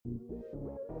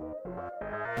Hello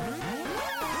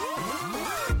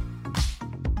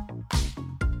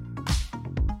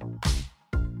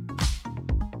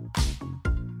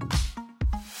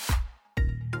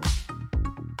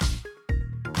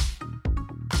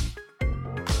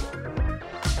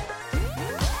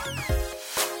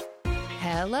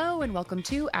and welcome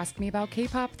to Ask Me About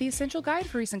K-Pop, the essential guide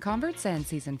for recent converts and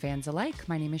seasoned fans alike.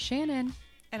 My name is Shannon.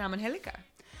 And I'm Angelica.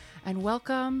 And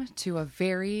welcome to a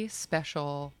very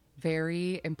special,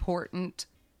 very important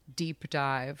deep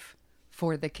dive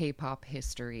for the K-pop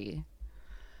history.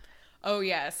 Oh,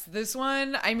 yes. This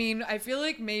one, I mean, I feel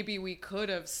like maybe we could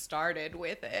have started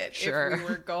with it if we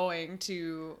were going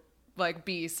to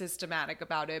be systematic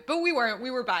about it, but we weren't.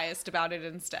 We were biased about it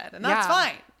instead, and that's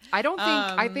fine.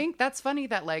 I think that's funny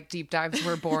that deep dives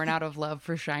were born out of love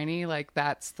for SHINee.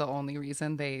 That's the only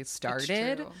reason they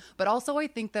started. But also I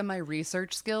think that my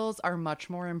research skills are much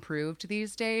more improved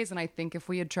these days, and I think if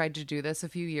we had tried to do this a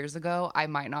few years ago, I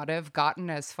might not have gotten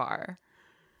as far.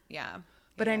 Yeah.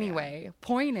 But anyway,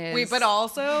 point is... Wait, but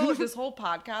also, this whole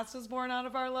podcast is born out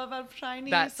of our love of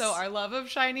SHINee, so our love of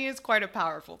SHINee is quite a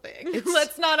powerful thing.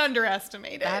 Let's not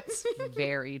underestimate it. That's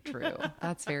very true.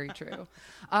 That's very true.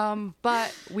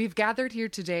 But we've gathered here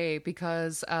today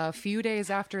because a few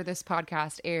days after this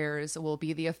podcast airs will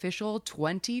be the official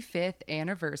 25th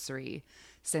anniversary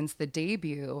since the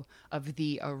debut of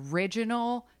the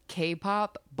original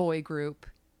K-pop boy group,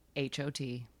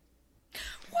 H.O.T.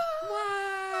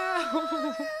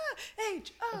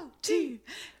 H.O.T.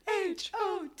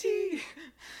 H.O.T.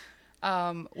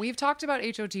 We've talked about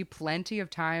H.O.T. plenty of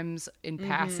times in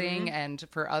passing and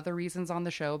for other reasons on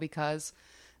the show because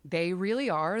they really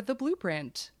are the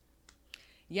blueprint.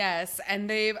 Yes, and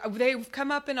they've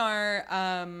come up in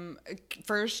our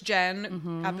first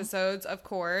gen episodes, of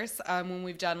course. When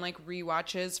we've done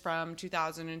rewatches from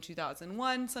 2000 and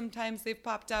 2001, sometimes they've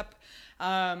popped up,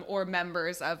 or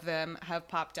members of them have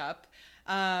popped up.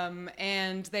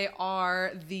 And they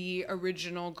are the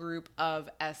original group of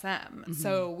SM.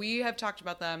 So we have talked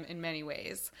about them in many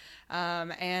ways.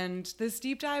 And this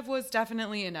deep dive was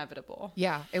definitely inevitable.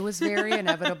 Yeah, it was very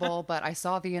inevitable, but I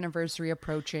saw the anniversary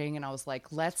approaching and I was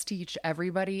like, let's teach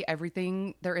everybody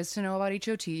everything there is to know about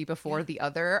H.O.T. before the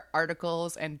other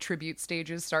articles and tribute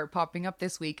stages start popping up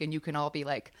this week. And you can all be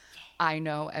like, I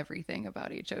know everything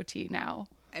about H.O.T. now.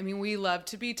 I mean, we love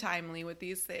to be timely with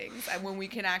these things, and when we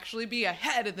can actually be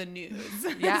ahead of the news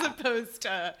as opposed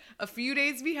to a few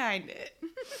days behind it.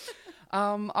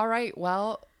 All right.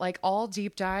 Well, all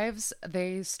deep dives,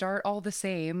 they start all the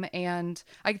same, and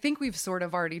I think we've sort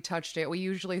of already touched it. We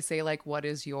usually say, what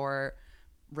is your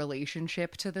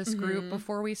relationship to this group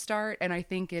before we start? And I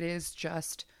think it is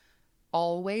just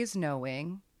always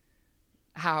knowing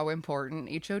how important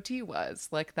H.O.T. was.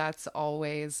 That's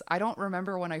always... I don't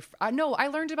remember when I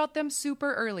learned about them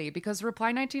super early because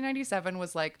Reply 1997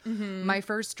 was my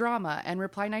first drama, and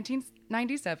Reply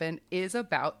 1997 is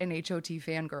about an H.O.T.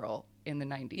 fangirl in the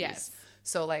 90s. Yes.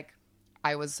 So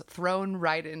I was thrown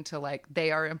right into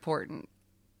they are important.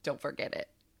 Don't forget it.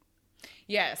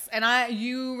 Yes, and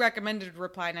you recommended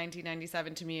Reply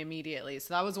 1997 to me immediately,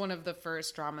 so that was one of the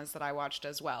first dramas that I watched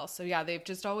as well. So yeah, they've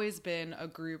just always been a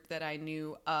group that I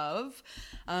knew of.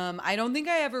 I don't think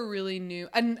I ever really knew,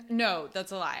 and no,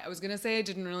 that's a lie. I was gonna say I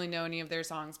didn't really know any of their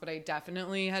songs, but I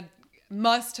definitely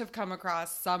must have come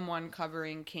across someone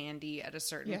covering Candy at a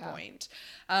certain point.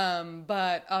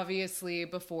 But obviously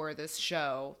before this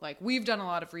show, we've done a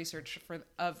lot of research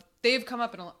they've come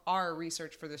up in our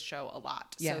research for this show a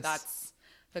lot. Yes. So that's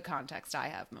the context I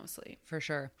have mostly. For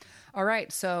sure. All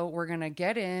right. So we're going to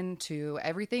get into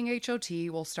everything H.O.T.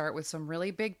 We'll start with some really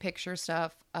big picture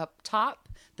stuff up top.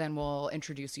 Then we'll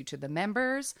introduce you to the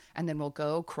members. And then we'll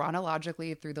go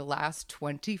chronologically through the last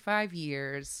 25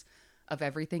 years of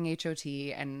everything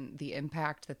H.O.T. and the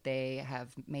impact that they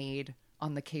have made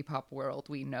on the K-pop world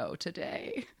we know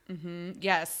today.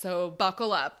 Yes. So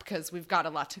buckle up because we've got a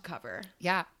lot to cover.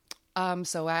 Yeah.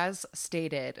 So as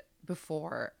stated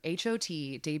before,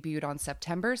 H.O.T. debuted on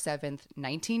September 7th,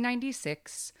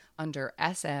 1996 under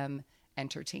SM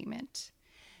Entertainment.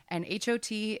 And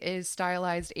H.O.T. is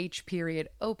stylized H period,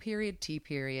 O period, T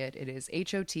period. It is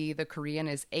H.O.T. The Korean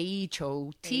is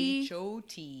H.O.T.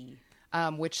 H.O.T.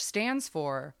 Which stands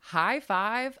for High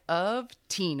Five of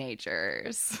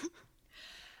Teenagers.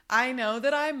 I know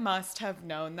that I must have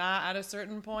known that at a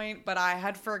certain point, but I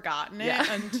had forgotten it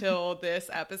until this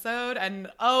episode. And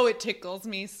it tickles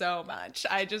me so much.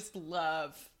 I just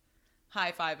love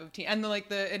High Five of Teen. And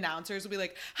the announcers will be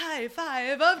like, High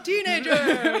Five of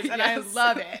Teenagers. And I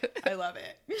love it. I love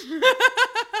it.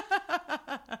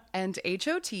 And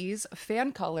H.O.T.'s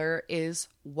fan color is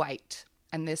white.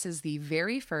 and this is the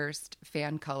very first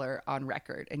fan color on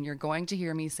record. And you're going to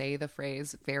hear me say the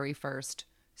phrase very first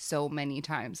so many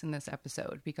times in this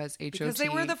episode because HOT Because they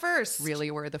were the first. really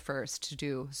were the first to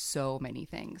do so many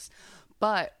things.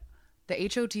 But the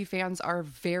HOT fans are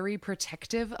very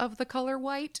protective of the color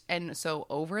white. And so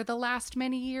over the last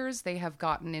many years, they have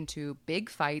gotten into big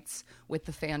fights with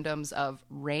the fandoms of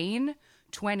Rain,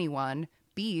 21,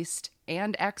 Beast,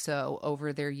 and EXO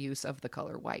over their use of the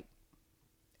color white.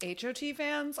 HOT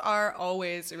fans are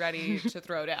always ready to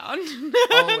throw down.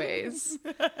 Always.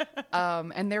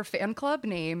 And their fan club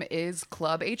name is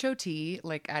Club HOT.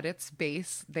 Like at its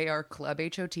base, they are Club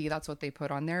HOT. That's what they put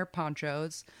on their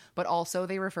ponchos. But also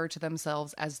they refer to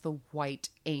themselves as the White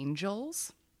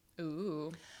Angels.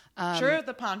 Ooh. Sure,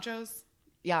 the ponchos.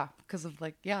 Yeah, because of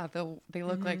they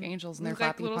look like angels in their Look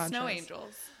like flappy little ponchos. snow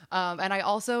angels. And I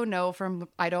also know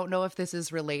I don't know if this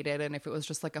is related and if it was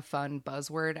just like a fun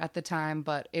buzzword at the time,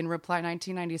 but in Reply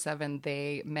 1997,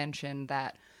 they mentioned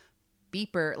that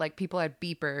beeper, like people had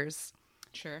beepers.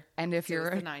 Sure. And if So it was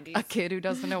you're the 90s. a kid who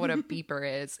doesn't know what a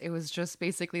beeper is, it was just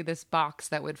basically this box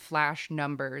that would flash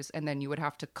numbers and then you would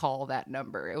have to call that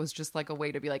number. It was just like a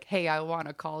way to be like, hey, I want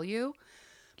to call you.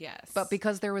 Yes. But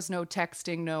because there was no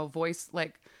texting, no voice,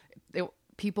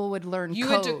 people would learn you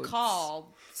codes. had to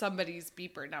call somebody's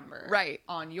beeper number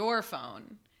on your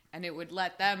phone, and it would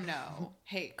let them know,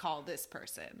 hey, call this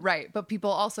person. Right. But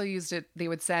people also used it. They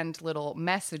would send little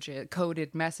messages,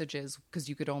 coded messages, because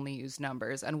you could only use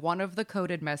numbers. And one of the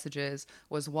coded messages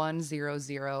was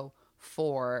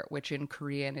 1004, which in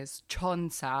Korean is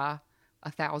chonsa,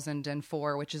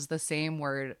 1004, which is the same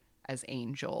word as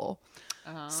angel.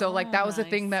 So that was a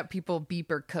thing that people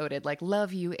beeper coded, like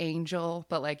love you angel,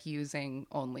 but like using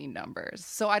only numbers.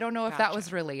 So I don't know if that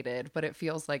was related, but it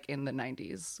feels like in the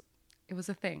 90s it was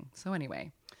a thing. So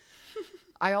anyway,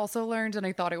 I also learned, and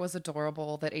I thought it was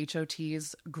adorable, that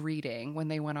HOT's greeting when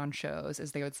they went on shows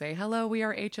is they would say, hello, we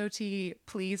are HOT,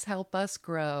 please help us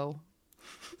grow.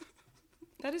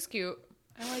 That is cute.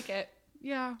 I like it.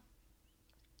 Yeah.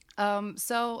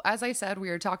 So as I said, we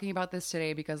are talking about this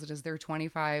today because it is their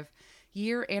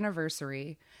 25-year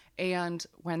anniversary. And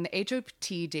when the HOT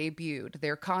debuted,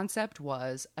 their concept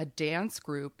was a dance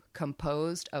group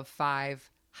composed of 5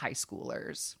 high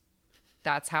schoolers.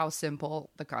 That's how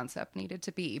simple the concept needed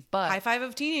to be. But high five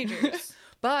of teenagers.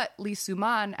 But Lee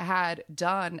Soo-man had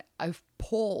done a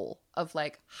poll of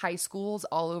high schools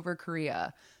all over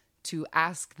Korea to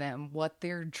ask them what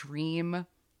their dream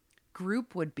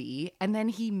group would be, and then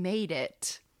he made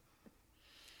it.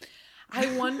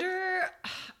 I wonder,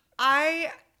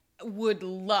 I would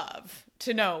love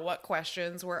to know what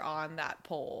questions were on that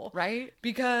poll. Right?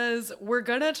 Because we're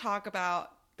gonna talk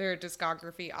about their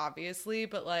discography, obviously,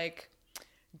 but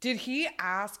did he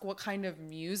ask what kind of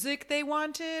music they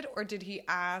wanted, or did he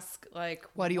ask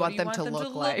what do you want them to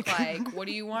look like? What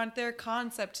do you want their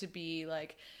concept to be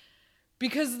like?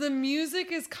 Because the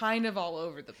music is kind of all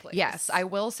over the place. Yes, I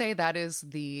will say that is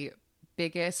the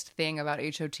biggest thing about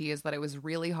HOT is that it was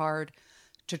really hard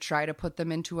to try to put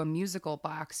them into a musical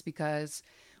box because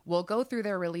we'll go through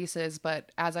their releases,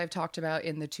 but as I've talked about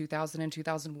in the 2000 and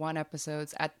 2001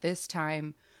 episodes, at this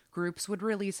time, groups would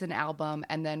release an album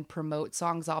and then promote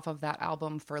songs off of that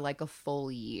album for a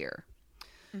full year.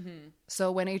 Mm-hmm.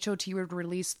 So when HOT would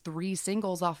release 3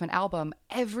 singles off an album,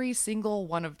 every single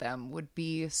one of them would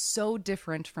be so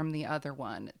different from the other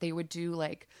one. They would do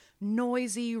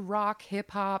noisy rock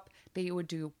hip hop. They would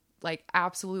do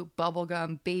absolute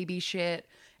bubblegum baby shit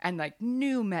and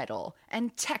new metal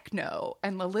and techno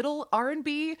and a little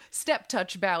R&B step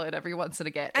touch ballad every once and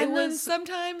again. And then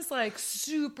sometimes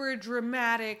super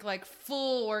dramatic,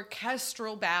 full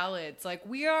orchestral ballads.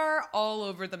 We are all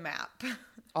over the map.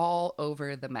 All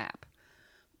over the map.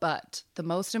 But the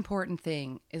most important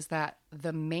thing is that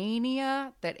the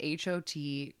mania that HOT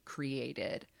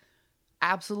created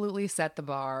absolutely set the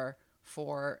bar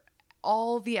for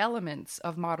all the elements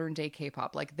of modern day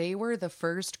K-pop. They were the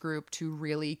first group to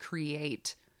really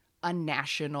create a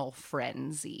national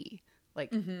frenzy.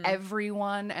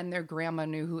 Everyone and their grandma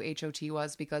knew who HOT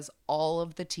was because all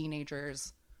of the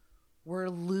teenagers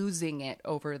were losing it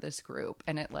over this group,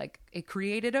 and it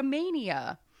created a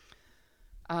mania.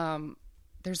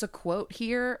 There's a quote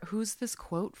here. Who's this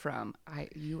quote from?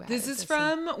 This is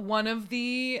from one of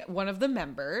the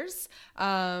members,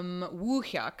 Woo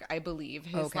Hyuk, I believe.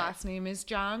 His last name is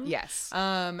Jung. Yes.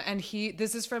 And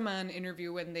this is from an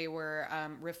interview when they were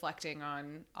reflecting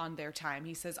on their time.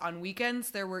 He says, on weekends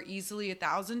there were easily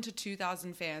 1,000 to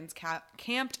 2,000 fans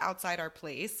camped outside our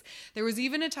place. There was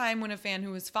even a time when a fan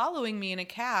who was following me in a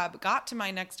cab got to my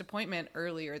next appointment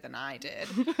earlier than I did.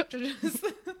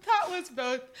 That was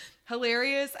both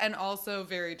hilarious and also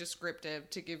very descriptive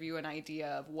to give you an idea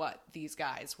of what these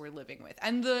guys were living with.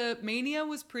 And the mania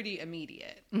was pretty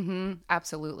immediate.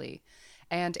 Absolutely.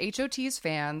 And HOT's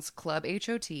fans, Club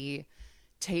HOT,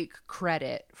 take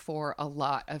credit for a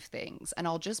lot of things. And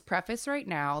I'll just preface right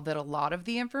now that a lot of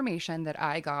the information that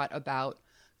I got about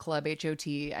Club HOT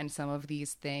and some of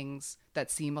these things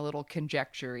that seem a little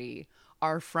conjecture-y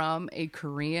are from a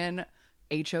Korean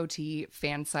HOT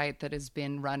fan site that has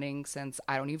been running since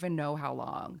I don't even know how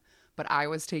long. But I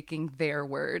was taking their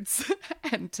words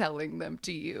and telling them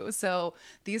to you. So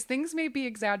these things may be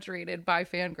exaggerated by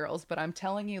fangirls, but I'm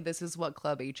telling you this is what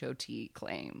Club HOT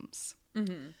claims.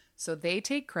 So they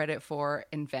take credit for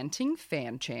inventing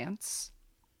fan chants.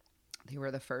 They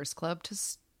were the first club to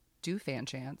do fan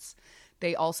chants.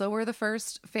 They also were the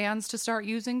first fans to start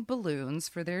using balloons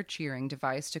for their cheering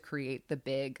device to create the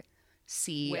big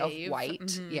sea Wave. of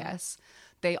white. Yes.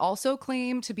 They also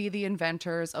claim to be the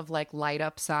inventors of like light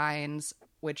up signs,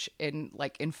 which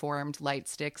informed light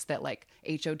sticks that like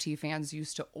HOT fans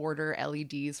used to order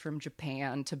LEDs from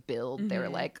Japan to build their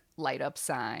like light up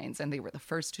signs. And they were the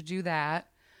first to do that.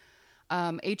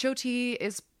 HOT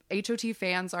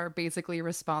fans are basically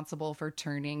responsible for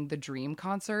turning the Dream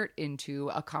concert into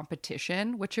a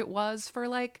competition, which it was for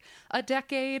like a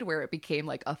decade, where it became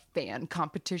like a fan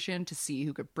competition to see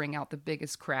who could bring out the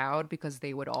biggest crowd, because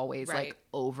they would always like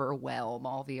overwhelm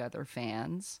all the other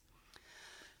fans.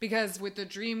 Because with the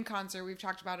Dream concert, we've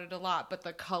talked about it a lot, but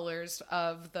the colors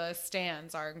of the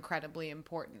stands are incredibly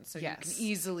important. So you can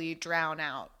easily drown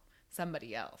out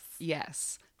somebody else.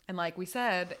 Yes. And like we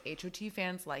said, HOT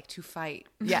fans like to fight.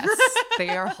 Yes, they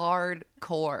are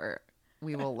hardcore,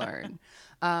 we will learn.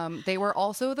 They were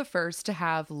also the first to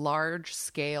have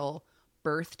large-scale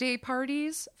birthday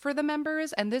parties for the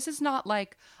members. And this is not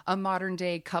like a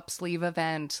modern-day cup sleeve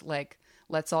event, like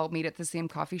let's all meet at the same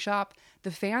coffee shop.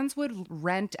 The fans would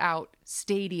rent out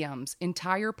stadiums,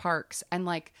 entire parks, and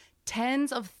like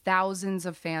tens of thousands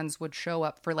of fans would show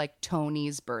up for like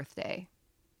Tony's birthday.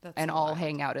 And all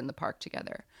hang out in the park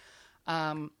together.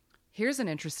 Here's an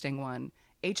interesting one.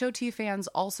 HOT fans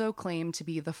also claim to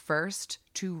be the first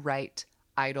to write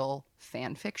idol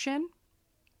fan fiction.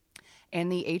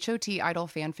 And the HOT idol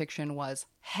fan fiction was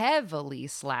heavily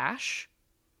slash.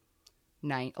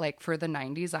 Like for the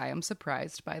 90s, I am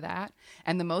surprised by that.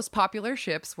 And the most popular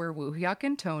ships were Woohyuk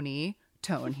and Tony,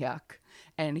 Tonhyuk,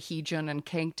 and Heejun and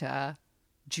Kangta,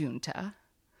 Junta.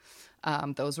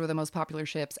 Those were the most popular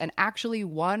ships. And actually,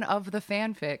 one of the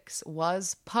fanfics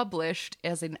was published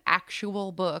as an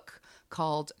actual book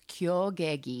called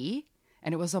Kyogegi.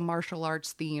 And it was a martial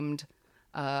arts themed,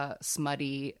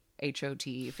 smutty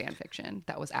HOT fanfiction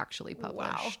that was actually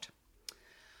published.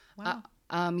 Wow.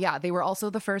 Yeah, they were also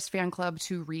the first fan club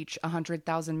to reach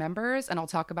 100,000 members, and I'll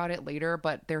talk about it later,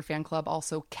 but their fan club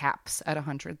also caps at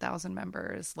 100,000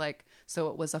 members. Like, so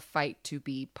it was a fight to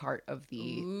be part of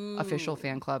the official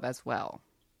fan club as well.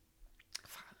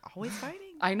 Always fighting.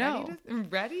 I know.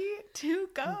 Ready to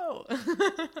go.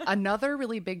 Another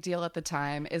really big deal at the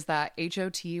time is that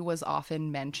HOT was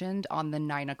often mentioned on the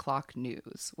 9 o'clock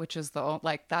news, which is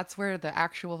that's where the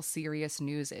actual serious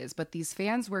news is. But these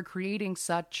fans were creating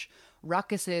such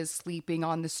ruckuses, sleeping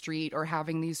on the street or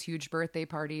having these huge birthday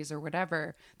parties or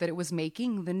whatever, that it was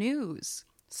making the news.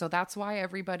 So that's why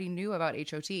everybody knew about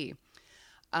HOT.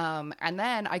 And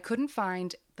then I couldn't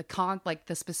find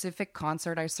the specific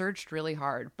concert. I searched really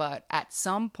hard, but at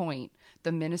some point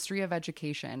the Ministry of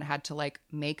Education had to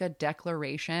make a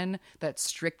declaration that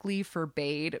strictly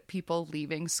forbade people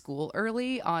leaving school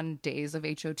early on days of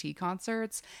HOT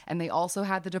concerts. And they also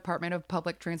had the Department of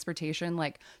Public Transportation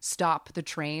stop the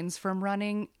trains from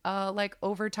running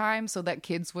overtime so that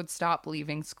kids would stop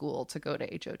leaving school to go to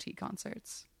HOT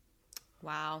concerts.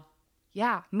 Wow.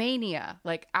 Yeah, mania,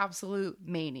 absolute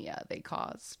mania they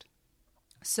caused.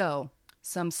 So,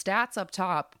 some stats up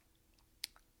top.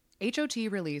 HOT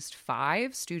released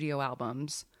 5 studio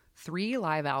albums, 3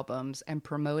 live albums, and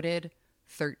promoted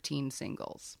 13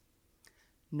 singles.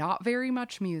 Not very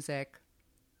much music,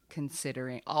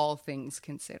 considering all things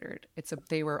considered.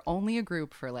 They were only a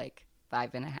group for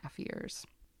 5.5 years.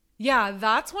 Yeah,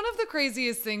 that's one of the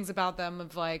craziest things about them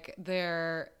of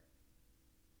their...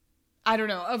 I don't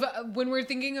know. When we're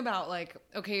thinking about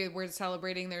okay, we're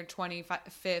celebrating their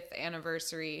 25th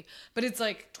anniversary, but it's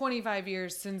 25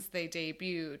 years since they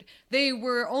debuted. They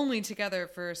were only together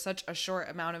for such a short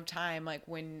amount of time.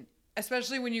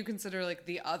 Especially when you consider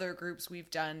the other groups we've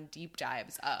done deep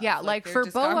dives of. Yeah, for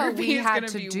BoA, we had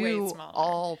to do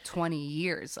all 20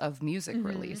 years of music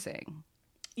releasing.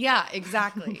 Yeah,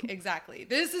 exactly. Exactly.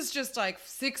 This is just like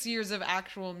 6 years of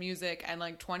actual music and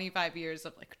like 25 years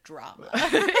of like drama.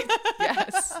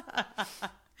 Yes.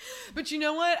 But you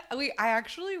know what? I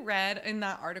actually read in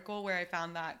that article where I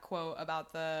found that quote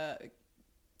about the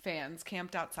fans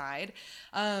camped outside.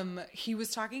 He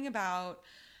was talking about,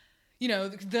 you know,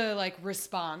 the like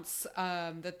response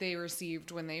that they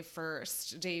received when they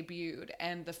first debuted,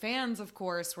 and the fans, of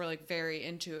course, were like very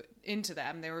into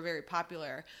them. They were very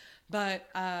popular. But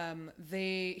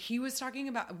he was talking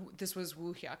about, this was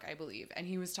Woo Hyuk, I believe, and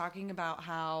he was talking about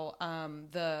how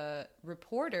the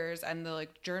reporters and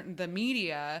the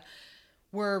media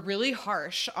were really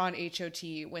harsh on HOT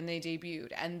when they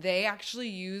debuted, and they actually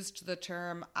used the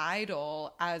term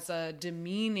idol as a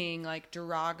demeaning, like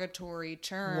derogatory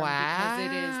term. Wow.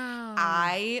 Because it is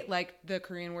I, like the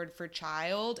Korean word for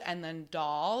child, and then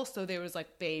doll, so there was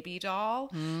like baby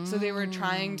doll. So they were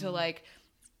trying to like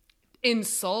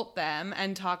insult them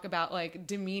and talk about like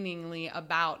demeaningly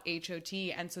about HOT,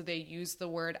 and so they use the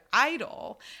word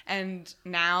idol, and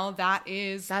now that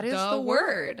is the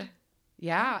word.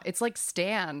 Yeah, it's like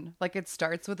stan. Like it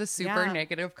starts with a super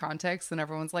negative context, and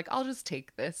everyone's like, "I'll just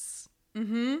take this."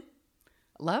 Mm-hmm.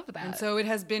 Love that. And so it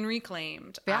has been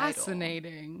reclaimed.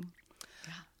 Fascinating.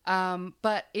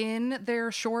 But in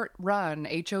their short run,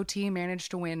 HOT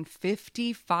managed to win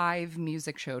 55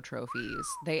 music show trophies.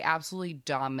 They absolutely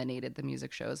dominated the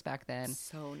music shows back then.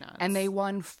 So nuts. And they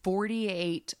won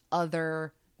 48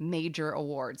 other major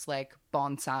awards, like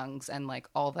Bonsangs and like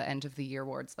all the end of the year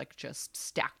awards, like just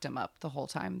stacked them up the whole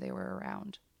time they were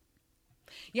around.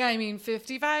 Yeah, I mean,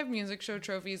 55 music show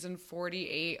trophies and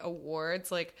 48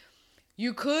 awards, like,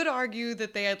 you could argue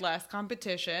that they had less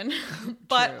competition,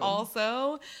 but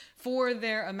also for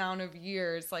their amount of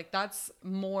years, like that's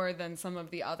more than some of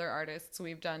the other artists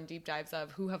we've done deep dives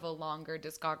of who have a longer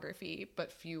discography,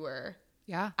 but fewer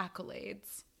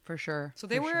accolades. For sure. So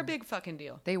they were a big fucking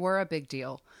deal. They were a big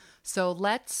deal. So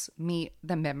let's meet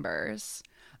the members.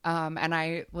 And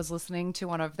I was listening to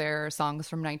one of their songs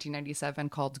from 1997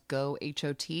 called Go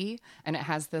HOT, and it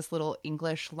has this little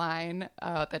English line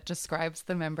that describes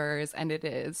the members, and it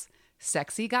is,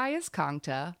 sexy guy is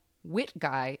Kangta, wit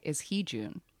guy is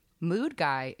Heejun, mood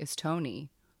guy is Tony,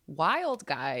 wild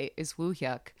guy is Woo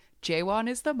Hyuk, Jaewon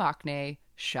is the maknae,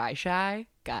 shy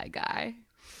guy.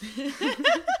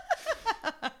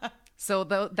 So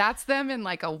that's them in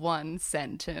like a one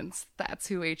sentence. That's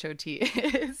who HOT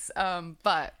is.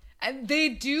 But and they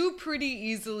do pretty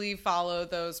easily follow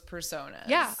those personas.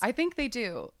 Yeah, I think they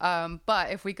do.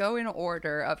 But if we go in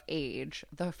order of age,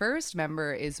 the first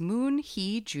member is Moon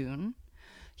Hee-jun.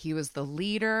 He was the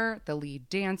leader, the lead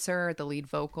dancer, the lead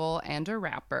vocal, and a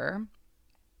rapper.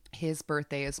 His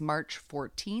birthday is March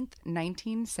 14th,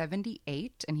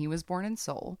 1978, and he was born in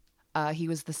Seoul. He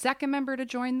was the second member to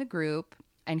join the group.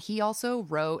 And he also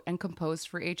wrote and composed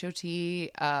for HOT.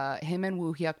 Him and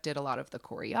Woo Hyuk did a lot of the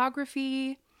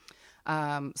choreography.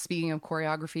 Speaking of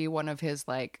choreography, one of his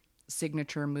like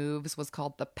signature moves was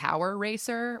called the power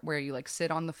racer, where you like sit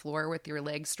on the floor with your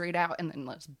legs straight out and then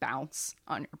let's bounce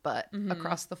on your butt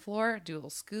across the floor, do a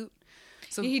little scoot.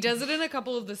 So he does it in a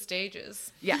couple of the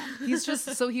stages. Yeah, he's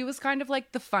just so he was kind of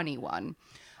like the funny one.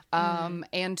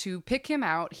 And to pick him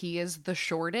out, he is the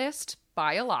shortest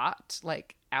by a lot,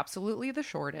 like absolutely the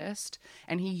shortest,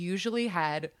 and he usually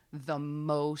had the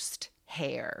most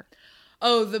hair.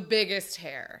 Oh, the biggest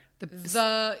hair.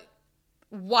 The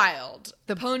wild.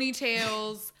 The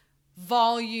ponytails,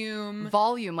 volume,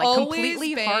 like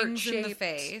completely bangs heart-shaped in the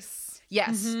face.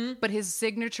 Yes, but his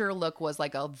signature look was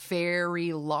like a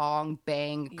very long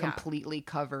bang, completely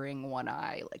covering one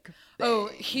eye. Like, bang. Oh,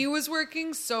 he was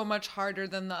working so much harder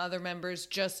than the other members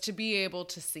just to be able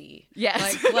to see.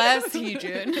 Yes, like bless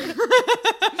Heejun.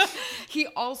 He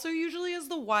also usually has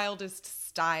the wildest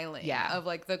styling of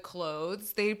like the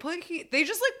clothes. They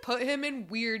just like put him in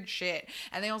weird shit,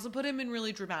 and they also put him in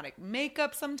really dramatic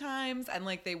makeup sometimes, and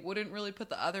like they wouldn't really put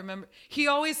the other member. He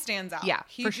always stands out. Yeah,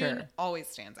 Heejun for sure, always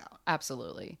stands out.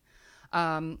 Absolutely.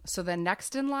 So then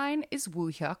next in line is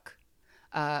Woo Hyuk,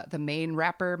 the main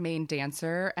rapper, main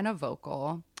dancer, and a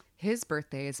vocal. His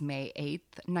birthday is May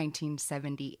 8th,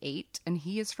 1978, and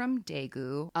he is from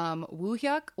Daegu. Woo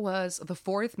Hyuk was the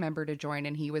fourth member to join,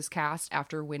 and he was cast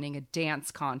after winning a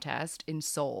dance contest in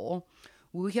Seoul.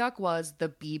 Woo Hyuk was the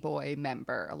b-boy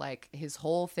member. Like, his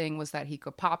whole thing was that he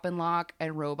could pop and lock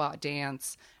and robot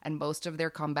dance, and most of their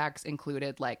comebacks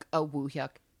included, like, a Woo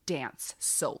Hyuk dance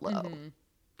solo.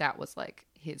 That was, like,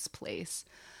 his place.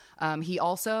 He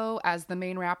also, as the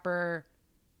main rapper,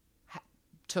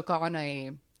 took on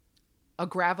a a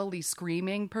gravelly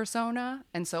screaming persona.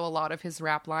 And so a lot of his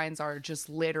rap lines are just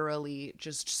literally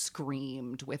just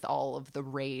screamed with all of the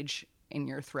rage in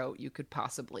your throat you could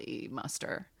possibly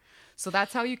muster. So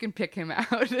that's how you can pick him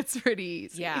out. It's pretty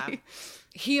easy. Yeah.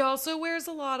 He also wears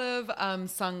a lot of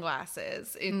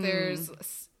sunglasses.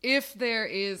 If there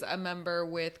is a member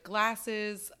with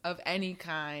glasses of any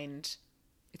kind,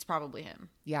 it's probably him.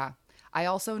 Yeah. I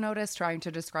also noticed, trying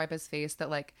to describe his face, that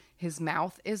like his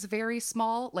mouth is very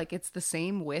small. Like it's the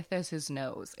same width as his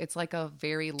nose. It's like a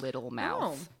very little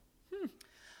mouth.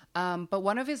 But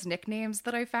one of his nicknames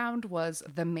that I found was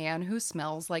the man who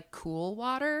smells like cool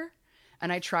water.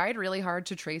 And I tried really hard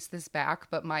to trace this back,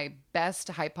 but my best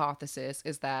hypothesis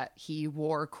is that he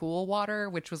wore Cool Water,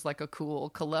 which was like a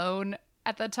cool cologne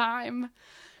at the time.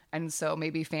 And so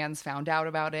maybe fans found out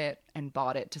about it and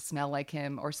bought it to smell like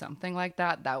him or something like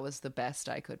that. That was the best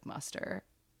I could muster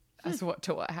as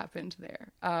to what happened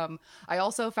there. I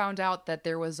also found out that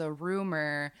there was a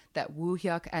rumor that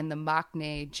Woohyuk and the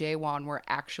maknae Jaewon were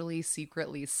actually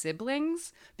secretly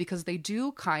siblings, because they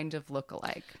do kind of look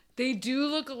alike. They do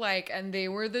look alike, and they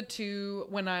were the two,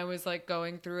 when I was like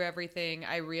going through everything,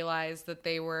 I realized that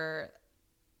they were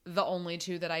the only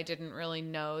two that I didn't really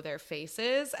know their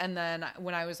faces. And then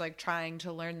when I was like trying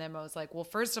to learn them, I was like, well,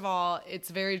 first of all,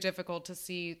 it's very difficult to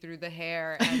see through the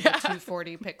hair and the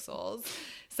 240 pixels.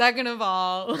 Second of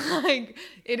all, like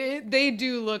they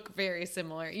do look very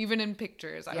similar, even in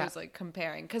pictures. I was like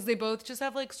comparing, because they both just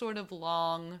have like sort of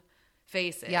long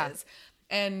faces. Yeah.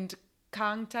 And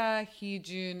Kangta,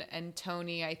 Heejun, and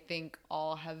Tony, I think,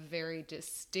 all have very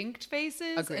distinct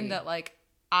faces. Agreed. And that like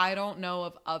I don't know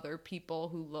of other people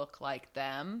who look like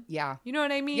them. Yeah. You know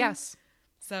what I mean? Yes.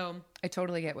 So I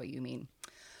totally get what you mean.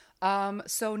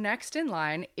 So next in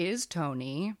line is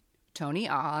Tony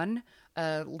Ahn,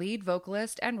 a lead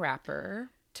vocalist and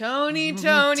rapper. Tony.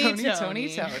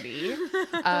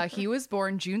 He was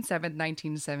born June 7th,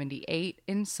 1978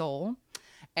 in Seoul.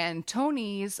 And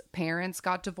Tony's parents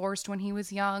got divorced when he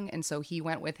was young, and so he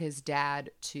went with his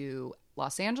dad to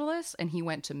Los Angeles, and he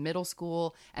went to middle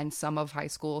school and some of high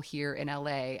school here in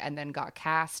LA, and then got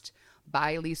cast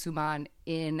by Lee Soo-man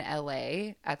in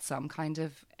LA at some kind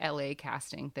of LA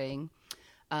casting thing.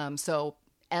 So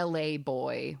LA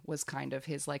boy was kind of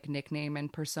his like nickname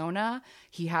and persona.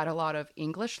 He had a lot of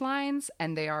English lines,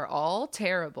 and they are all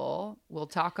terrible. We'll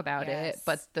talk about it,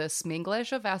 but the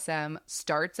Sminglish of SM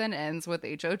starts and ends with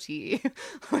HOT.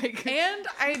 And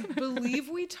I believe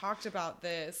we talked about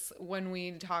this when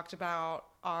we talked about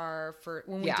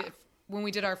when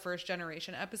we did our first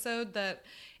generation episode, that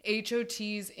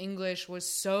HOT's English was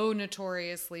so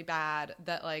notoriously bad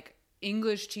that like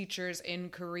English teachers in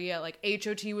Korea, like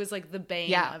HOT was like the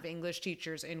bane of English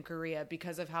teachers in Korea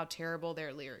because of how terrible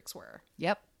their lyrics were.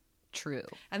 Yep. True.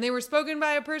 And they were spoken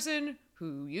by a person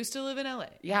who used to live in LA.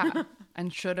 Yeah.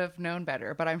 And should have known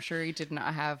better, but I'm sure he did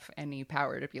not have any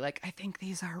power to be like, I think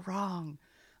these are wrong.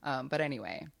 But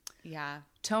anyway. Yeah.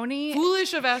 Tony.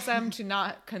 Foolish of SM to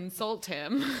not consult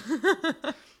him.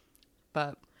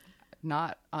 But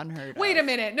not unheard of. Wait a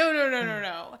minute.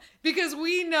 No. Because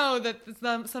we know that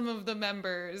some of the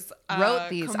members wrote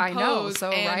these. I know. So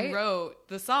and wrote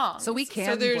the songs. So we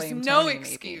can blame Tony. So there's no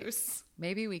excuse.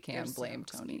 Maybe we can blame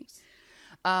Tony.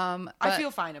 I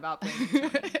feel fine about blaming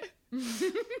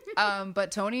Tony.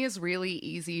 But Tony is really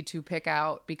easy to pick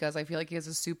out because I feel like he has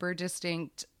a super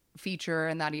distinct feature,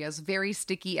 and that he has very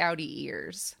sticky outy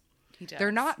ears. He does.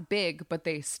 They're not big, but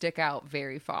they stick out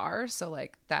very far. So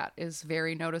like that is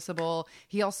very noticeable.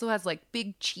 He also has like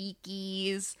big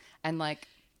cheekies, and like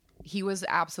he was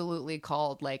absolutely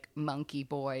called like Monkey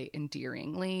Boy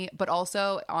endearingly, but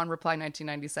also on Reply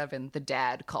 1997, the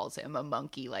dad calls him a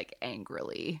monkey like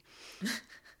angrily.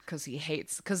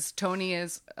 Because Tony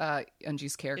is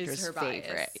Eunji's character's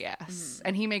favorite. Yes. Mm-hmm.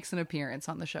 And he makes an appearance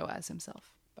on the show as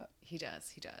himself. He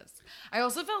does. I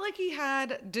also felt like he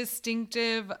had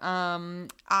distinctive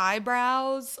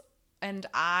eyebrows and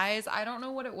eyes. I don't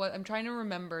know what it was. I'm trying to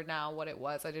remember now what it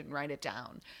was. I didn't write it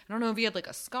down. I don't know if he had like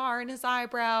a scar in his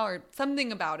eyebrow or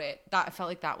something about it. That I felt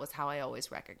like that was how I always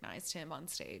recognized him on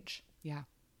stage. Yeah.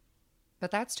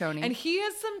 But that's Tony. And he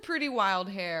has some pretty wild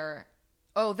hair.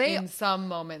 In some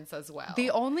moments as well.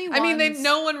 The only ones, I mean,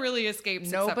 no one really escapes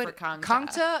except for Kangta.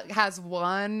 Kangta has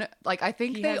one, like, I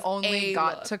think they only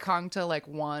got to Kangta like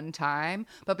one time,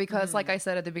 but because, like I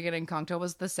said at the beginning, Kangta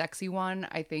was the sexy one,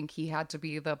 I think he had to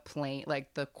be the plain,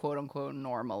 like the quote unquote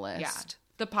normalist. Yeah.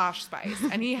 The Posh Spice.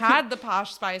 And he had the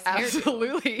Posh Spice hair.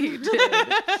 Absolutely, he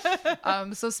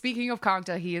did. So speaking of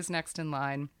Kangta, he is next in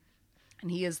line, and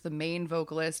he is the main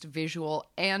vocalist, visual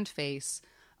and face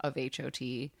of HOT.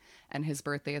 And his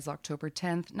birthday is October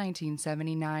 10th,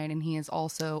 1979. And he is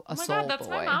also a Oh my soul God, that's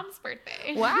boy. my mom's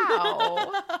birthday.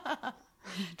 Wow.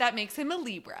 That makes him a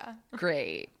Libra.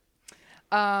 Great.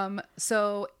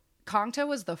 So Kangta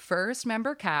was the first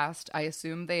member cast. I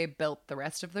assume they built the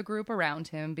rest of the group around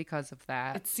him because of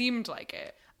that. It seemed like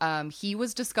it. He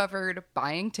was discovered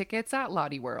buying tickets at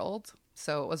Lottie World.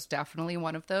 So it was definitely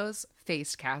one of those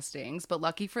face castings. But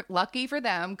lucky for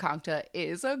them, Kangta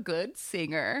is a good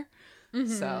singer.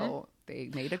 So they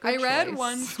made a good choice. I read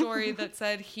one story that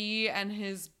said he and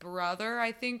his brother,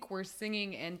 I think, were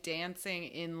singing and dancing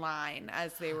in line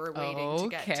as they were waiting to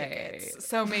get tickets.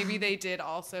 So maybe they did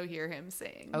also hear him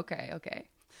sing. Okay.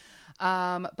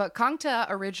 But Kangta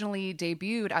originally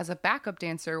debuted as a backup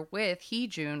dancer with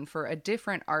Heejun for a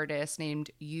different artist named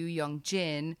Yoo Young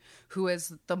Jin, who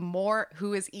is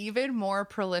even more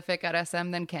prolific at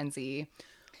SM than Kenzie.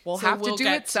 We'll have to do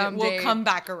it someday. We'll come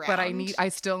back around. But I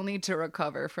still need to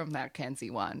recover from that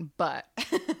Kenzie one. But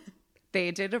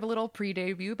they did a little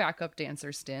pre-debut backup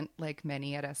dancer stint, like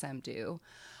many at SM do.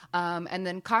 And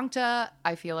then Kangta,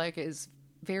 I feel like, is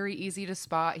very easy to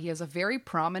spot. He has a very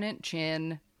prominent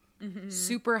chin,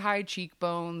 super high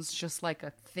cheekbones, just like a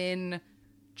thin,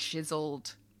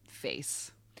 chiseled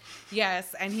face.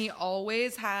 Yes, and he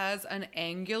always has an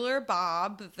angular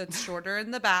bob that's shorter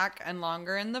in the back and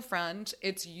longer in the front.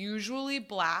 It's usually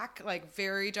black, like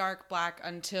very dark black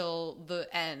until the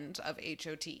end of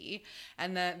HOT.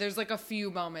 And then there's like a few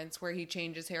moments where he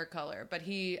changes hair color, but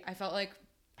I felt like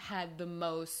had the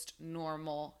most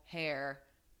normal hair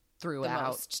throughout. The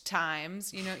most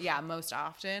times, most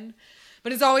often.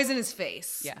 But it's always in his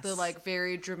face. Yes. The like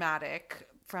very dramatic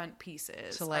front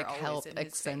pieces to like are always help in his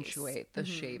accentuate face. the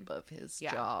shape of his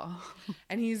jaw.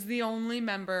 And he's the only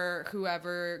member who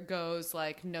ever goes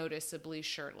like noticeably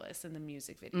shirtless in the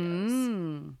music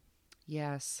videos.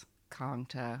 Yes,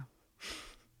 Kangta.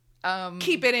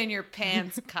 Keep it in your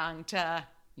pants, Kangta.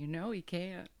 You know he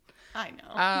can't. I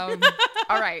know.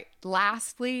 All right.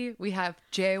 Lastly, we have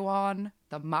Jaewon,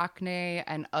 the maknae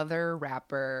and other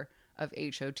rapper of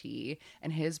HOT,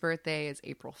 and his birthday is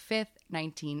April 5th,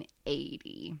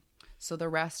 1980. So the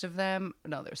rest of them,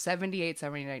 they're 78,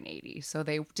 79, 80. So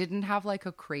they didn't have like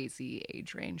a crazy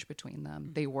age range between them.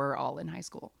 They were all in high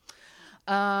school.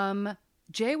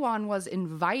 Jaewon was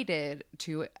invited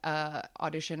to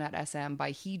audition at SM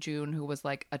by Heejun, who was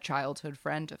like a childhood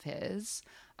friend of his.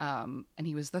 And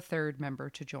he was the third member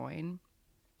to join.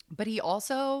 But he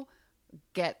also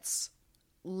gets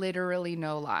literally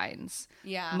no lines.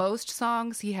 Yeah. Most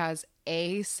songs he has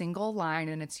a single line,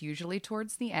 and it's usually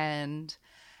towards the end.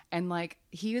 And like,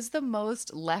 he is the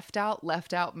most left out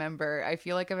member I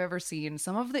feel like I've ever seen.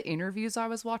 Some of the interviews I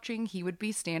was watching, he would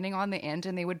be standing on the end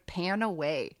and they would pan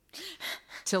away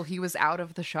till he was out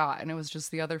of the shot and it was just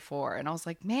the other four. And I was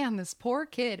like, man, this poor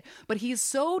kid. But he's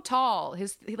so tall.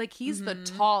 He's the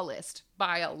tallest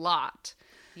by a lot.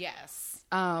 Yes.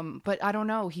 But I don't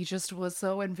know. He just was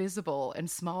so invisible and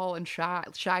small and shy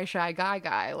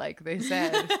guy, like they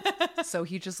said. So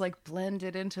he just like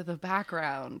blended into the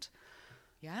background.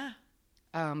 Yeah.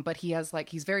 But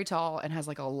he's very tall and has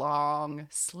like a long,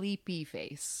 sleepy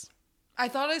face. I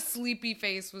thought a sleepy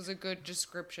face was a good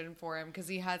description for him because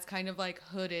he has kind of like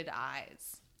hooded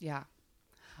eyes. Yeah.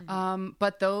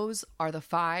 But those are the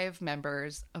 5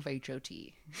 members of HOT.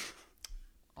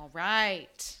 All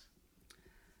right.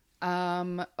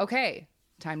 Okay.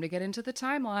 Time to get into the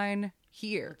timeline.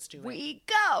 Here Let's do it. we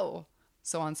go.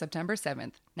 So on September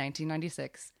 7th,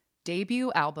 1996,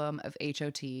 debut album of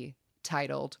HOT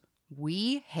titled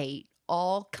We Hate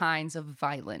All Kinds of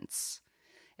Violence.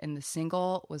 And the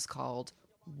single was called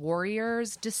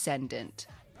Warrior's Descendant,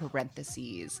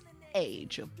 parentheses,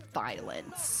 Age of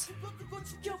Violence.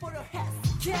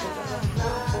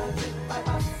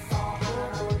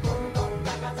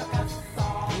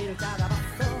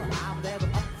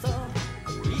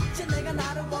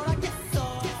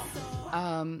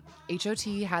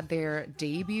 HOT had their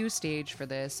debut stage for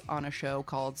this on a show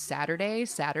called Saturday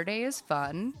is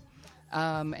Fun.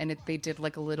 And they did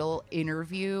like a little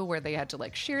interview where they had to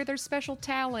like share their special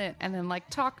talent and then like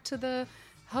talk to the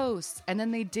hosts. And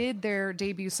then they did their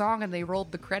debut song and they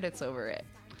rolled the credits over it.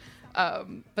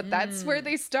 But that's where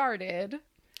they started.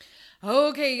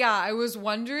 Okay, yeah, I was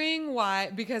wondering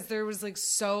why, because there was like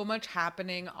so much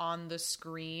happening on the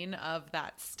screen of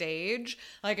that stage.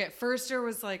 Like at first there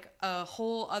was like a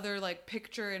whole other like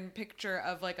picture in picture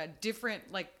of like a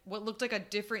different, like what looked like a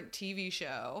different TV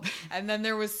show. And then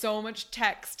there was so much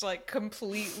text like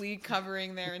completely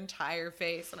covering their entire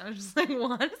face. And I was just like,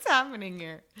 what is happening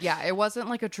here? Yeah, it wasn't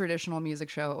like a traditional music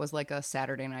show. It was like a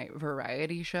Saturday night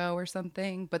variety show or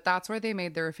something. But that's where they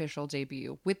made their official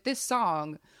debut with this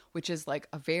song, which is like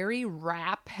a very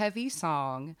rap heavy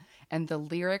song. And the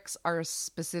lyrics are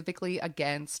specifically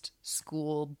against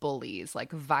school bullies,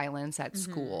 like violence at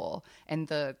school. And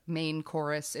the main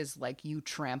chorus is like, you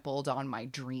trampled on my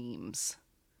dreams.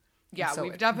 Yeah, So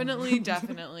we've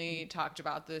definitely talked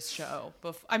about this show.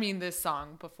 This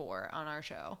song before on our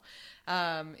show.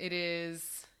 It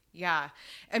is, yeah.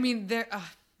 I mean,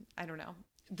 I don't know.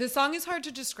 The song is hard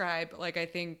to describe. Like I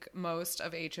think most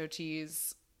of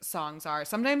HOT's songs are.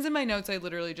 Sometimes in my notes, I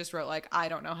literally just wrote like, I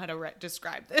don't know how to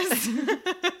describe this.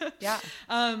 Yeah.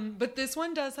 But this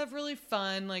one does have really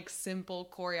fun, like simple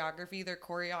choreography. Their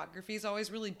choreography is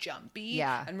always really jumpy.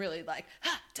 Yeah. And really like,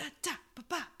 ha, da, da, ba,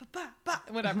 ba, ba, ba, ba,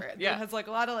 whatever. Yeah. It has like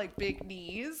a lot of like big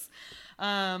knees.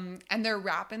 And their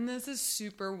rap in this is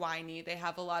super whiny. They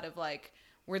have a lot of like,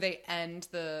 where they end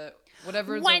the,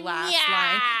 whatever the last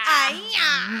line,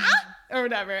 or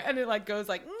whatever. And it like goes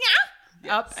like,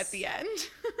 up at the end.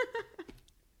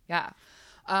 Yeah.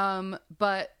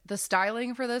 But the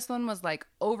styling for this one was like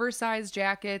oversized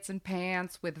jackets and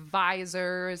pants with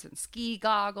visors and ski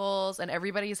goggles, and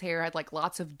everybody's hair had like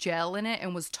lots of gel in it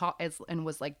and was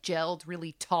like gelled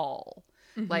really tall.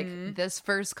 Like this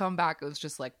first comeback, it was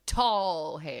just like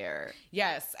tall hair.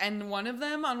 Yes, and one of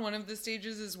them on one of the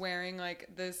stages is wearing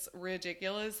like this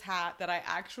ridiculous hat that I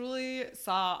actually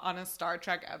saw on a Star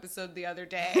Trek episode the other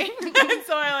day. And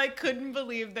so I like couldn't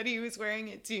believe that he was wearing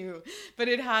it too. But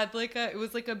it had like it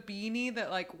was like a beanie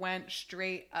that like went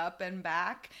straight up and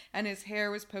back, and his hair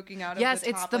was poking out of the top. Yes,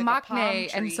 it's the like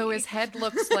maknae, and so his head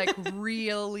looks like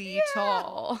really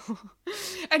tall.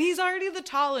 And he's already the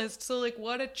tallest, so like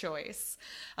what a choice.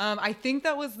 I think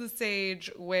that was the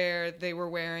stage where they were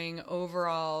wearing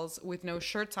overalls with no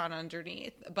shirts on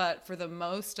underneath, but for the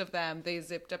most of them they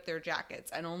zipped up their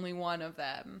jackets, and only one of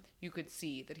them you could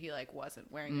see that he like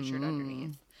wasn't wearing a shirt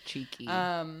underneath. Cheeky.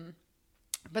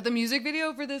 But the music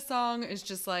video for this song is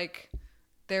just like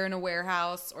they're in a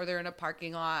warehouse or they're in a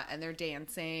parking lot and they're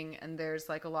dancing, and there's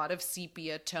like a lot of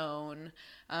sepia tone,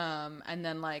 and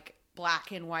then like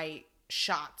black and white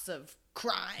shots of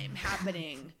crime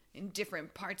happening in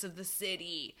different parts of the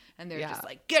city, and they're just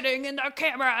like getting in their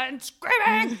camera and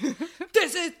screaming,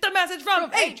 "This is the message from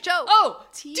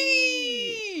H-O-T!"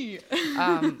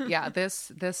 Yeah,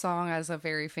 this song has a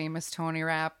very famous Tony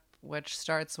rap, which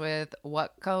starts with,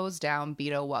 "What goes down,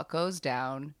 Beto, what goes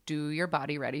down? Do your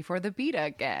body ready for the beat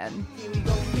again." Here we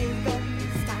go,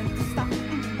 it's time to stop.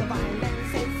 The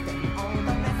violence is getting all the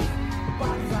mess.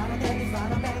 What's out of there is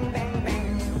out of bang, bang,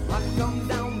 bang. What comes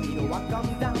down, Beto, what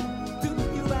comes down? Do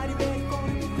your body ready for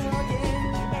the beat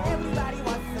again? Everybody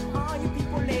wants them, all you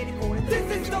people let it go. This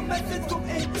is the message from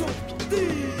H-O-T!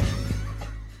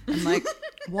 I'm like,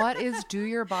 what is do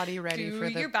your body ready for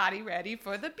the... Do your body ready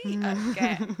for the beat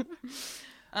again.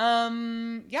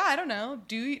 Yeah, I don't know.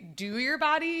 Do your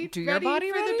body Do ready your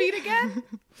body for ready? the beat again?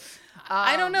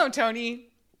 I don't know, Tony.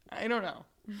 I don't know.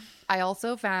 I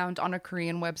also found on a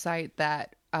Korean website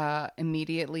that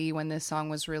immediately when this song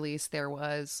was released, there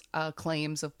was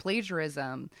claims of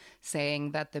plagiarism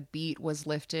saying that the beat was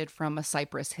lifted from a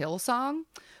Cypress Hill song.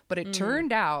 But it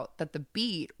turned out that the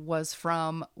beat was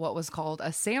from what was called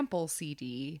a sample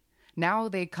CD. Now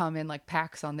they come in like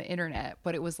packs on the internet,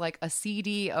 but it was like a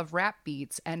CD of rap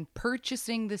beats, and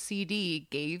purchasing the CD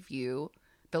gave you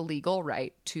the legal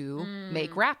right to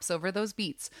make raps over those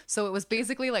beats. So it was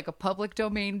basically like a public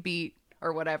domain beat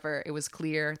or whatever. It was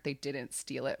clear they didn't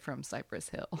steal it from Cypress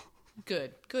Hill.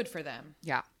 Good for them.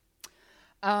 Yeah.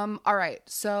 All right.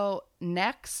 So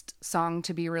next song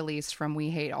to be released from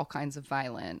We Hate All Kinds of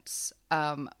Violence.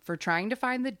 For trying to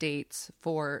find the dates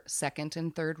for second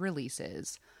and third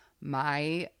releases,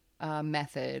 my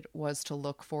method was to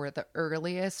look for the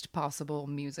earliest possible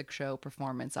music show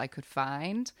performance I could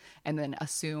find, and then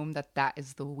assume that that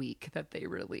is the week that they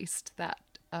released that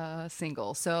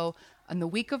single. So on the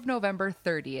week of November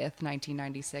 30th,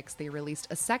 1996, they released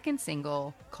a second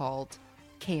single called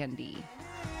Candy.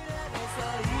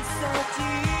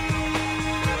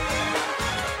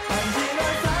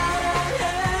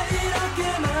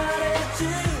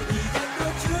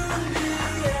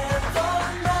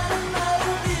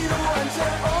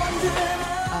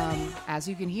 As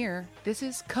you can hear, this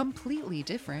is completely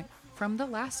different from the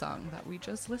last song that we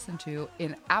just listened to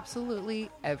in absolutely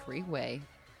every way.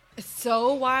 It's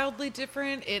so wildly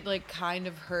different. It like kind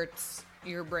of hurts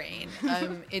your brain.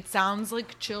 It sounds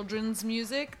like children's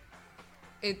music.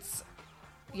 It's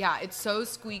so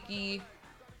squeaky.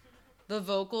 The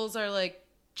vocals are like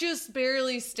just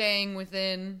barely staying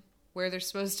within where they're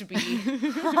supposed to be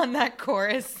on that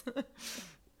chorus.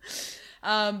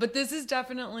 But this is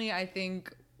definitely, I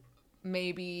think,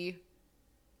 maybe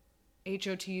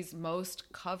HOT's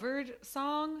most covered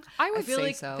song. I would feel say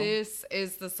like so. This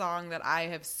is the song that I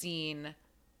have seen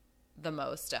the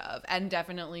most of, and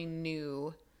definitely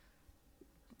knew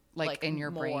Like in your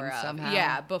brain more of. somehow.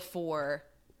 Yeah, before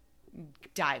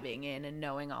diving in and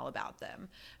knowing all about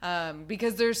them.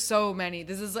 Because there's so many.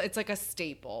 It's like a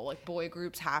staple. Like boy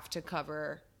groups have to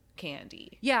cover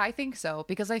Candy. Yeah, I think so,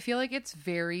 because I feel like it's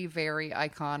very, very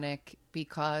iconic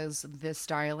because the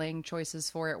styling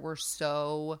choices for it were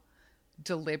so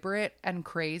deliberate and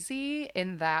crazy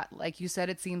in that, like you said,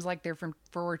 it seems like they're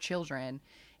for children.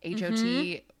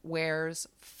 HOT wears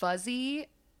fuzzy,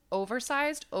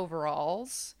 oversized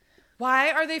overalls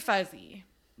Why are they fuzzy?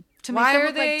 to make Why them are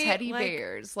look they, like teddy like-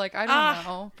 bears. Like, I don't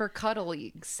know, for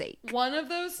cuddling sake. One of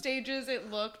those stages, it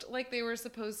looked like they were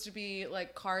supposed to be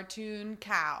like cartoon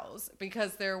cows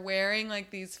because they're wearing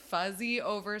like these fuzzy,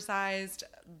 oversized,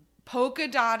 polka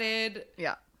dotted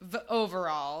Yeah.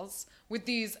 overalls with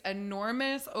these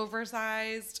enormous,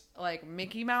 oversized, like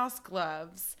Mickey Mouse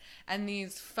gloves and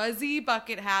these fuzzy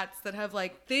bucket hats that have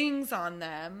like things on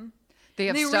them. They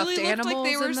have And they stuffed really looked animals like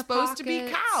they were in the supposed to be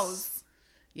pockets. cows.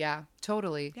 Yeah,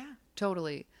 totally. Yeah.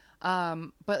 Totally.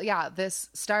 But yeah, this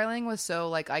styling was so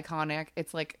like iconic.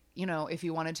 It's like, you know, if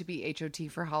you wanted to be HOT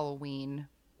for Halloween,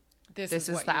 this is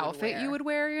what the you would outfit wear. you would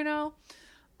wear, you know?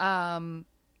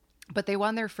 But they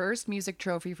won their first music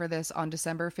trophy for this on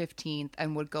December 15th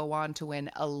and would go on to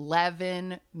win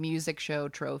 11 music show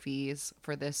trophies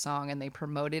for this song, and they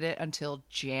promoted it until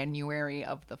January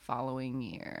of the following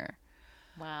year.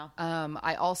 Wow.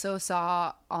 I also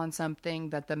saw on something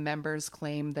that the members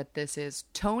claim that this is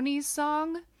Tony's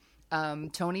song.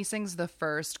 Tony sings the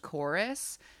first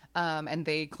chorus, and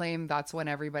they claim that's when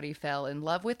everybody fell in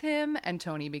love with him, and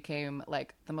Tony became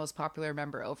like the most popular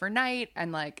member overnight,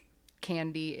 and like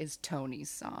Candy is Tony's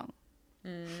song.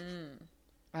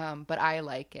 But I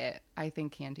like it. I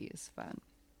think Candy is fun.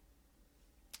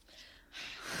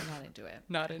 I'm not into it.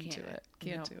 Not I into can't. it.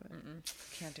 Can't Nope. do it.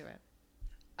 Can't do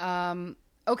it.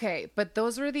 Okay, but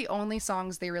those were the only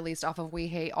songs they released off of We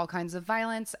Hate All Kinds of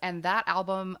Violence, and that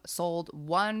album sold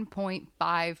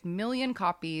 1.5 million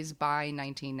copies by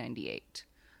 1998.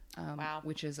 Wow.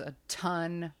 Which is a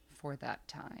ton for that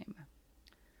time.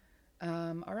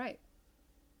 All right.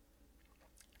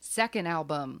 Second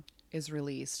album is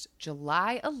released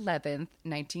July 11th,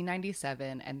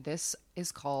 1997, and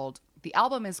the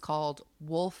album is called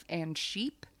Wolf and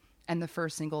Sheep, and the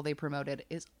first single they promoted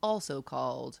is also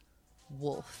called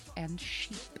Wolf and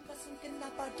Sheep.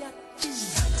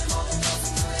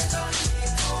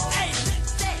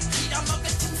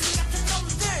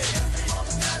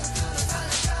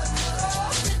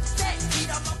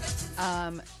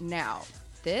 Now,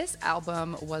 this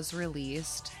album was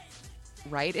released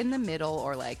right in the middle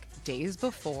or like days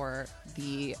before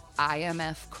the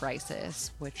IMF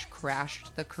crisis, which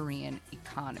crashed the Korean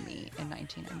economy in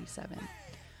 1997.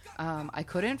 I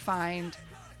couldn't find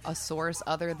a source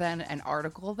other than an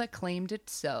article that claimed it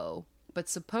so, but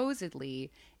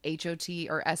supposedly HOT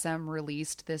or SM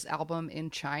released this album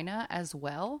in China as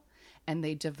well, and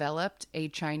they developed a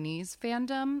Chinese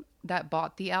fandom that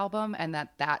bought the album, and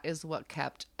that is what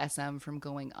kept SM from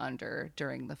going under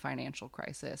during the financial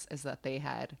crisis, is that they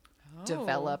had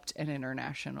developed an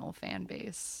international fan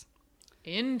base.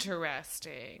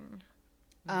 Interesting.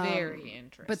 Very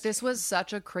interesting. But this was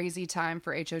such a crazy time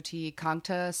for HOT.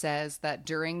 Kangta says that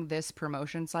during this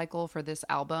promotion cycle for this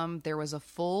album, there was a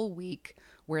full week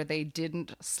where they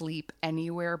didn't sleep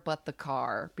anywhere but the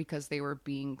car because they were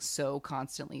being so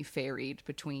constantly ferried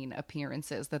between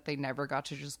appearances that they never got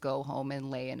to just go home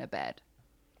and lay in a bed.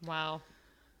 Wow.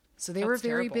 So they were That's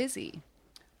very terrible. busy.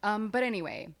 But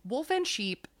anyway, Wolf and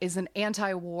Sheep is an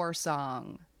anti-war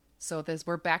song. So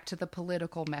we're back to the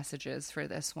political messages for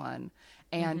this one.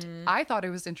 And I thought it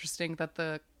was interesting that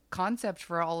the concept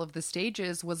for all of the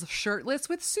stages was shirtless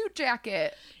with suit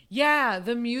jacket. Yeah,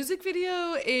 the music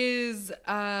video is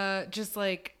just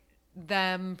like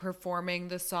them performing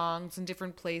the songs in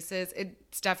different places.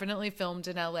 It's definitely filmed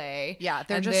in LA. Yeah,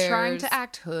 they're And just trying there's- to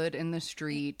act hood in the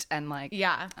street and like,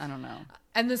 Yeah. I don't know.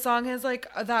 And the song has like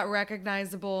that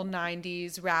recognizable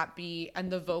 90s rap beat,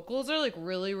 and the vocals are like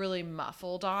really, really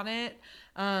muffled on it.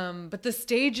 But the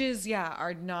stages,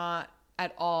 are not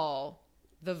at all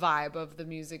the vibe of the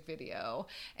music video.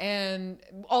 And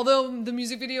although the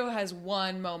music video has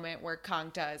one moment where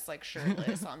Kangta is like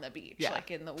shirtless on the beach, Yeah.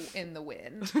 like in the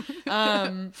wind.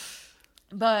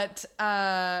 But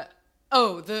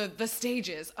the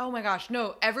stages. Oh my gosh.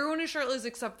 No, everyone is shirtless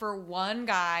except for one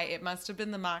guy. It must have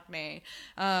been the maknae.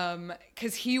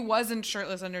 Cause he wasn't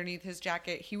shirtless underneath his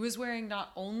jacket. He was wearing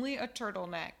not only a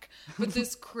turtleneck, but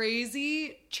this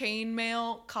crazy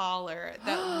chainmail collar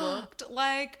that looked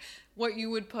like what you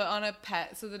would put on a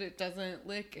pet so that it doesn't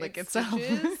lick its itself.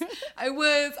 stitches.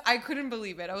 I couldn't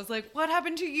believe it. I was like, what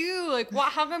happened to you? Like,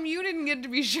 how come you didn't get to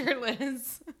be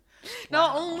shirtless?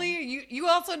 Not only you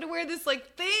also had to wear this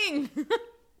like thing.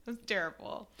 That's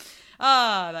terrible.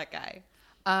 That guy.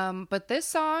 But this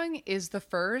song is the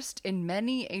first in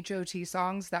many HOT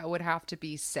songs that would have to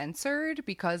be censored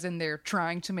because in their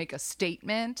trying to make a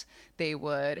statement, they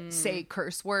would say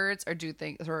curse words or do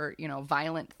things or,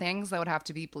 violent things that would have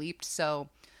to be bleeped. So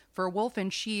for Wolf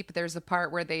and Sheep, there's a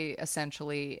part where they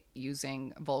essentially,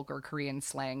 using vulgar Korean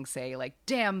slang, say like,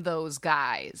 damn those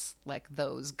guys, like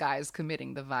those guys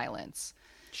committing the violence.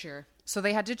 Sure. So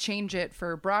they had to change it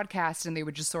for broadcast and they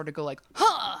would just sort of go like,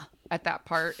 huh, at that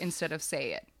part instead of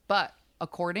say it. But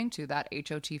according to that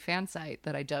HOT fan site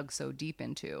that I dug so deep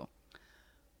into,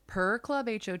 per Club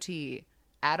HOT,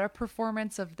 at a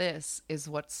performance of this is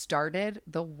what started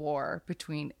the war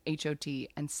between HOT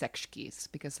and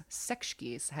Sekshkis, because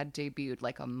Sekshkis had debuted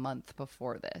like a month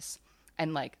before this.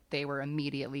 And like they were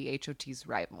immediately HOT's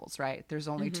rivals, right? There's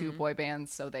only two boy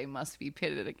bands, so they must be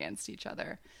pitted against each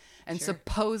other. And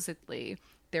supposedly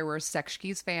there were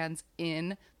Sekshkis fans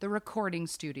in the recording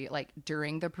studio, like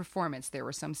during the performance, there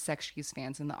were some Sekshkis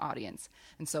fans in the audience.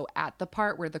 And so at the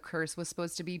part where the curse was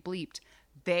supposed to be bleeped,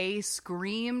 they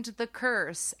screamed the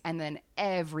curse and then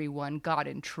everyone got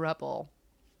in trouble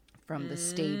from the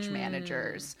stage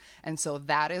managers. And so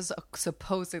that is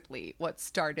supposedly what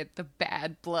started the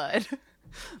bad blood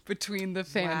between the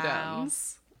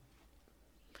fandoms.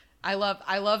 I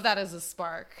love that as a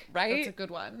spark. Right? That's a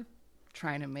good one.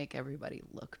 Trying to make everybody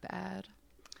look bad.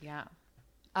 Yeah.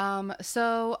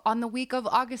 So on the week of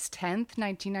August 10th,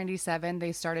 1997,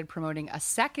 they started promoting a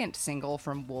second single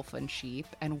from Wolf and Sheep.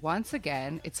 And once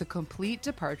again, it's a complete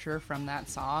departure from that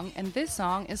song. And this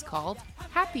song is called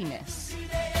Happiness.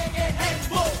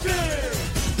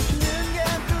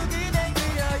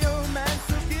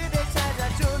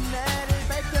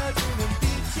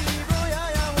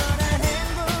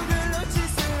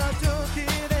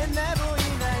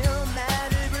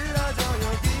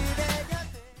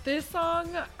 This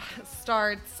song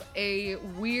starts a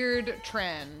weird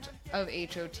trend of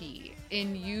HOT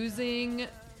in using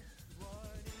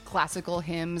Classical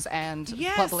hymns and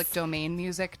Yes. public domain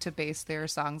music to base their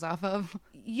songs off of.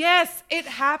 Yes, it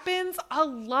happens a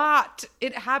lot.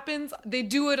 They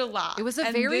do it a lot. It was a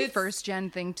And very this- first gen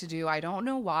thing to do. I don't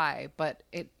know why, but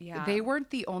Yeah. they weren't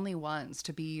the only ones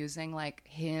to be using like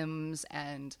hymns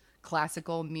and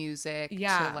classical music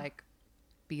Yeah. to like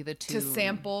be the tune. to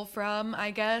sample from,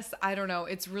 I guess. I don't know.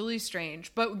 It's really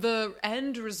strange. But the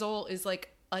end result is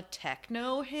like a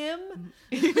techno hymn.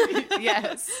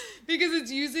 Yes. Because it's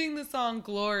using the song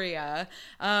Gloria.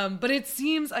 But it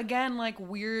seems, again, like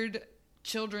weird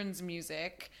children's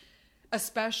music,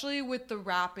 especially with the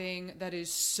rapping that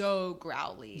is so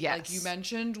growly. Yes. Like you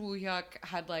mentioned, Woo Hyuk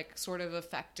had like sort of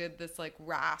affected this like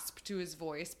rasp to his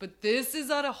voice, but this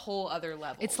is at a whole other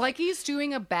level. It's like he's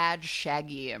doing a bad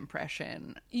Shaggy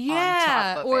impression. Yeah,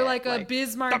 on top of or it. like a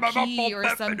Bismarcky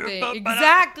or something.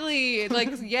 Exactly.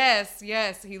 Like yes,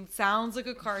 he sounds like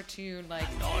a cartoon. Like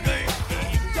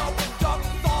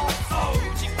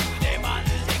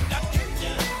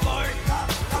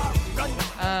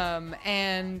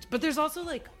but there's also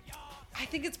like, I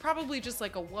think it's probably just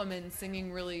like a woman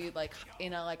singing really like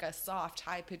in a soft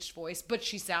high pitched voice, but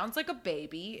she sounds like a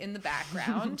baby in the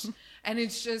background, and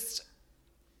it's just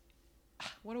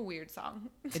what a weird song.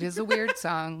 It is a weird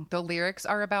song. The lyrics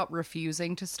are about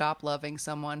refusing to stop loving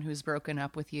someone who's broken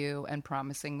up with you and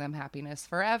promising them happiness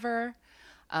forever.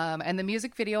 And the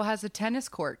music video has a tennis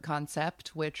court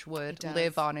concept, which would does.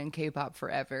 live on in K-pop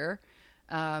forever.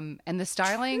 And the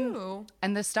styling, True.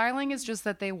 is just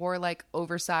that they wore like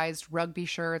oversized rugby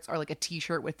shirts or like a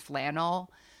t-shirt with flannel.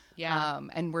 Yeah.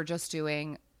 And we're just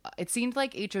doing. It seemed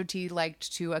like HOT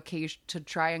liked to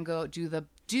try and go do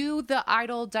the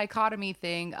idol dichotomy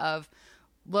thing of,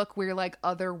 look, we're like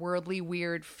otherworldly,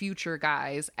 weird future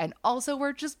guys, and also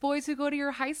we're just boys who go to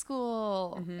your high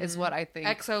school. Is what I think.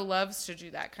 EXO loves to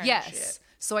do that kind of Yes. shit.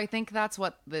 So I think that's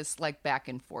what this like back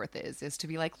and forth is to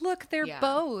be like, look, they're Yeah.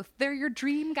 both. They're your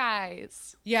dream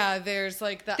guys. Yeah, there's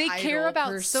like the They care idol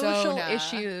about social persona,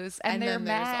 issues, and they're then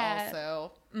mad. there's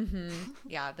also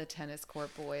yeah, the tennis court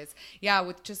boys. Yeah,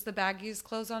 with just the baggiest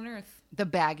clothes on earth. The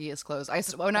baggiest clothes.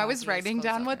 When I was Baggiest writing clothes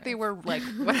down on what they earth. were like,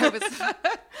 when I was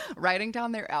writing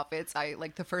down their outfits, I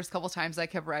like the first couple times I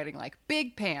kept writing like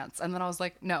big pants, and then I was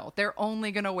like, no, they're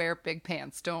only gonna wear big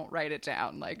pants. Don't write it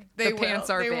down. Like the pants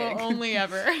are they big. will only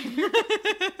ever.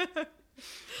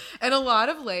 And a lot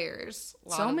of layers.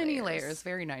 So many layers.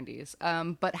 Very 90s.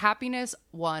 But Happiness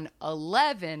won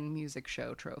 11 music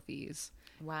show trophies.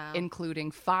 Wow. Including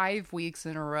 5 weeks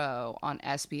in a row on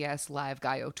SBS Live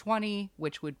Gaio 20,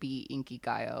 which would be Inky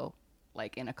Gaio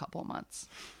like in a couple months.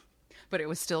 But it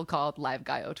was still called Live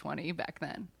Gaio 20 back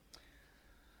then.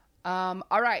 All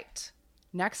right.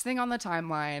 Next thing on the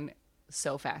timeline,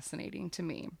 so fascinating to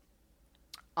me.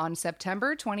 On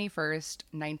September 21st,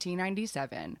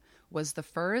 1997, was the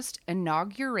first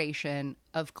inauguration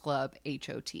of Club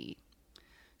HOT.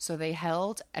 So they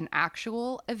held an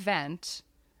actual event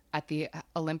at the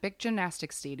Olympic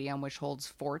Gymnastics Stadium, which holds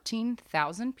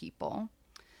 14,000 people.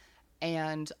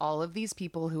 And all of these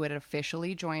people who had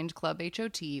officially joined Club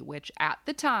HOT, which at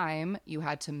the time you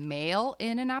had to mail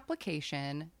in an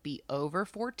application, be over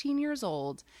 14 years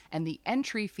old, and the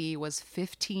entry fee was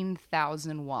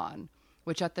 15,000 won,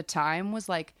 which at the time was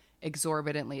like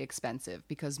exorbitantly expensive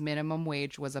because minimum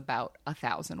wage was about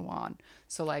 1,000 won.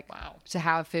 So like Wow. to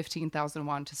have 15,000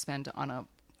 won to spend on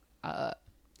a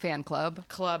fan club,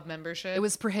 membership. it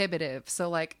was prohibitive.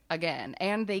 So like again,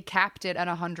 and they capped it at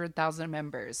 100,000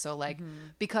 members. So like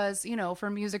because you know for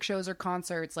music shows or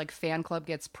concerts, like fan club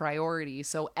gets priority.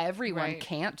 So everyone Right.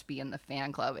 can't be in the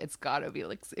fan club. It's got to be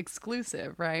like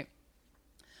exclusive, right?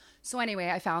 So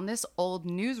anyway, I found this old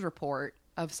news report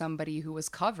of somebody who was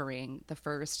covering the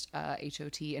first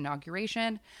HOT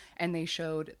inauguration, and they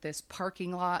showed this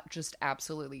parking lot just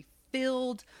absolutely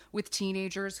filled with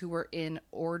teenagers who were in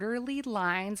orderly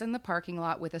lines in the parking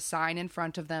lot with a sign in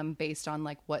front of them based on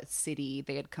like what city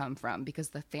they had come from, because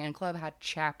the fan club had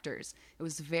chapters. It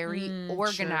was very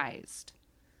organized.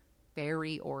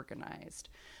 Very organized.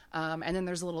 And then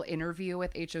there's a little interview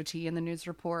with HOT in the news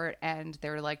report, and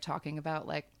they're like talking about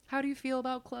like, how do you feel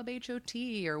about Club HOT,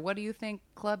 or what do you think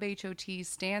Club HOT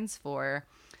stands for?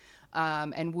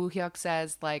 And Woo Hyuk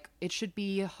says like it should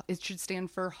stand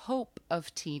for Hope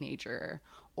of Teenager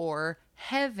or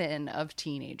Heaven of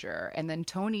Teenager. And then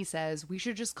Tony says we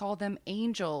should just call them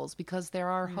angels because they're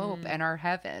our hope and our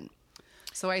heaven.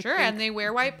 So I Sure, think, and they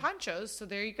wear white ponchos, so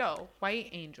there you go. White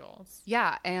angels.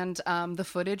 yeah, and the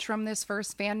footage from this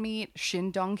first fan meet,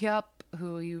 Shin Dong-hyup,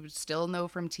 who you still know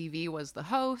from TV, was the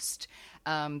host.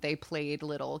 They played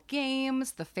little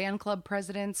games. The fan club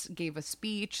presidents gave a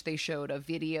speech. They showed a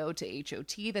video to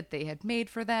HOT that they had made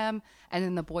for them. And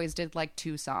then the boys did like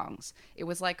 2 songs. It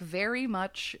was like very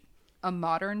much a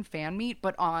modern fan meet,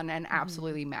 but on an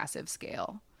absolutely massive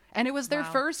scale. And it was their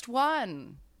Wow. first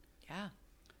one. Yeah.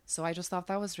 So I just thought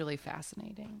that was really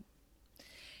fascinating.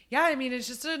 Yeah, I mean, it's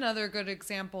just another good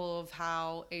example of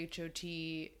how HOT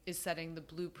is setting the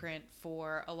blueprint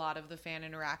for a lot of the fan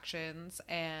interactions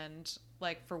and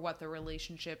like for what the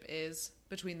relationship is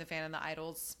between the fan and the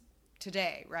idols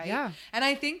today, right? Yeah. And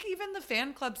I think even the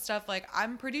fan club stuff, like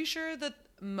I'm pretty sure that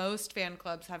most fan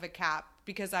clubs have a cap,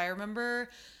 because I remember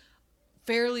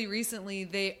fairly recently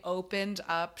they opened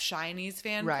up Shiny's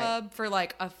fan Right. club for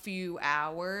like a few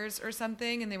hours or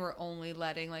something, and they were only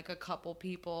letting like a couple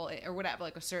people or whatever,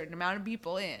 like a certain amount of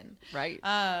people in. Right.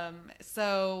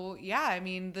 So yeah, I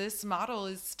mean, this model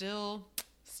is still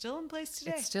in place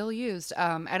today. It's still used.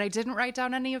 And I didn't write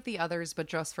down any of the others, but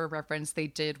just for reference, they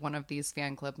did one of these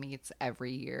fan club meets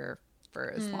every year for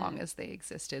as long as they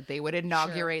existed. They would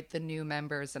inaugurate the new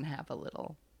members and have a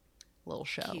little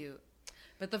show. Cute.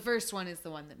 But the first one is the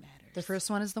one that matters. The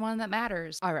first one is the one that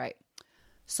matters. All right.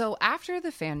 So after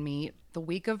the fan meet, the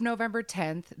week of November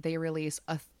 10th, they release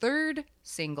a third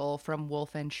single from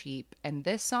Wolf and Sheep, and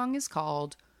this song is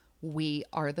called We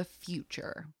Are the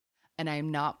Future. And I'm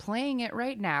not playing it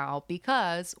right now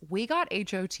because we got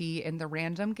HOT in the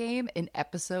random game in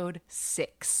episode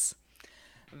 6.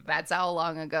 That's how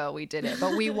long ago we did it.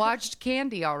 But we watched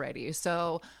Candy already.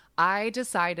 So I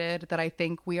decided that I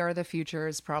think We Are the Future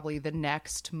is probably the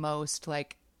next most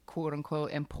like quote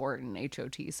unquote important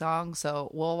HOT song. So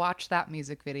we'll watch that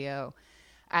music video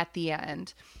at the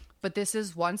end. But this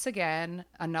is once again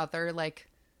another like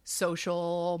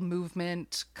social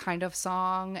movement kind of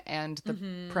song. And the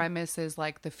premise is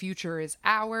like the future is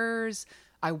ours.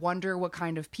 I wonder what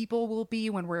kind of people we'll be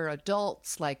when we're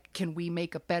adults. Like, can we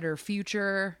make a better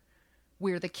future?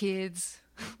 We're the kids.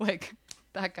 Like,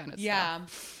 that kind of Yeah.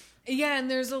 stuff. Yeah, and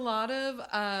there's a lot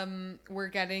of we're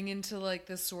getting into like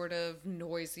the sort of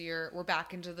noisier, we're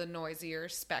back into the noisier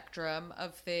spectrum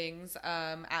of things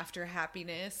after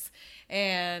Happiness.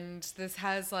 And this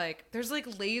has like there's like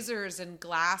lasers and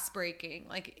glass breaking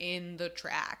like in the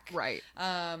track. Right.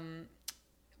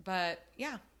 But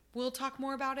yeah, we'll talk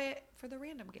more about it for the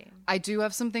random game. I do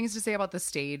have some things to say about the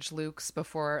stage, Luke's,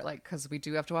 before, like, because we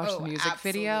do have to watch the music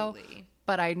video. Absolutely.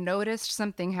 But I noticed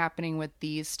something happening with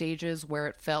these stages where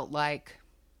it felt like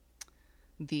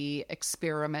the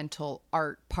experimental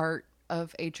art part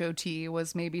of HOT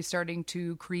was maybe starting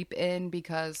to creep in,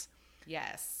 because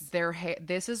Yes.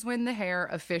 this is when the hair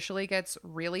officially gets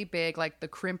really big. Like the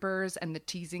crimpers and the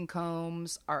teasing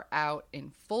combs are out in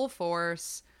full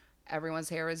force. Everyone's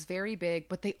hair is very big,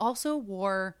 but they also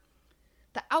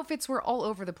the outfits were all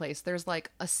over the place. There's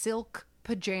like a silk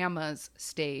pajamas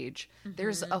stage.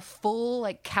 There's a full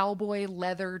like cowboy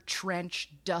leather trench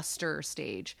duster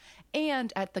stage.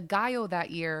 And at the Gaio that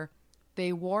year,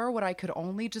 they wore what I could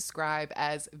only describe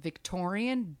as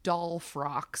Victorian doll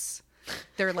frocks.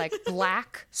 They're like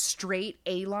black, straight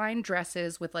A-line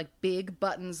dresses with like big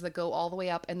buttons that go all the way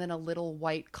up and then a little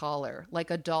white collar, like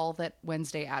a doll that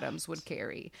Wednesday Addams would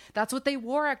carry. That's what they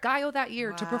wore at Gaio that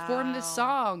year to perform this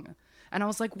song. And I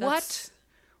was like, what?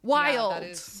 Wild. Yeah, that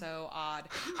is so odd.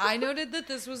 I noted that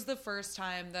this was the first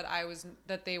time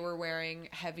that they were wearing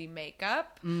heavy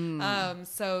makeup.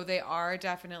 So they are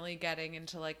definitely getting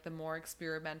into like the more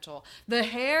experimental. The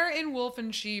hair in Wolf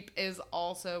and Sheep is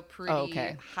also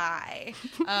pretty high.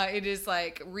 It is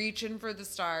like reaching for the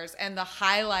stars, and the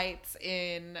highlights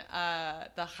in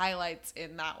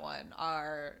that one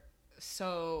are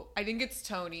so. I think it's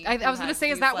Tony. I was going to say,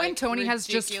 is that when Tony has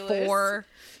just four?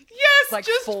 Yes, like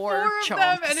just four of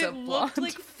them, and it of looked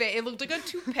blonde. like it looked like a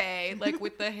toupee, like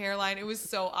with the hairline. It was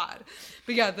so odd,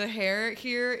 but yeah, the hair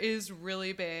here is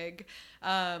really big.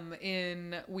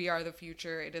 In We Are the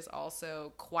Future, it is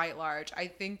also quite large. I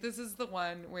think this is the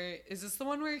one where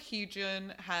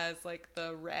Heejun has like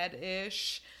the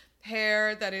reddish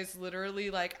hair that is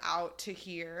literally like out to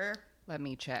here. Let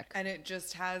me check. And it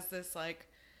just has this like,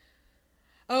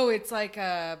 it's like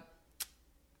a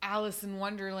Alice in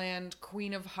Wonderland,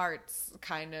 Queen of Hearts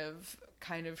kind of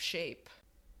shape.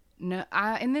 No,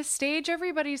 in this stage,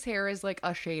 everybody's hair is like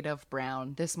a shade of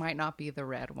brown. This might not be the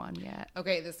red one yet.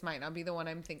 Okay, this might not be the one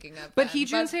I'm thinking of. But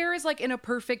Heejun's hair is like in a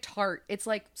perfect heart. It's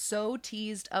like so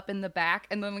teased up in the back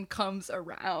and then comes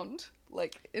around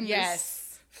like in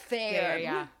this fan.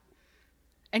 Yeah.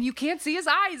 And you can't see his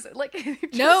eyes. Like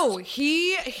No,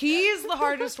 he's the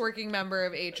hardest working member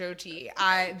of HOT.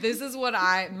 This is what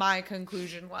my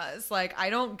conclusion was. Like I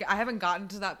haven't gotten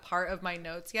to that part of my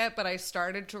notes yet, but I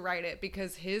started to write it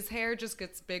because his hair just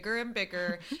gets bigger and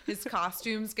bigger. His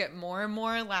costumes get more and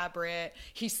more elaborate.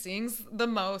 He sings the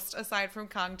most aside from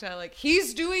Kangta. Like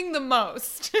he's doing the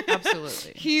most.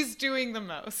 Absolutely. He's doing the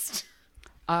most.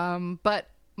 But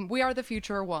We Are the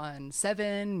Future won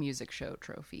 7 music show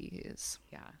trophies.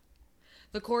 Yeah.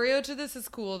 The choreo to this is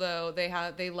cool though.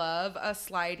 They love a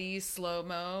slidey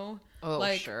slow-mo. Oh,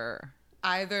 like, sure.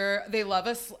 Either they love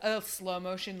a slow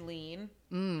motion lean.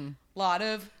 Lot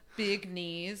of big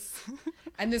knees.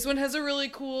 And this one has a really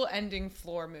cool ending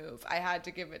floor move. I had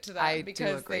to give it to them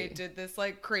because they did this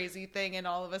like crazy thing and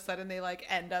all of a sudden they like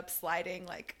end up sliding,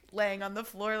 like laying on the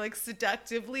floor like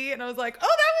seductively, and I was like,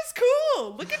 oh, that was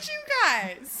cool. Look at you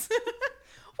guys.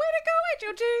 Way to go,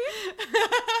 HOT.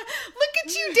 Look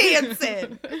at you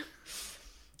dancing.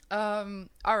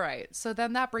 All right. So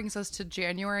then that brings us to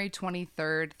January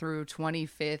 23rd through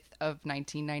 25th of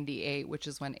 1998, which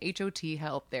is when HOT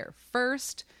held their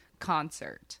first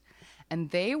concert.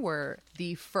 And they were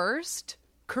the first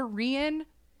Korean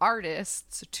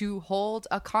artists to hold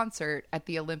a concert at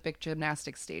the Olympic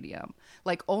Gymnastics Stadium.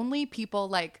 Like only people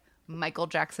like Michael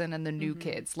Jackson and the New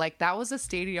Kids. Like that was a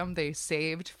stadium they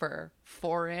saved for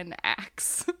foreign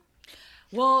acts.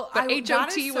 Well, but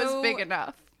HOT was big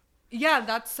enough. Yeah,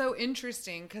 that's so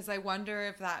interesting because I wonder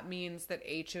if that means that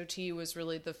HOT was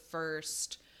really the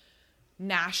first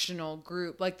national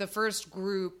group, like the first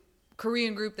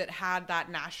Korean group that had that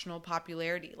national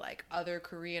popularity. Like other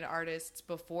Korean artists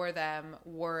before them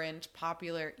weren't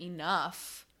popular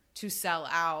enough to sell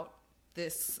out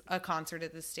a concert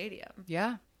at the stadium.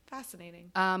 Yeah.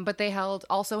 Fascinating. But they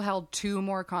also held 2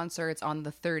 more concerts on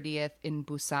the 30th in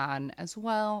Busan as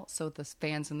well, so the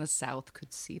fans in the South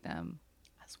could see them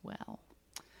as well.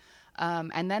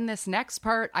 And then this next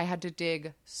part, I had to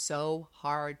dig so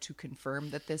hard to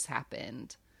confirm that this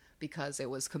happened because it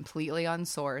was completely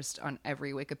unsourced on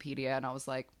every Wikipedia, and I was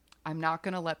like, I'm not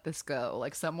going to let this go.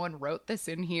 Like, someone wrote this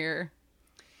in here.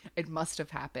 It must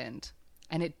have happened.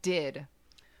 And it did.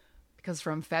 because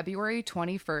from February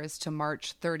 21st to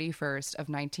March 31st of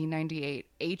 1998,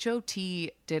 HOT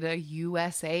did a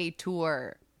USA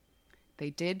tour.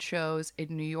 They did shows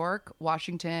in New York,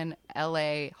 Washington,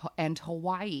 LA, and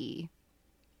Hawaii.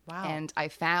 Wow. And I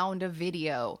found a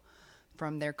video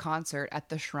from their concert at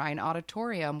the Shrine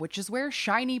Auditorium, which is where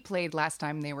Shiny played last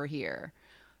time they were here.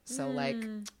 So, like,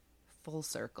 full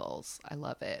circles. I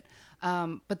love it.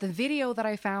 But the video that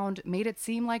I found made it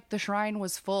seem like the Shrine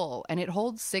was full, and it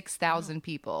holds 6,000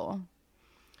 people.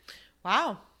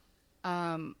 Wow.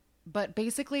 But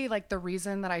basically, like, the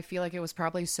reason that I feel like it was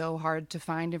probably so hard to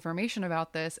find information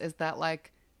about this is that,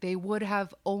 like, they would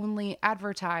have only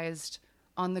advertised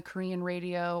on the Korean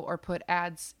radio or put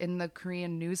ads in the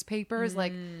Korean newspapers.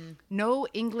 Like, no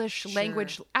English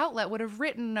language outlet would have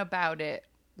written about it.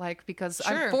 Like, because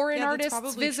foreign artists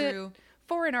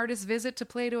visit to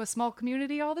play to a small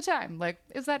community all the time. Like,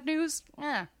 is that news?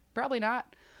 Probably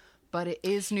not. But it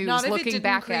is news. Not if looking it didn't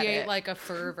back create at it. like a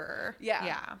fervor.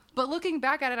 Yeah. But looking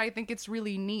back at it, I think it's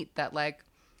really neat that, like,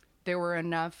 there were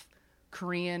enough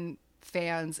Korean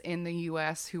fans in the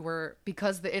U.S. who were,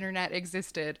 because the internet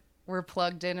existed, were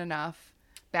plugged in enough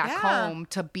back home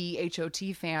to be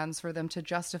HOT fans for them to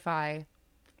justify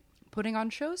putting on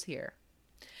shows here.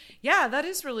 Yeah, that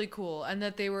is really cool. And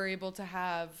that they were able to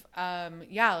have,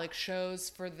 like shows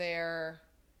for their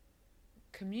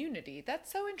community.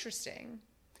 That's so interesting.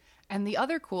 And the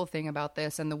other cool thing about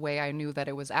this, and the way I knew that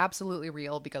it was absolutely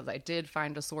real, because I did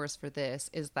find a source for this,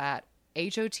 is that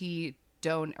HOT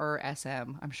or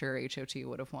SM, I'm sure HOT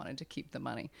would have wanted to keep the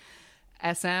money.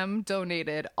 SM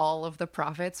donated all of the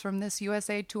profits from this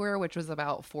USA tour, which was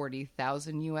about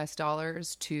 $40,000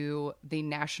 US, to the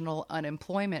National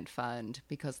Unemployment Fund,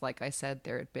 because, like I said,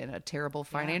 there had been a terrible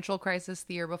financial crisis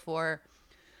the year before.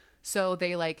 So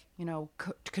they, like, you know,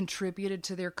 contributed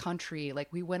to their country. Like,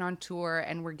 we went on tour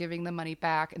and we're giving the money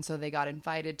back. And so they got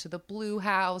invited to the Blue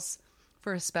House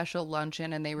for a special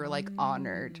luncheon, and they were, like,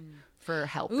 honored for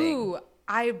helping. Ooh,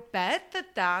 I bet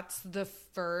that that's the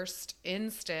first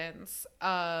instance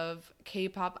of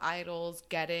K-pop idols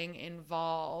getting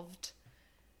involved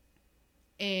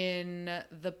in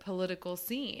the political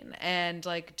scene and,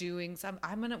 like, doing some.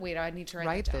 I need to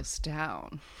write this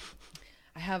down.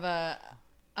 I have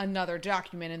another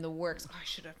document in the works. Oh,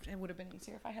 it would have been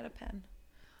easier if I had a pen.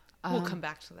 We'll come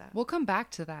back to that. We'll come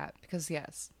back to that because,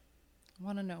 yes, I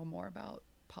want to know more about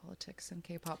politics and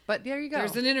K-pop. But there you go.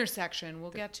 There's an intersection.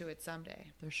 We'll get to it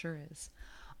someday. There sure is.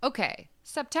 Okay,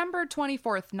 September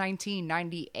 24th,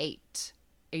 1998,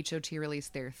 HOT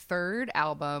released their third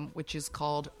album, which is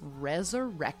called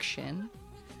Resurrection.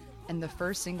 And the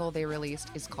first single they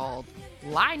released is called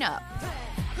Line Up.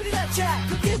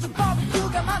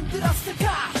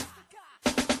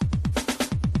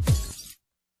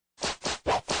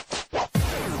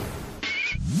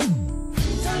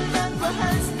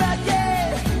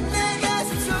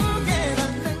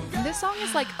 And this song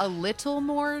is like a little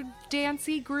more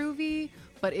dancey, groovy,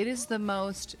 but it is the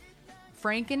most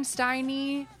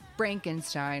Frankenstein-y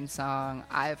Frankenstein song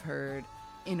I've heard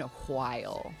in a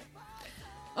while.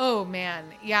 Oh man,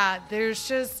 yeah,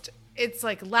 it's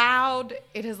like loud.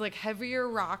 It has like heavier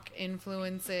rock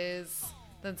influences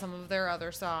than some of their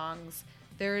other songs.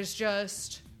 There is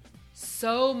just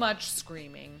so much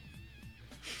screaming.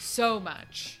 So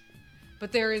much.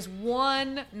 But there is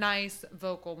one nice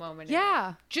vocal moment.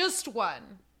 Yeah. Just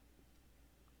one.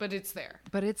 But it's there.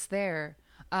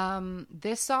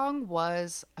 This song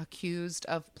was accused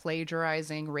of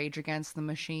plagiarizing Rage Against the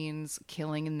Machine's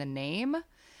Killing in the Name.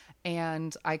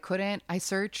 And I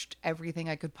searched everything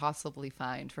I could possibly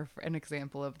find for an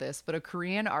example of this, but a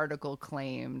Korean article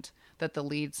claimed that the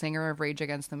lead singer of Rage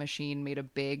Against the Machine made a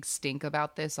big stink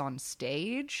about this on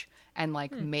stage and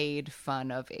made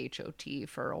fun of HOT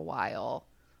for a while,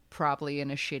 probably in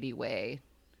a shitty way,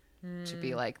 to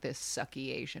be like, this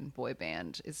sucky Asian boy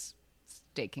band is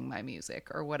staking my music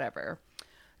or whatever.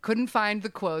 Couldn't find the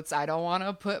quotes. I don't want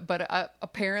to put, but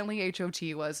apparently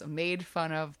HOT was made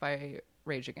fun of by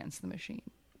Rage Against the Machine.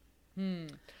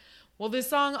 Well, this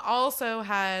song also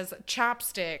has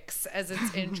chopsticks as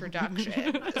its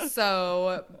introduction.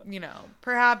 So,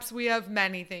 perhaps we have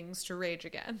many things to rage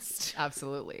against.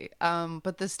 Absolutely.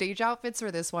 But the stage outfits for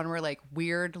this one were like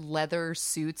weird leather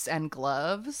suits and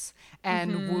gloves.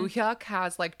 And Woo Hyuk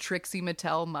has like Trixie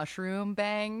Mattel mushroom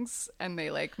bangs. And they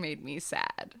made me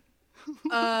sad.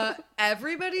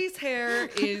 Everybody's hair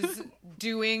is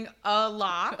doing a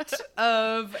lot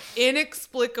of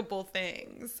inexplicable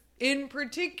things. In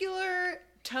particular,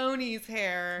 Tony's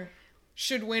hair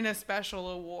should win a special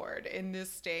award in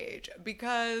this stage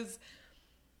because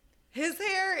his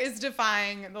hair is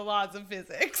defying the laws of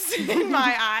physics in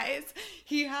my eyes.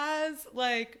 He has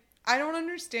like, I don't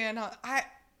understand how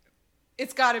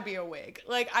it's got to be a wig.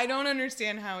 Like, I don't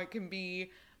understand how it can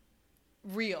be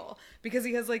real, because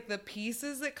he has like the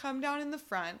pieces that come down in the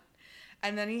front,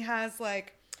 and then he has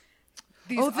like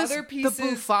these other pieces the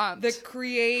bouffant that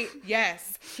create,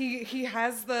 yes, he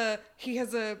has a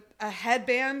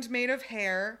headband made of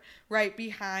hair right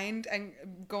behind and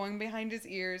going behind his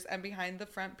ears and behind the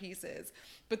front pieces,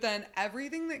 but then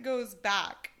everything that goes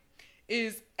back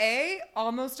is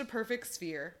almost a perfect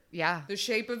sphere. Yeah, the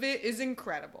shape of it is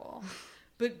incredible,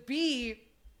 but B,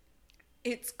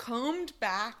 it's combed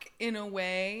back in a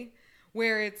way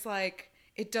where it's like,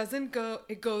 it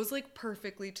goes like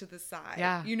perfectly to the side.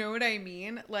 Yeah. You know what I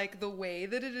mean? Like the way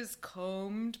that it is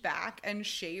combed back and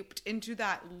shaped into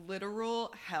that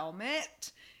literal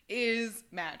helmet is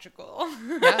magical.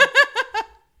 yeah.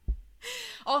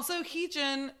 Also,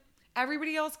 Heejun,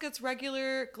 everybody else gets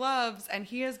regular gloves and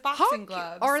he has boxing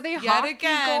gloves. Are they Yet hockey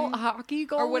again, hockey or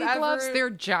goalie whatever. gloves? They're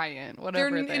giant.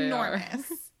 Whatever They're they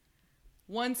enormous.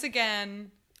 Once again,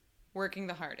 working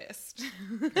the hardest.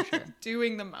 For sure.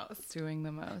 Doing the most. Doing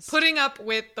the most. Putting up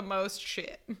with the most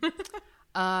shit.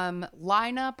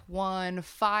 Lineup won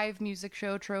 5 music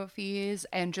show trophies,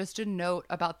 and just a note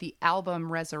about the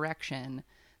album Resurrection.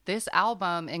 This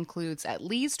album includes at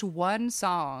least one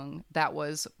song that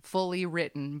was fully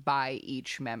written by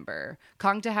each member.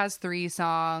 Kangta has 3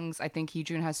 songs. I think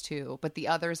Heejun has 2, but the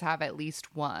others have at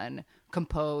least one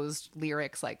composed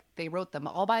lyrics. Like, they wrote them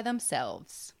all by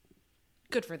themselves.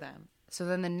 Good for them. So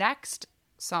then the next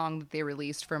song that they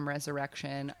released from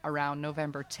Resurrection around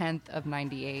November 10th of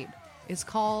 98 is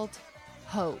called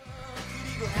Hope.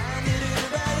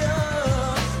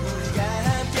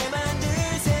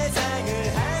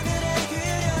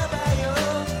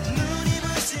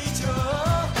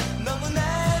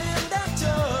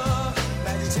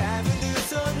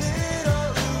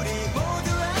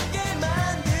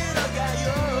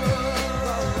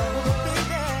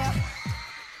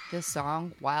 This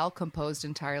song, while composed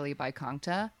entirely by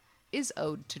Kangta, is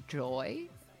ode to joy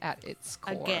at its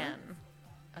core.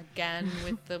 Again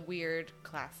with the weird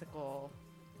classical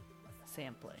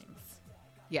samplings.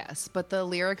 Yes, but the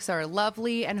lyrics are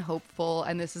lovely and hopeful,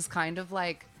 and this is kind of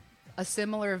like a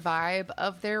similar vibe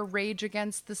of their rage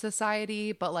against the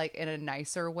society, but like in a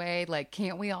nicer way. Like,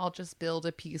 can't we all just build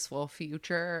a peaceful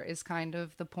future is kind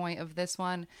of the point of this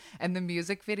one. And the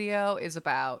music video is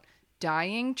about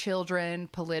dying children,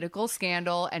 political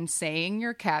scandal, and saying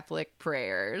your Catholic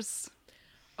prayers.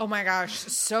 Oh my gosh,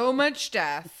 so much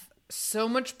death, so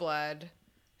much blood,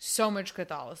 so much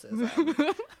Catholicism.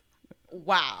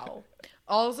 Wow.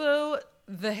 Also,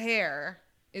 the hair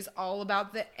is all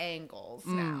about the angles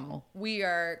now. We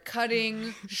are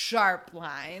cutting sharp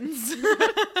lines.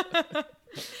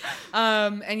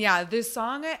 And yeah, this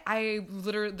song, I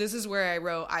literally, this is where I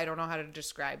wrote, I don't know how to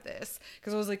describe this,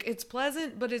 because I was like, it's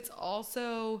pleasant, but it's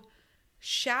also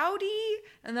shouty.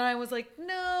 And then I was like,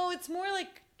 no, it's more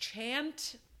like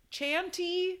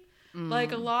chanty.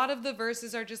 Like a lot of the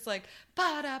verses are just like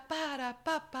ba da ba da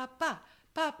ba ba ba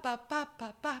ba ba ba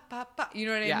ba ba ba ba. You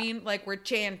know what I mean? Like we're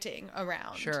chanting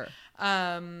around. Sure.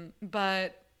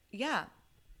 But yeah,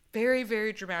 very,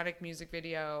 very dramatic music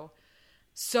video.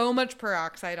 So much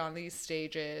peroxide on these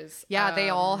stages. Yeah, they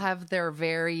all have their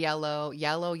very yellow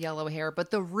hair.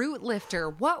 But the root lifter,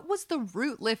 what was the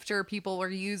root lifter people were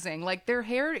using? Like, their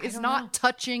hair is not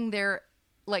touching their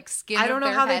like skin. I don't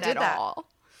know how they did at that. all.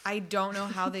 I don't know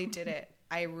how they did it.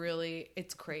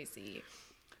 It's crazy.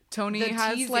 Tony The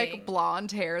has teasing. like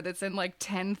blonde hair that's in like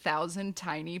 10,000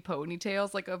 tiny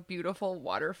ponytails, like a beautiful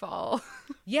waterfall.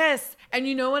 Yes. And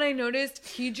you know what I noticed?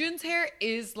 Heejun's hair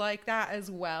is like that as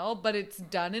well, but it's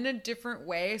done in a different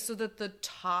way so that the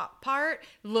top part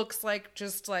looks like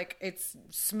just like it's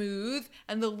smooth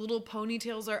and the little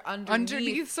ponytails are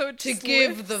underneath so it to just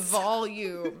give the lifts.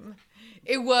 volume.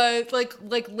 It was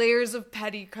like layers of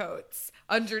petticoats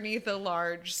underneath a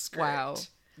large skirt. Wow.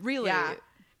 Really? Yeah.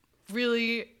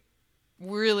 Really,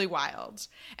 really wild.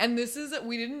 And this is,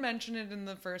 we didn't mention it in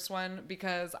the first one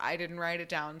because I didn't write it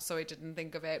down, so I didn't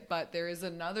think of it. But there is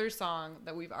another song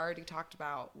that we've already talked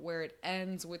about where it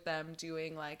ends with them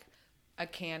doing like a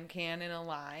can in a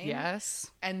line. Yes.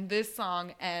 And this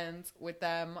song ends with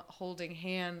them holding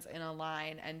hands in a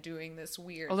line and doing this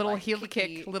weird, A little like, heel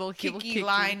kick, little heel kicky kicky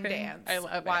line thing. dance I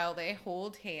love it. while they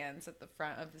hold hands at the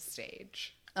front of the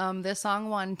stage. This song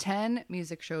won 10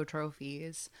 music show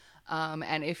trophies.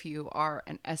 And if you are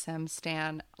an SM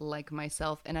stan like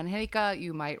myself and Angelica,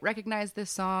 you might recognize this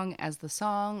song as the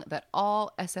song that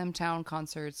all SM Town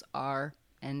concerts are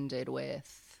ended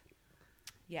with.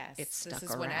 Yes. it stuck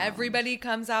This is when around. everybody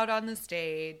comes out on the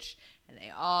stage and they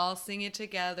all sing it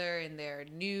together in their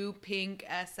new pink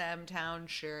SM Town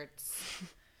shirts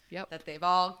Yep. that they've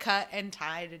all cut and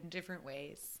tied in different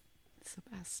ways. It's the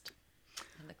best.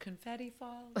 And the confetti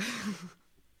falls.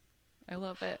 I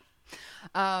love it.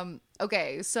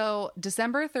 Okay, so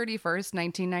December 31st,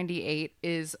 1998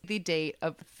 is the date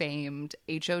of famed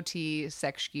HOT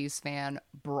Sex fan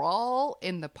brawl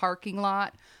in the parking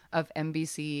lot of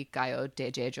MBC Gayo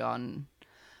Daejeon.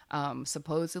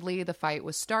 Supposedly, the fight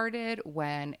was started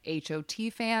when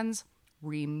HOT fans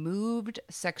removed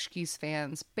Sex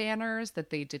fans' banners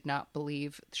that they did not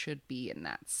believe should be in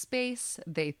that space.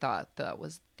 They thought that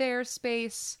was their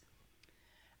space.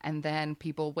 And then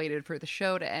people waited for the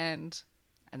show to end,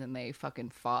 and then they fucking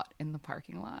fought in the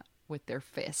parking lot with their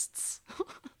fists.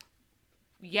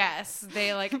 Yes,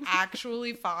 they like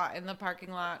actually fought in the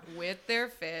parking lot with their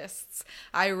fists.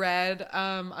 I read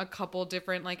a couple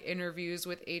different like interviews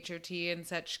with HOT and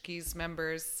Setchki's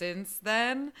members since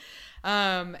then.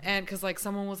 And because like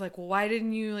someone was like, well, why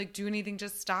didn't you like do anything to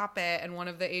stop it? And one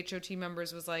of the HOT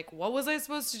members was like, what was I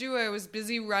supposed to do? I was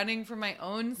busy running for my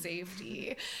own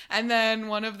safety. And then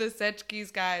one of the Setchki's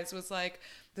guys was like,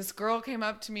 this girl came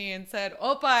up to me and said,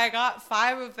 Oppa, I got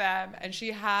 5 of them. And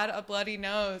she had a bloody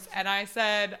nose. And I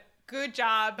said, good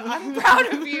job. I'm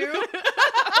proud of you.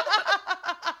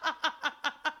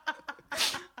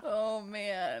 Oh,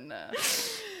 man.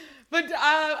 But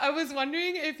I was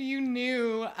wondering if you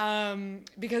knew,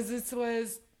 because this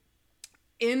was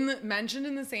mentioned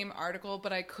in the same article,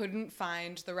 but I couldn't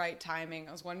find the right timing.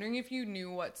 I was wondering if you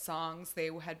knew what songs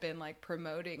they had been like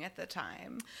promoting at the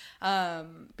time,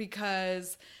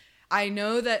 because I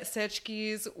know that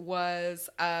Setchki's was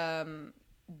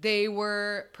they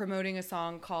were promoting a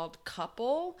song called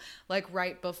Couple, like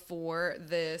right before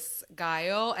this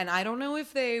Gayo. And I don't know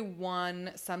if they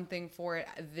won something for it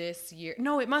this year.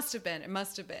 No, it must have been. It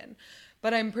must have been.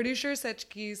 But I'm pretty sure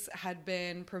Setchki's had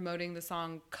been promoting the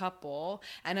song Couple.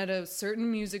 And at a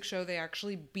certain music show, they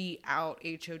actually beat out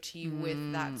HOT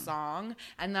with that song.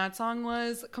 And that song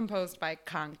was composed by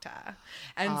Kangta.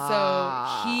 And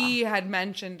so he had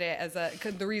mentioned it as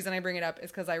the reason I bring it up is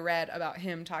because I read about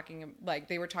him talking, like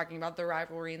they were talking about the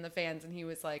rivalry and the fans. And he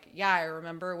was like, yeah, I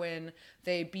remember when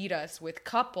they beat us with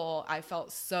Couple, I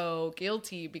felt so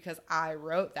guilty because I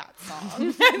wrote that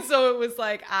song. And so it was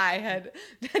like I had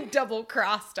double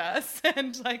crossed us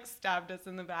and like stabbed us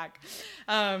in the back.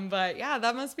 But yeah,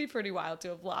 that must be pretty wild to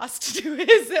have lost to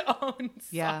his own song.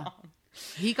 Yeah.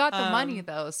 He got the money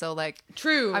though, so like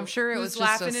True. I'm sure it Who's was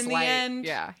just laughing a in slight, the end.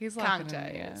 Yeah, he's laughing Kangta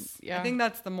in the end. is. Yeah. I think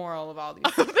that's the moral of all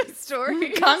these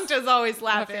story. Kangta's always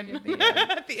laughing Laughing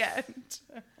at the end. at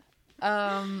the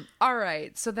end. All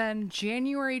right. So then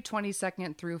January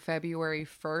 22nd through February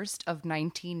 1st of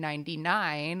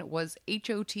 1999 was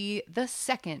HOT the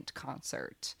second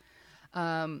concert.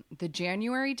 The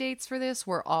January dates for this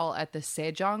were all at the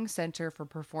Sejong Center for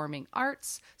Performing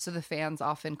Arts. So the fans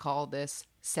often call this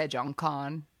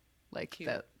SejongCon, like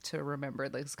to remember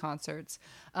those concerts.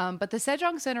 But the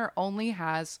Sejong Center only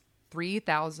has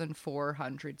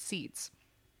 3,400 seats.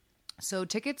 So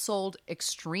tickets sold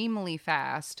extremely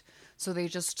fast, so they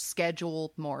just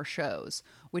scheduled more shows,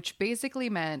 which basically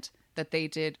meant that they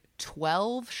did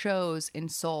 12 shows in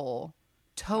Seoul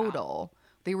total. Wow.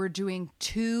 They were doing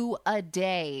 2 a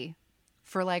day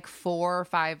for like 4 or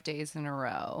 5 days in a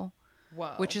row.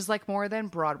 Whoa. Which is like more than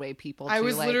Broadway people do. I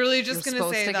was like, literally just going to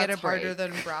say get that's a break. harder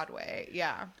than Broadway.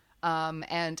 Yeah.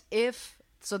 And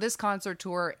this concert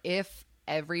tour, if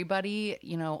everybody,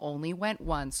 only went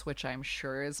once, which I'm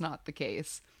sure is not the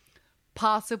case,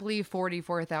 possibly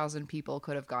 44,000 people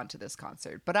could have gone to this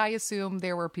concert. But I assume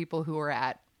there were people who were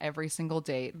at every single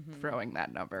date throwing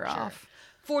that number off.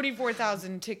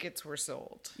 44,000 tickets were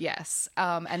sold. Yes.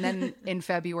 And then in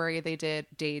February, they did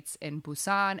dates in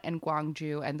Busan and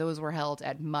Gwangju, and those were held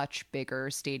at much bigger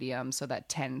stadiums so that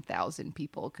 10,000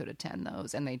 people could attend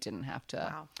those, and they didn't have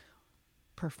to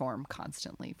perform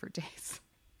constantly for days.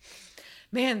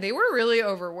 Man, they were really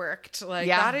overworked. Like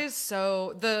Yeah. that is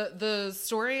so the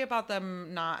story about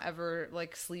them not ever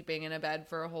like sleeping in a bed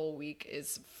for a whole week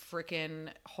is freaking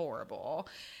horrible.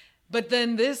 But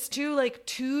then this too, like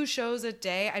 2 shows a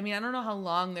day. I mean, I don't know how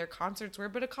long their concerts were,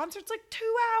 but a concert's like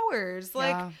 2 hours.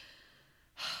 Like Yeah.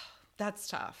 that's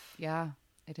tough. Yeah,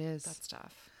 it is. That's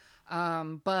tough.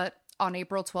 But on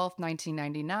April 12th,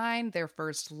 1999, their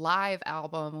first live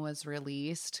album was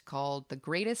released called The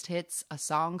Greatest Hits, a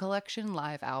Song Collection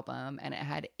live album, and it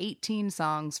had 18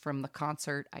 songs from the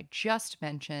concert I just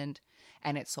mentioned,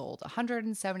 and it sold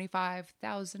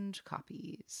 175,000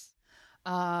 copies.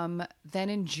 Then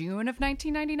in June of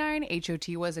 1999,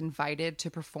 HOT was invited to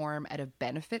perform at a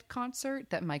benefit concert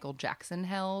that Michael Jackson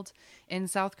held in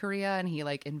South Korea, and he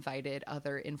like invited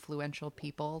other influential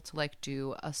people to like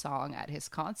do a song at his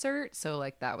concert. So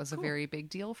like that was a very big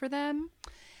deal for them.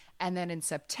 And then in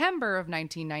September of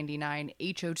 1999,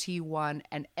 HOT won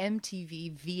an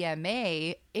MTV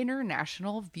VMA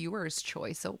International Viewers'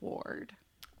 Choice Award.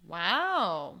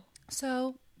 Wow.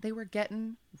 So they were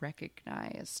getting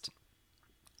recognized.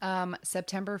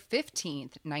 September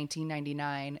 15th,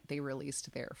 1999, they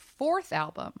released their fourth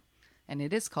album, and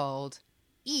it is called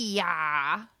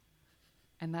Yeah.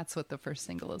 And that's what the first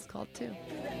single is called, too.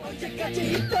 언제까지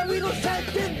이 따위로 살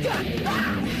텐가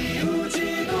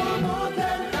이루지도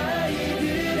못한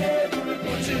아이들의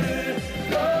불꽃을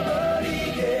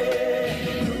꺼버리게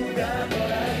누가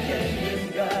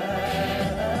뭐라겠는가.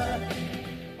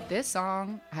 This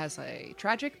song has a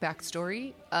tragic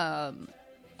backstory.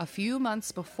 A few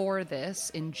months before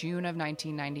this, in June of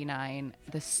 1999,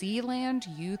 the Sealand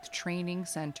Youth Training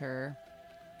Center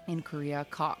in Korea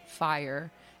caught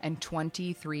fire, and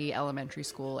 23 elementary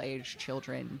school-aged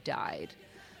children died.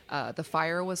 The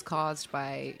fire was caused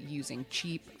by using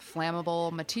cheap,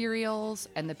 flammable materials,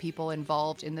 and the people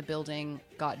involved in the building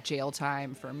got jail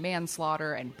time for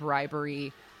manslaughter and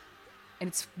bribery. And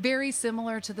it's very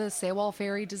similar to the Sewol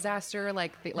Ferry disaster,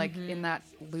 like in that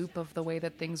loop of the way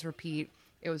that things repeat.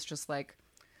 It was just like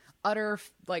utter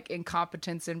like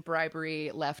incompetence and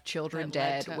bribery left children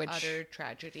dead, Led to which utter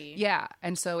tragedy. yeah.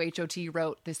 And so HOT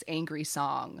wrote this angry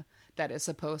song that is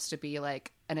supposed to be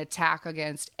like an attack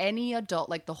against any adult.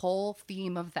 Like the whole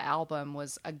theme of the album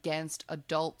was against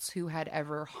adults who had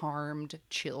ever harmed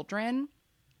children.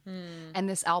 And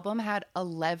this album had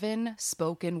 11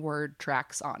 spoken word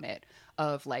tracks on it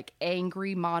of like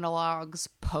angry monologues,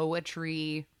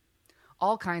 poetry,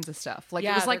 all kinds of stuff. Like it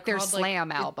Yeah, was like they're their called, like,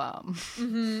 slam album.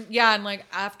 Yeah, and like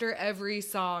after every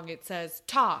song it says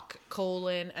talk,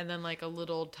 and then like a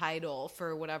little title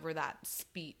for whatever that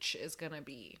speech is gonna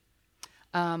be.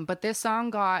 But this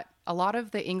song got a lot of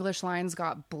the English lines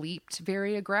got bleeped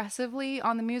very aggressively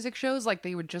on the music shows. Like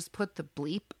they would just put the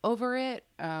bleep over it,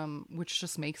 which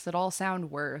just makes it all sound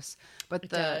worse. But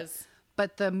It does.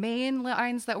 But the main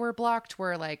lines that were blocked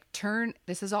were like,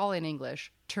 this is all in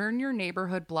English, turn your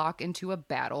neighborhood block into a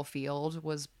battlefield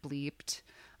was bleeped.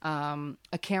 A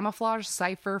camouflage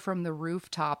cipher from the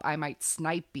rooftop, I might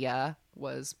snipe ya,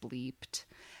 was bleeped.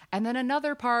 And then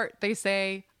another part, they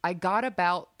say, I got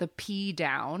about the P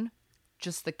down,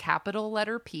 just the capital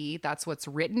letter P. That's what's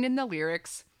written in the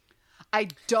lyrics. I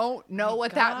don't know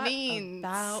what that means.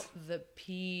 About the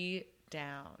P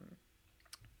down.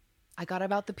 I got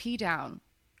about the P down.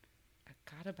 I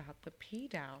got about the P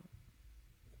down.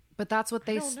 But that's what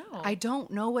they don't know. I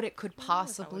don't know what it could know what that would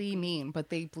possibly mean, but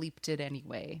they bleeped it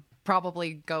anyway.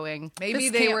 Probably going, Maybe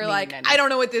 "This they can't were mean like, anything." I don't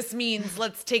know what this means.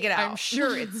 Let's take it out. I'm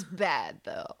sure it's bad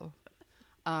though.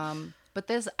 But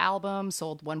this album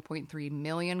sold 1.3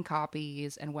 million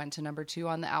copies and went to number 2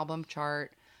 on the album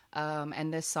chart.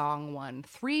 And this song won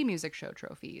 3 music show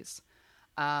trophies.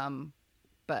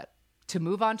 But to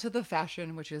move on to the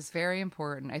fashion, which is very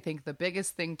important, I think the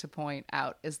biggest thing to point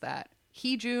out is that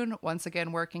Heejun, once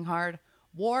again working hard,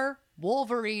 wore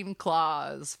Wolverine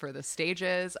claws for the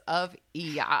stages of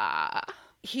Iya.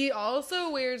 He also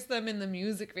wears them in the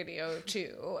music video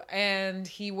too. And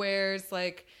he wears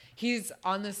like, he's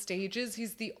on the stages,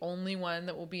 he's the only one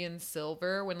that will be in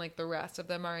silver when like the rest of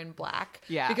them are in black.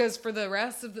 Yeah. Because for the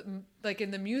rest of the, like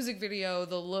in the music video,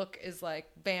 the look is like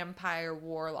vampire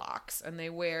warlocks and they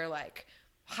wear like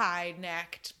high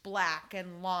necked, black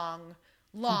and long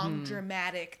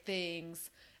dramatic things.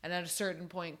 And at a certain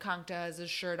point, Kangta has his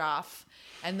shirt off.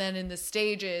 And then in the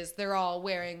stages, they're all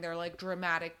wearing their like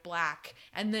dramatic black.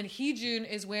 And then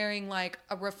Heejun is wearing like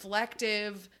a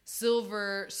reflective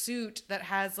silver suit that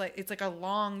has like, it's like a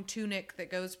long tunic that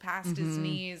goes past his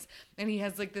knees. And he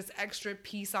has like this extra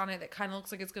piece on it that kind of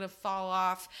looks like it's going to fall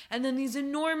off. And then these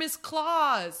enormous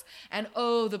claws. And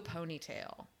oh, the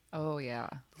ponytail. Oh, yeah.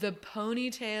 The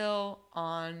ponytail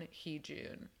on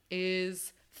Heejun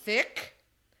is thick.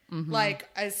 Like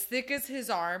as thick as his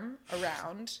arm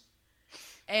around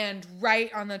and right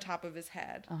on the top of his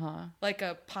head. Like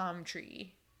a palm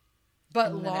tree.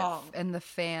 But And then long. and the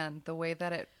fan, the way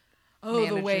that it Oh,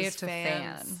 the way manages it to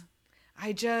fans.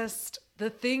 The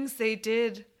things they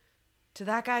did to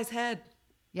that guy's head.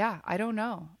 Yeah, I don't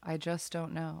know. I just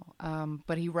don't know.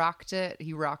 But he rocked it.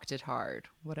 He rocked it hard,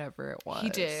 whatever it was.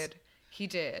 He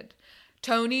did.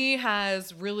 Tony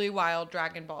has really wild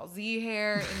Dragon Ball Z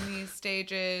hair in these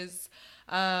stages.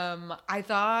 I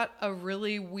thought a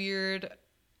really weird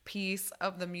piece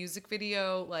of the music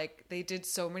video. Like, they did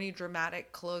so many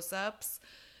dramatic close-ups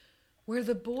where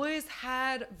the boys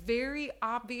had very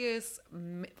obvious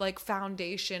like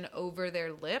foundation over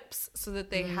their lips so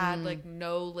that they had like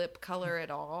no lip color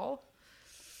at all.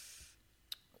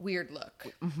 Weird look.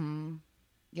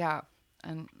 Yeah.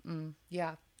 And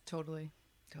yeah, totally.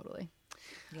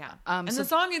 Yeah. So the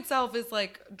song itself is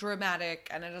like dramatic,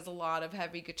 and it has a lot of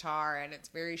heavy guitar, and it's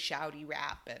very shouty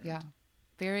rap. And yeah,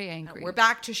 very angry. we're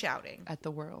back to shouting at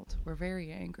the world. We're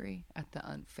very angry at the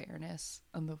unfairness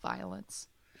and the violence.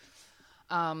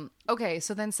 Okay,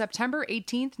 so then September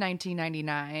 18th,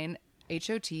 1999,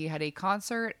 HOT had a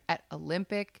concert at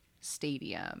Olympic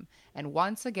Stadium. And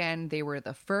once again, they were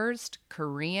the first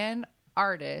Korean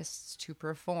artists to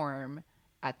perform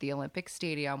at the Olympic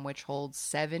Stadium, which holds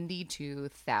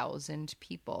 72,000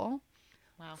 people.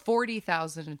 Wow.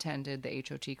 40,000 attended the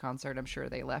HOT concert. I'm sure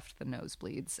they left the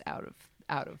nosebleeds out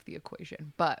of the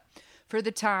equation. But for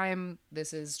the time,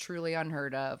 this is truly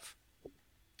unheard of.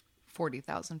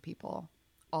 40,000 people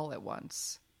all at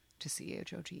once to see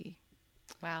HOT.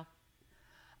 Wow.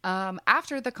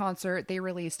 After the concert, they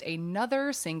released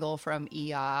another single from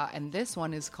IA, and this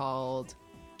one is called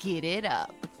Get It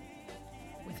Up.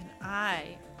 With an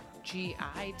I,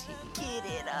 G-I-T. Get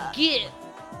it up.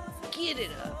 Get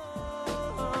it up.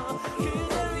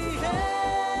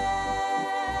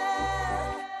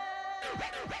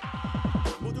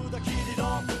 모두 다 길이로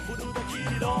모두 다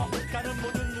길이로 가는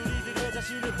모든 우리들의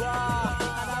자신을 봐.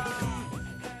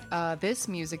 This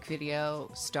music video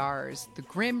stars the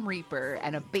Grim Reaper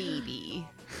and a baby.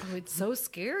 Oh, it's so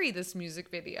scary, this music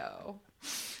video.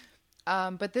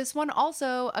 But this one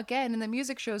also, again, in the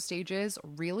music show stages,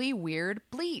 really weird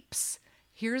bleeps.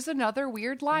 Here's another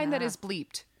weird line that is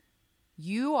bleeped.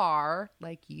 You are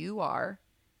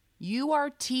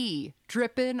T,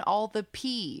 dripping all the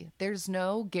P. There's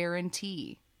no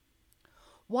guarantee.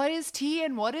 What is T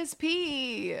and what is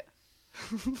P?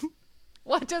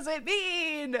 What does it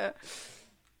mean?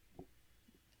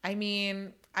 I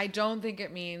mean, I don't think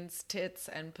it means tits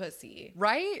and pussy.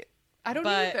 Right? I don't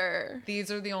But either.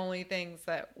 these are the only things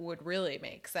that would really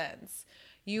make sense.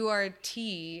 You are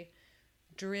T,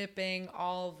 dripping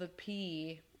all the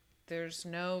P. There's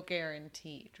no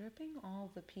guarantee. Dripping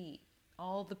all the P.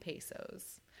 All the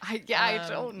pesos. I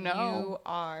don't know. You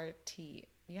are T.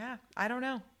 Yeah, I don't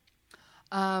know.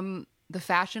 The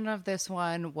fashion of this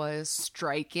one was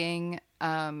striking.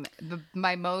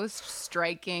 My most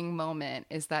striking moment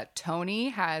is that Tony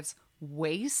has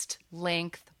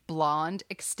waist-length blonde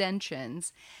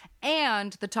extensions,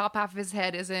 and the top half of his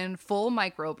head is in full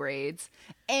micro braids,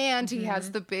 and he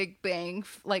has the big bang.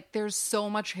 Like, there's so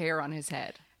much hair on his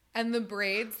head. And the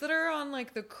braids that are on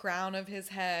like the crown of his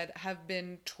head have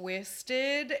been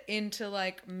twisted into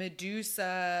like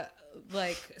Medusa,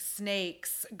 like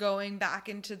snakes going back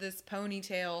into this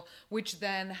ponytail, which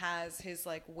then has his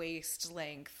like waist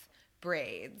length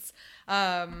braids.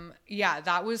 Yeah,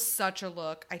 that was such a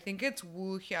look. I think it's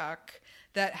Woo Hyuk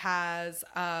that has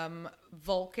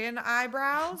Vulcan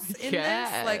eyebrows in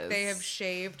this. Like, they have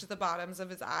shaved the bottoms of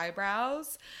his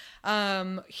eyebrows.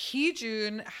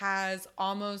 Heejun has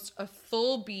almost a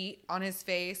full beat on his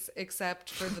face except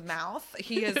for the mouth.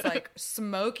 He has like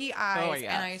smoky eyes,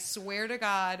 and I swear to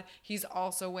God, he's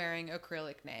also wearing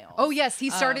acrylic nails. Oh yes, he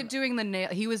started doing the nail.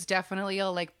 He was definitely a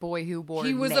like boy who wore.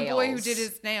 He was nails. a boy who did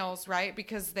his nails, right?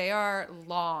 Because they are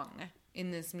long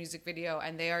in this music video,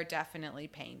 and they are definitely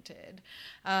painted.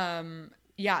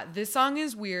 Yeah, this song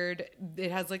is weird.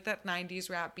 It has like that 90s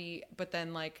rap beat, but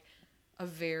then like a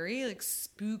very like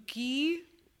spooky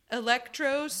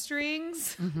electro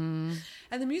strings. And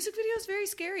the music video is very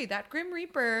scary. That Grim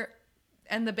Reaper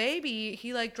and the baby,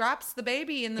 he like drops the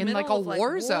baby in the middle like a of like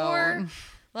war zone.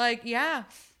 Like, yeah.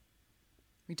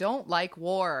 We don't like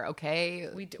war, okay?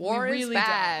 War we is really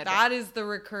bad. don't. That is the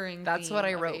recurring That's theme what I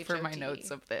of wrote for my HOT. notes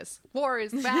of this. War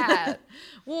is bad.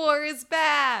 War is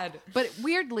bad. But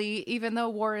weirdly, even though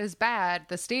war is bad,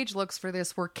 the stage looks for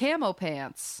this were camo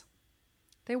pants.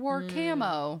 They wore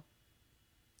camo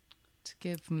to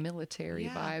give military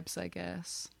vibes, I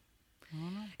guess.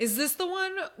 Is this the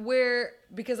one where,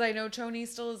 because I know Tony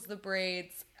still has the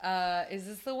braids, is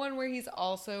this the one where he's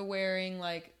also wearing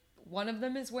like, one of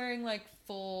them is wearing like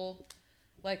full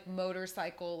like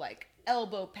motorcycle like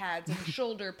elbow pads and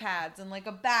shoulder pads and like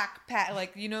a back pad,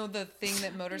 like, you know, the thing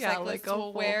that motorcyclists like a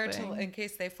will full wear thing. in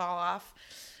case they fall off.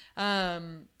 I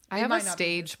have a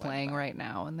stage playing right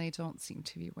now, and they don't seem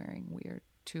to be wearing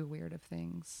too weird of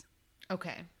things.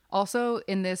 Okay. Also,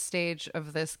 in this stage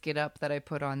of this get up that I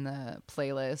put on the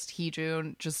playlist,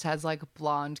 Heejun just has like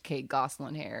blonde Kate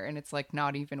Gosselin hair, and it's like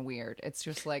not even weird. It's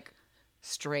just like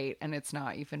straight, and it's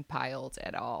not even piled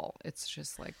at all. It's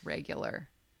just like regular.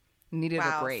 Needed a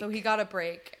Wow. break. So he got a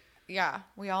break. Yeah.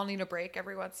 We all need a break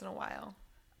every once in a while.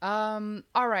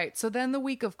 All right. So then the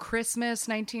week of Christmas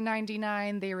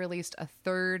 1999, they released a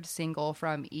third single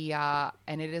from Iya,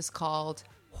 and it is called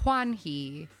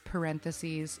Hwanhee,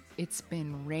 parentheses, it's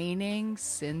been raining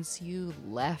since you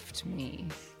left me.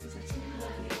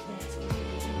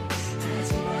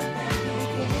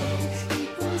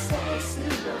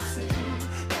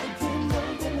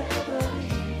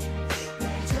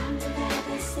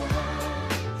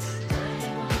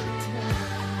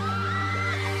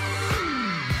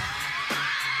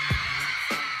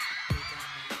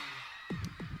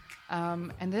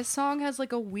 And this song has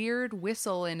like a weird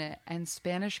whistle in it and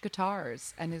Spanish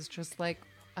guitars, and is just like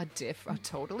a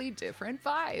totally different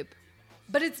vibe.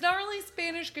 But it's not really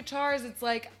Spanish guitars. It's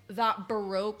like that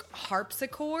Baroque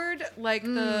harpsichord. Like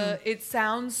it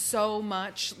sounds so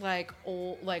much like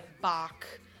old, like Bach.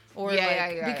 Or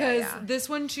because this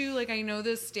one too, like I know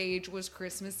the stage was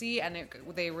Christmassy and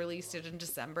they released it in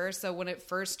December. So when it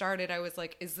first started, I was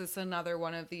like, is this another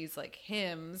one of these like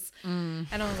hymns? And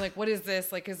I was like, what is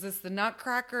this? Like, is this the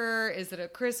Nutcracker? Is it a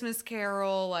Christmas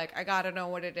carol? Like, I gotta know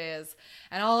what it is.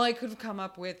 And all I could come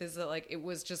up with is that like, it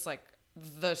was just like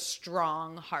the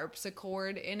strong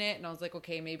harpsichord in it. And I was like,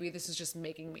 okay, maybe this is just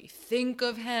making me think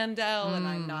of Handel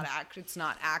and it's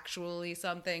not actually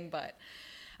something, but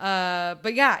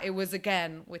yeah, it was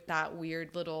again with that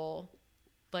weird little,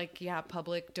 like,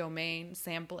 public domain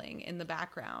sampling in the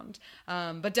background.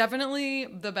 But definitely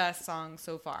the best song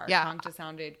so far. Yeah. Kangta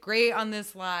sounded great on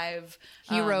this live.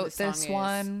 He wrote the this song is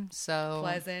one, so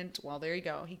pleasant. Well, there you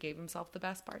go. He gave himself the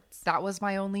best parts. that was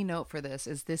my only note for this.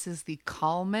 This is the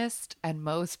calmest and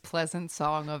most pleasant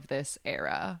song of this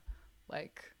era.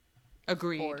 Like,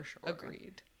 Agreed. for sure.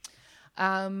 Agreed.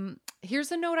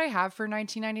 Here's a note I have for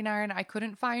 1999. I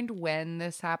couldn't find when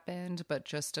this happened, but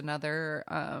just another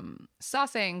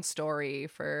Sasang story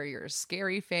for your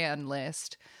scary fan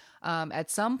list.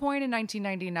 At some point in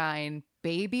 1999,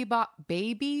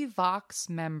 Baby Vox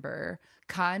member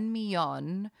Kan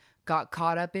Mi-yeon got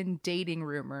caught up in dating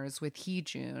rumors with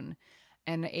Heejun,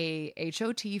 and a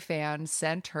HOT fan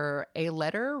sent her a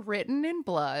letter written in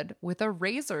blood with a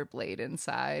razor blade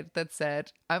inside that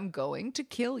said, "I'm going to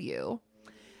kill you."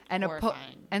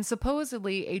 And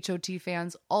supposedly HOT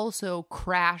fans also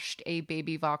crashed a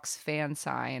Baby Vox fan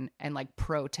sign and like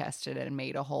protested and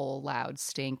made a whole loud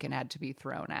stink and had to be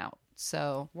thrown out.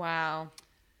 So Wow.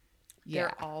 yeah,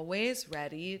 They're always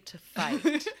ready to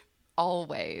fight.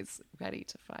 always ready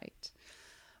to fight.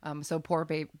 So poor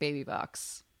Baby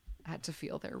Vox had to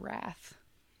feel their wrath.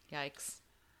 Yikes.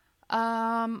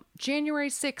 January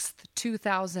 6th,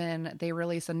 2000, they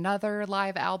released another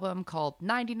live album called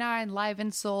 99 Live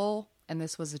in Seoul. And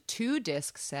this was a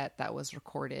 2-disc set that was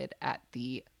recorded at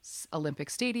the Olympic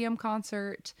Stadium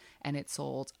concert. And it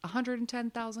sold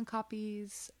 110,000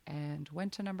 copies and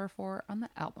went to number 4 on the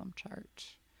album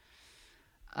chart.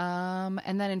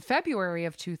 And then in February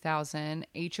of 2000,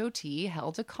 HOT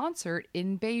held a concert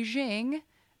in Beijing.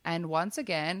 And once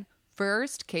again,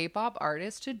 first K-pop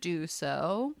artist to do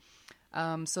so.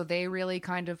 So they really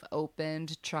kind of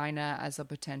opened China as a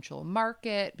potential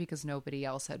market because nobody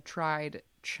else had tried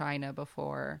China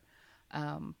before.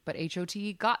 But HOT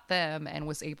got them and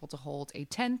was able to hold a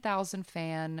 10,000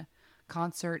 fan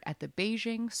concert at the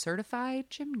Beijing Certified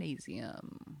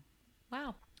Gymnasium.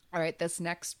 Wow. All right, this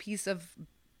next piece of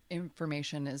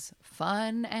information is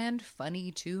fun and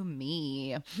funny to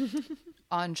me.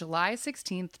 On July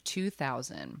 16th,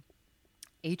 2000,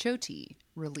 HOT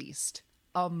released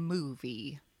a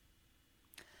movie.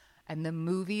 And the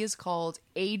movie is called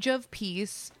Age of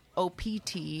Peace,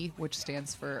 OPT, which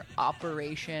stands for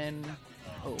Operation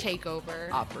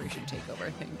Takeover. Operation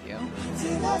Takeover, thank you.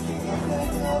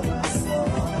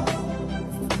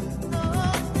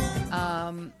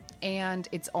 And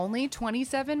it's only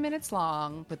 27 minutes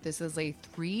long, but this is a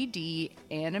 3D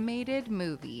animated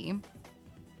movie.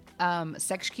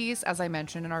 Sex Keys, as I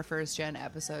mentioned in our first gen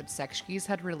episode, Sex Keys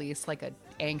had released like a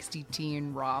angsty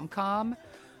teen rom-com,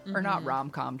 or not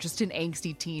rom-com, just an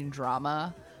angsty teen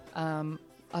drama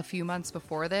a few months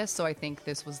before this. So I think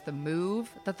this was the move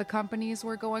that the companies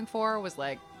were going for, was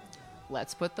like,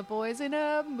 let's put the boys in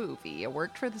a movie. It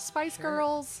worked for the Spice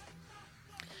Girls.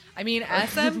 I mean,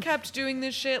 SM kept doing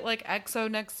this shit, like EXO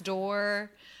Next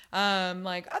Door.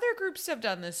 Like other groups have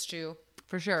done this too.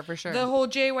 For sure, for sure. The whole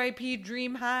JYP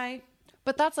Dream High.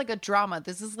 But that's like a drama.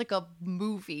 This is like a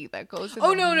movie that goes in Oh,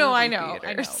 the no, movie I know.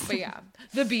 theaters. But yeah.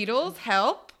 The Beatles,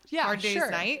 Help. Yeah, Hard Day's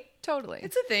sure. Night. Totally.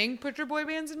 It's a thing. Put your boy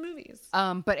bands in movies.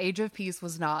 But Age of Peace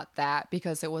was not that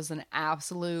because it was an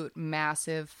absolute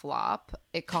massive flop.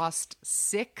 It cost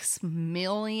 $6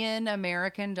 million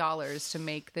American dollars to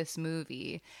make this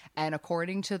movie. And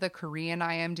according to the Korean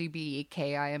IMDb,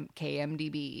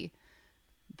 KMDB,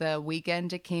 the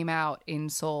weekend it came out in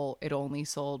Seoul, it only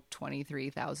sold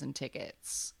 23,000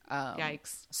 tickets.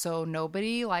 Yikes. So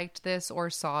nobody liked this or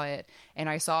saw it. And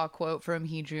I saw a quote from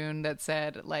Heejun that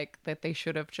said, like, that they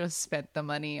should have just spent the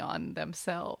money on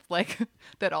themselves. Like,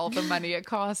 that all the money it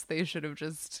cost, they should have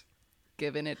just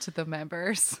given it to the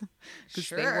members. Because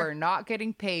they Sure. were not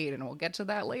getting paid. And we'll get to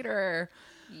that later.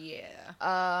 Yeah.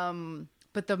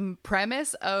 But the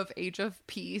premise of Age of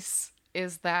Peace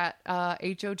is that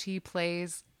HOT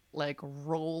plays like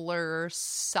roller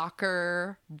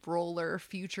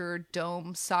future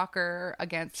dome soccer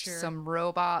against Sure. some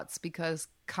robots because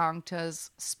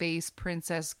Kangta's space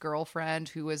princess girlfriend,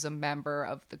 who is a member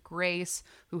of the Grace,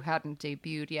 who hadn't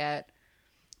debuted yet,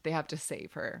 they have to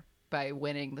save her by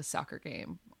winning the soccer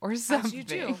game or something. As you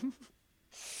do.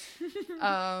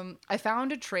 I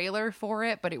found a trailer for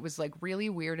it, but it was like really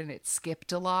weird and it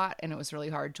skipped a lot and it was really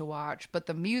hard to watch. But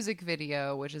the music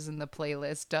video, which is in the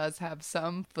playlist, does have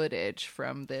some footage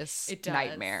from this It does.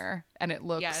 nightmare and it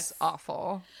looks Yes.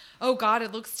 awful. Oh God,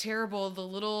 it looks terrible. The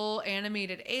little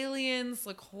animated aliens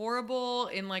look horrible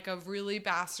in like a really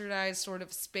bastardized sort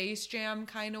of Space Jam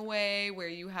kind of way where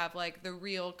you have like the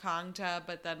real Kangta,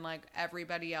 but then like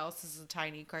everybody else is a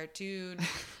tiny cartoon.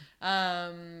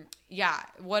 Yeah,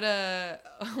 what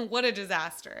a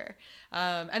disaster.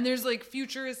 And there's like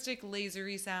futuristic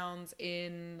lasery sounds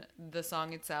in the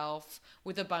song itself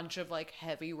with a bunch of like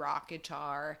heavy rock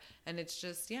guitar. And it's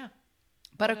just, yeah.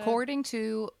 But according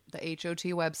to the HOT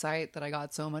website that I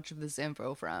got so much of this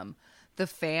info from, the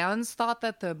fans thought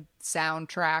that the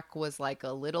soundtrack was like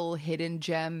a little hidden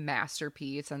gem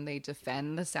masterpiece and they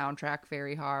defend the soundtrack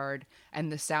very hard. And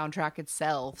the soundtrack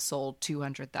itself sold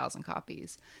 200,000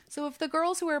 copies. So if the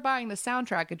girls who were buying the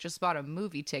soundtrack had just bought a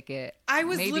movie ticket, I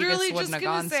was maybe literally this wouldn't just have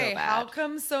going gone to say, so bad. how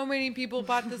come so many people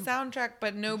bought the soundtrack,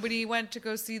 but nobody went to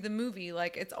go see the movie?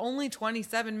 Like, it's only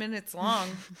 27 minutes long.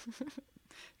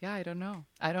 Yeah, I don't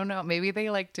know. Maybe they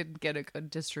like didn't get a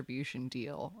good distribution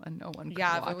deal and no one could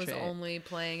Yeah, watch if it was it. only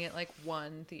playing at like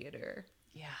one theater.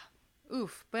 Yeah.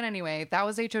 Oof. But anyway, that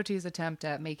was HOT's attempt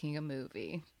at making a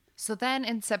movie. So then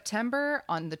in September,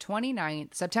 on the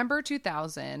 29th, September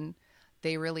 2000,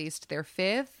 they released their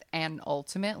fifth and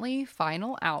ultimately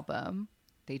final album.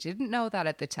 They didn't know that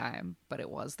at the time, but it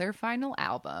was their final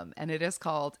album, and it is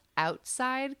called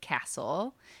Outside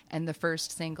Castle, and the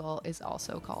first single is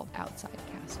also called Outside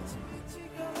Castle.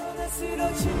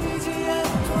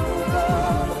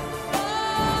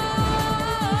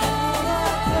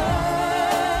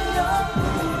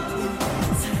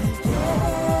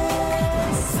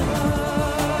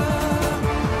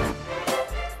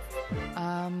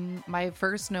 My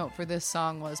first note for this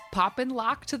song was pop and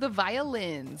lock to the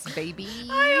violins, baby.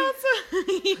 I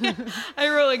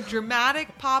wrote like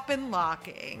dramatic pop and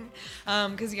locking.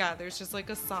 Because yeah, there's just like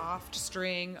a soft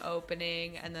string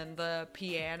opening and then the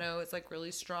piano is like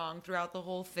really strong throughout the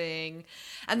whole thing.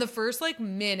 And the first like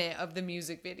minute of the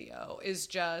music video is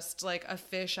just like a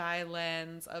fisheye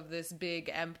lens of this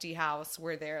big empty house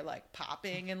where they're like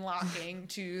popping and locking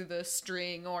to the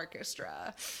string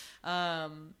orchestra.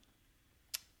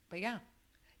 But yeah.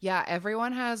 Yeah,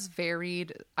 everyone has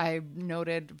I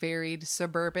noted varied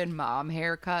suburban mom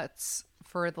haircuts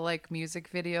for the like music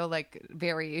video, like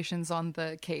variations on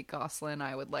the Kate Gosselin,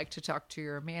 I would like to talk to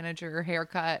your manager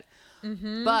haircut.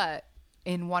 Mm-hmm. But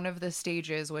in one of the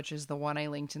stages, which is the one I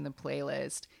linked in the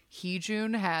playlist,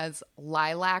 Heejun has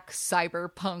lilac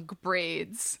cyberpunk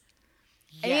braids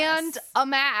and a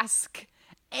mask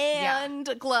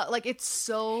and glove. Like, it's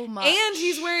so much. And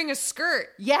he's wearing a skirt.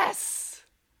 Yes.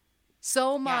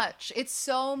 So much. It's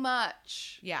so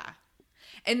much. Yeah.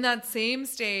 In that same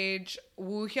stage,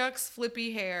 Woohyuk's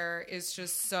flippy hair is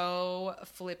just so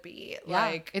flippy. Yeah.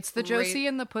 Like, it's the Josie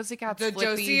and the Pussycats. The flippy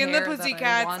Josie and the hair that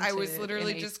Pussycats. I was wanted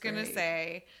literally in just eighth going to grade.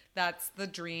 say that's the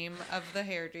dream of the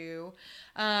hairdo.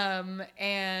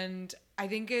 And I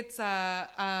think it's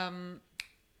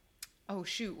oh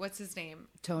shoot, what's his name?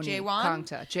 Tony Jaewon?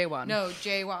 Kangta. Jaewon. No,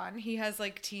 Jaewon. He has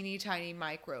like teeny tiny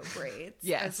micro braids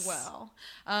Yes. as well.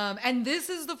 And this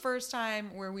is the first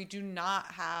time where we do not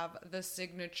have the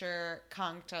signature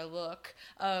Kangta look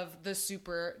of the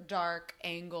super dark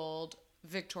angled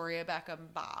Victoria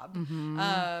Beckham bob.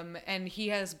 Mm-hmm. And he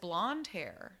has blonde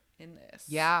hair in this.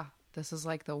 Yeah. This is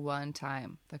like the one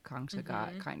time the Kangta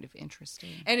got kind of interesting.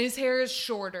 And his hair is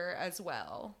shorter as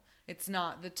well. It's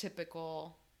not the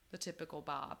typical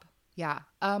bob. Yeah.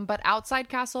 But Outside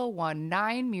Castle won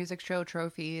 9 music show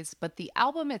trophies, but the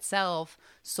album itself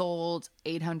sold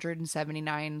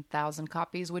 879,000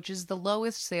 copies, which is the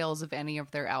lowest sales of any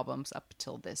of their albums up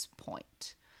till this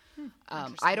point.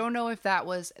 I don't know if that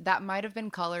might have been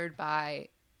colored by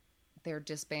their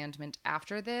disbandment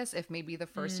after this, if maybe the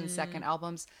first and second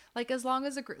albums, like as long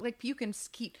as like you can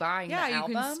keep buying the album. Yeah,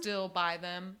 you can still buy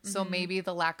them. So maybe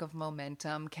the lack of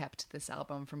momentum kept this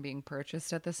album from being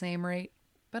purchased at the same rate.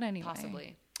 But anyway.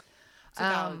 Possibly. It's a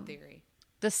valid theory.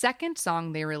 The second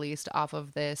song they released off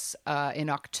of this in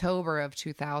October of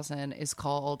 2000 is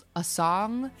called A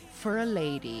Song for a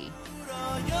Lady.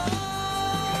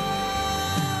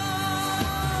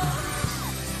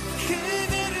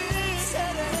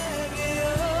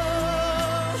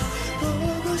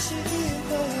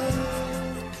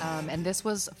 And this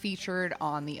was featured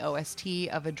on the OST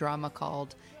of a drama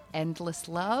called Endless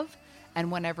Love.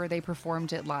 And whenever they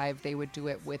performed it live, they would do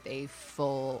it with a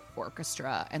full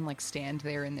orchestra and like stand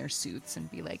there in their suits and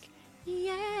be like,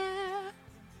 yeah.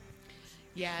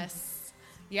 Yes.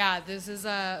 Yeah, this is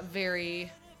a very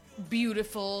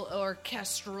beautiful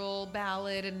orchestral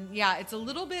ballad. And yeah, it's a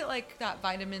little bit like that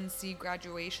Vitamin C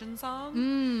graduation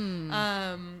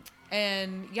song.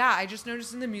 And yeah, I just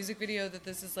noticed in the music video that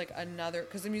this is like another,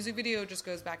 because the music video just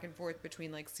goes back and forth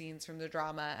between like scenes from the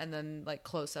drama and then like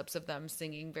close-ups of them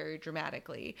singing very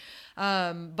dramatically.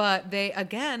 But they,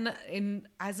 again,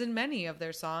 as in many of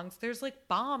their songs, there's like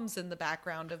bombs in the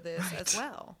background of this as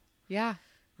well. Yeah.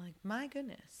 Like, my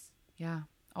goodness. Yeah.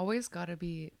 Always got to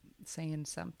be saying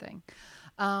something.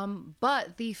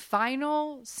 But the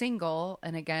final single,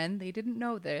 and again, they didn't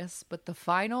know this, but the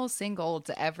final single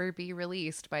to ever be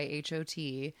released by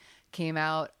H.O.T. came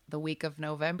out the week of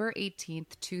November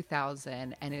 18th,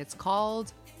 2000, and it's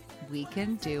called We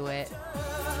Can Do It.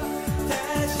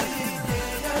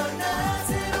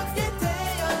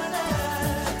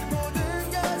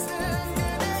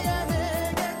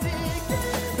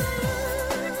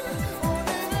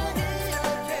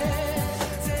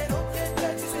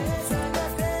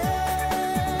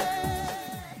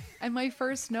 And my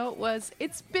first note was,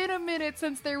 it's been a minute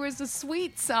since there was a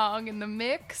sweet song in the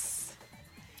mix.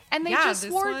 And they just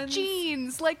wore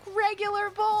jeans like regular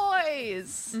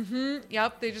boys.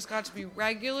 Yep, they just got to be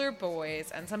regular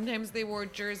boys. And sometimes they wore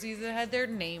jerseys that had their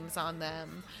names on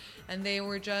them. And they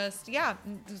were just, it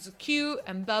was cute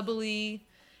and bubbly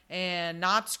and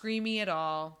not screamy at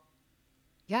all.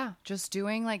 Yeah, just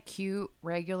doing like cute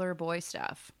regular boy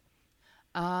stuff.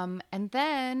 And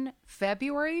then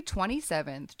February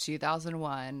 27th,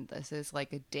 2001, this is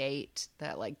like a date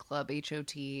that like Club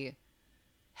HOT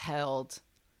held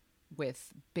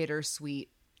with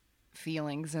bittersweet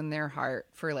feelings in their heart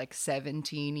for like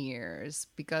 17 years,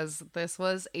 because this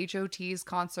was HOT's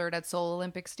concert at Seoul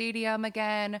Olympic Stadium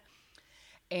again.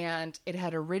 And it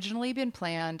had originally been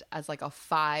planned as like a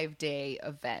 5-day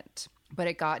event. But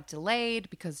it got delayed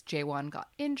because Jaewon got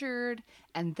injured,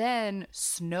 and then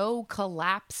snow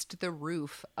collapsed the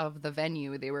roof of the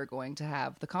venue they were going to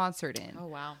have the concert in. Oh,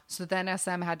 wow. So then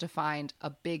SM had to find a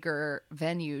bigger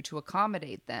venue to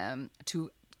accommodate them,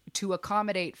 to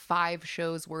accommodate 5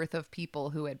 shows worth of people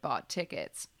who had bought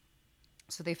tickets.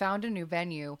 So they found a new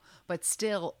venue, but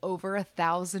still over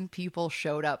 1,000 people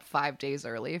showed up 5 days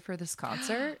early for this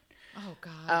concert. Oh,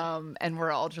 God. And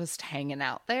we're all just hanging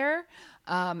out there.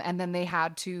 And then they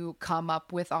had to come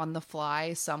up with on the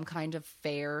fly some kind of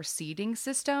fair seating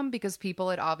system, because people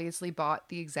had obviously bought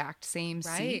the exact same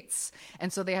seats.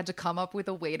 And so they had to come up with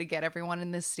a way to get everyone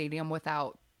in this stadium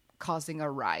without causing a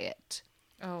riot.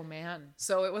 Oh, man.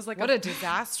 So it was like what a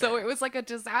disaster. So it was like a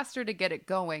disaster to get it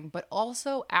going. But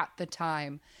also at the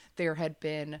time, there had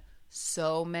been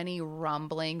so many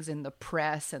rumblings in the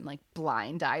press and like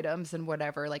blind items and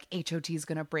whatever, like HOT's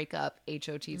gonna break up,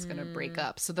 HOT's gonna break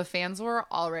up. So the fans were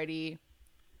already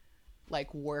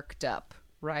like worked up,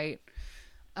 right?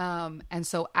 And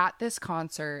so at this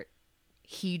concert,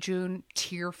 Heejun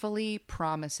tearfully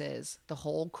promises the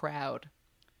whole crowd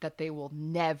that they will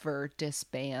never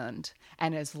disband,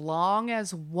 and as long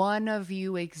as one of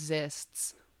you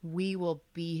exists, we will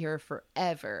be here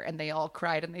forever. And they all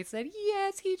cried and they said,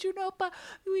 yes, Heejun Oppa,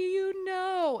 you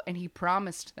know. And he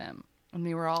promised them, and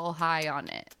they were all high on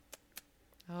it.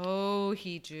 Oh,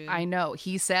 Heejun. I know.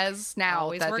 He says now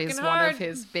Always that working is hard. one of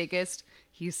his biggest,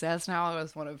 he says now it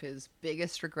was one of his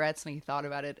biggest regrets, and he thought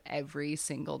about it every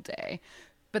single day.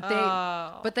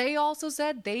 But they also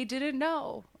said they didn't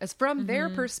know. As from their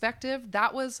perspective,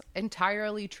 that was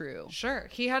entirely true. Sure.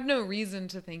 He had no reason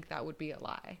to think that would be a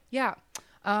lie. Yeah.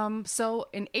 So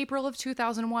in April of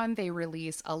 2001, they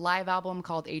released a live album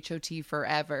called HOT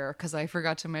Forever, because I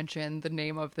forgot to mention the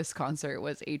name of this concert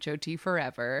was HOT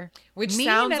Forever. Which Mean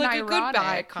sounds and like a goodbye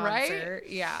ironic, right? concert.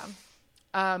 Yeah.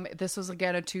 This was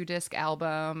again a 2-disc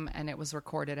album, and it was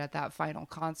recorded at that final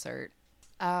concert.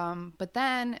 But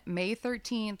then May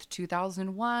 13th,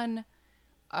 2001,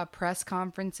 a press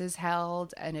conference is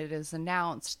held, and it is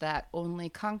announced that only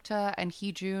Kangta and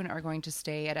Heejun are going to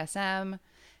stay at SM,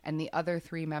 and the other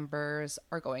 3 members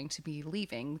are going to be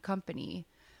leaving the company.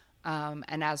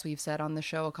 And as we've said on the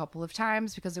show a couple of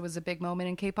times, because it was a big moment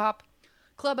in K-pop,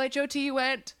 Club HOT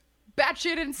went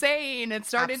batshit insane and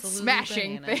started Absolutely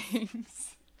smashing bananas.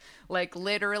 things. Like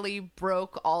literally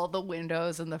broke all the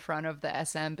windows in the front of the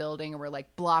SM building and were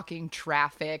like blocking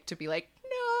traffic to be like,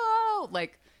 no,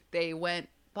 like they went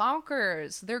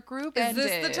bonkers. Their group Is ended.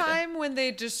 this the time when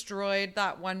they destroyed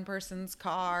that one person's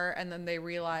car and then they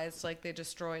realized like they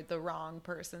destroyed the wrong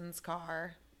person's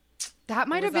car? That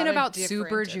might Or have was been that a about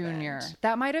Super different Junior. event?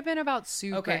 That might have been about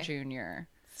Super Okay. Junior.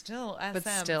 Still SM. But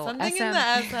still, Something SM. in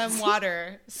the SM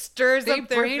water stirs They up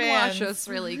their brainwash fans. us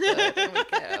really good and we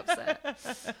get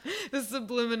upset. The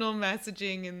subliminal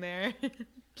messaging in there.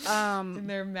 In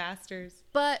their masters.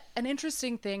 But an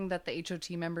interesting thing that the HOT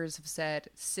members have said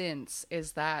since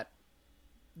is that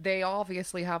they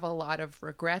obviously have a lot of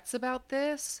regrets about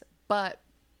this, but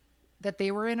that they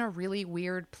were in a really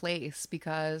weird place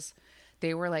because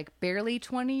they were like barely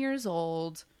 20 years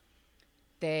old.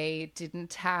 They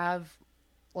didn't have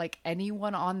like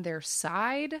anyone on their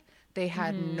side. They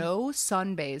had no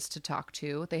sunbays to talk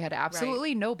to. They had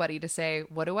absolutely nobody to say,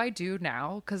 what do I do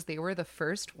now? Because they were the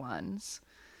first ones.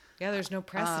 Yeah, there's no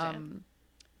precedent.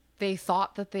 They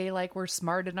thought that they like were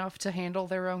smart enough to handle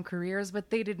their own careers,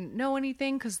 but they didn't know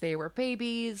anything because they were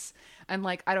babies. And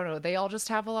like, I don't know, they all just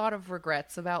have a lot of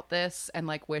regrets about this and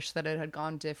like wish that it had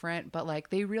gone different. But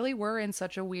like, they really were in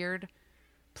such a weird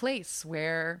place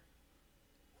where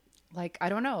like, I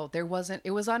don't know, there wasn't,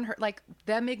 it was unheard, like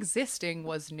them existing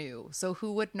was new. So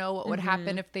who would know what would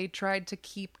happen if they tried to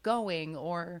keep going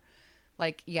or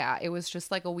like, yeah, it was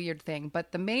just like a weird thing.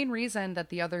 But the main reason that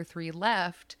the other 3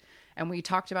 left, and we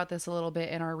talked about this a little bit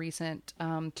in our recent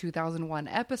 2001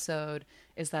 episode,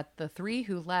 is that the 3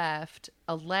 who left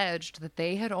alleged that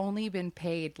they had only been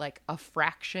paid like a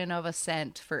fraction of a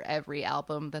cent for every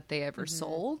album that they ever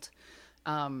sold.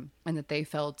 And that they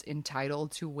felt entitled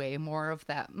to way more of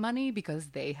that money because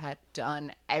they had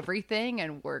done everything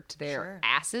and worked their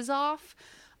asses off.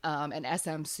 And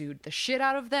SM sued the shit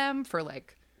out of them for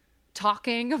like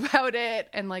talking about it.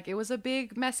 And like, it was a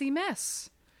big messy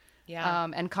mess. Yeah.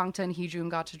 And Kangta and Heejun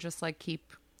got to just like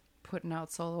keep putting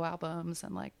out solo albums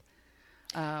and like,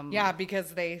 Yeah,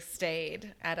 because they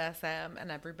stayed at SM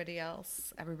and everybody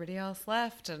else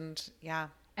left, and yeah.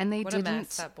 and they What a mess didn't,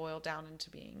 that boiled down into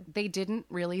being. they didn't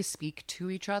really speak to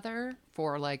each other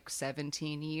for like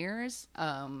 17 years.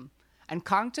 And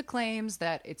Kangta claims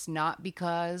that it's not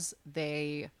because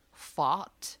they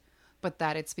fought, but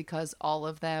that it's because all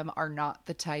of them are not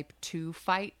the type to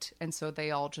fight. And so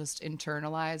they all just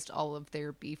internalized all of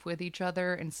their beef with each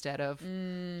other instead of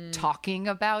talking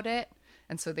about it.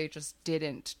 And so they just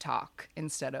didn't talk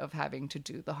instead of having to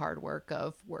do the hard work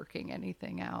of working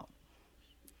anything out.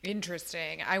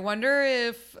 Interesting. I wonder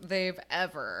if they've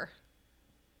ever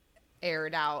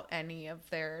aired out any of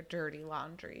their dirty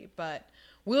laundry, but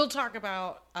we'll talk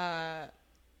about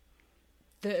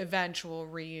the eventual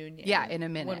reunion. Yeah, in a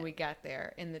minute. When we get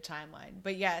there in the timeline.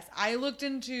 But yes, I looked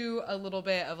into a little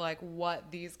bit of like what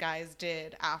these guys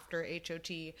did after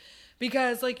HOT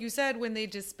because like you said, when they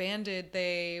disbanded,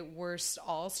 they were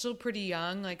all still pretty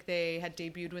young. Like they had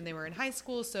debuted when they were in high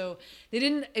school. So they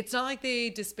didn't, it's not like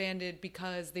they disbanded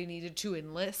because they needed to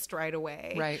enlist right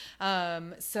away. Right.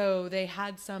 So they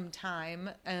had some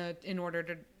time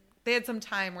they had some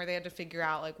time where they had to figure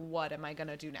out like, what am I going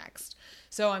to do next?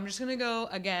 So I'm just going to go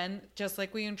again, just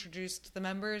like we introduced the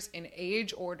members in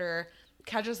age order,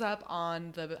 catch us up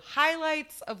on the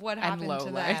highlights of what happened to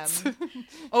lowlights. them.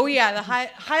 Oh yeah. The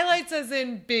highlights as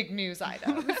in big news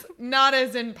items, not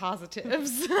as in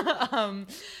positives. Some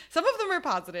of them are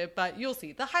positive, but you'll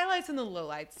see the highlights and the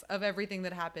lowlights of everything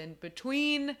that happened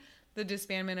between the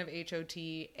disbandment of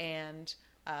HOT and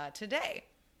today.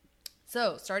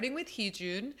 So, starting with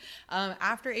Heejun,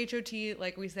 after HOT,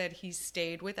 like we said, he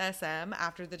stayed with SM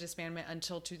after the disbandment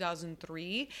until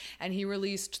 2003, and he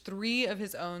released 3 of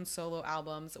his own solo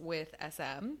albums with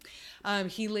SM.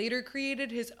 He later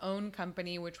created his own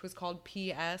company, which was called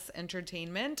PS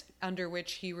Entertainment, under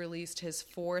which he released his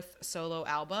 4th solo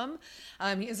album.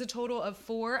 He has a total of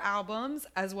 4 albums,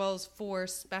 as well as 4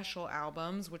 special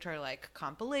albums, which are like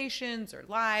compilations or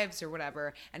lives or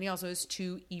whatever, and he also has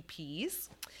 2 EPs.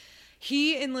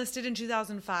 He enlisted in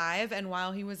 2005, and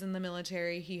while he was in the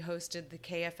military, he hosted the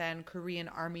KFN Korean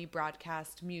Army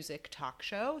Broadcast Music Talk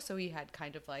Show. So he had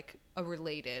kind of like a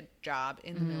related job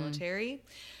in the military.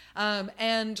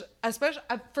 And especially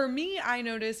for me, I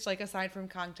noticed, like, aside from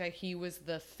Kangtae, he was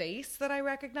the face that I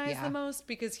recognized the most,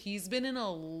 because he's been in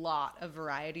a lot of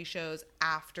variety shows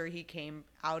after he came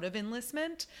out of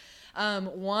enlistment.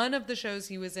 One of the shows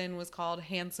he was in was called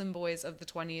Handsome Boys of the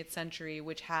 20th Century,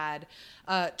 which had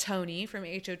Tony from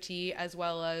HOT, as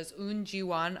well as Eun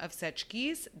Ji-won of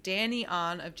Sechkis, Danny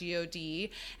An of GOD,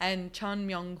 and Chun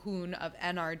Myung-hoon of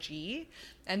NRG.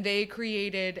 And they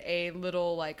created a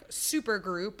little like super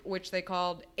group, which they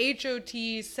called HOT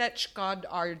Sechgod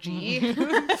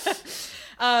RG.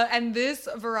 And this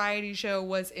variety show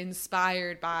was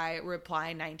inspired by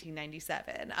Reply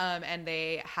 1997. And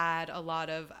they had a lot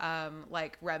of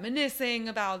like reminiscing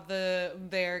about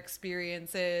their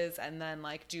experiences, and then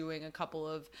like doing a couple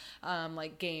of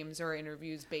like games or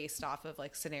interviews based off of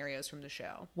like scenarios from the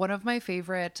show. One of my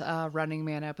favorite Running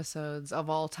Man episodes of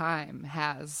all time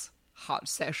has Hot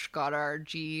Sesh Goddard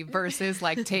G versus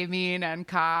like Taemin and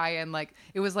Kai, and like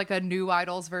it was like a new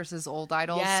idols versus old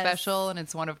idols special, and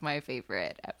it's one of my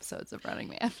favorite episodes of Running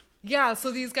Man. Yeah,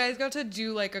 so these guys got to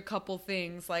do like a couple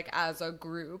things like as a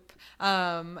group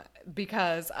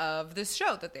because of this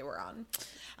show that they were on.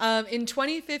 In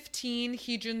 2015,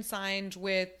 Heejun signed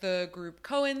with the group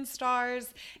Cohen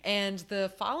Stars, and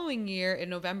the following year, in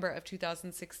November of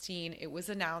 2016, it was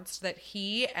announced that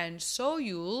he and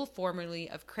Soyul, formerly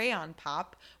of Crayon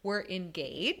Pop, were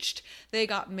engaged. They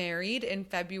got married in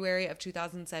February of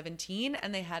 2017,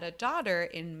 and they had a daughter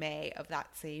in May of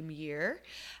that same year.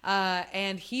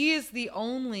 And he is the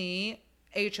only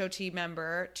HOT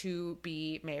member to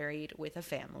be married with a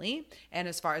family, and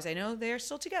as far as I know, they're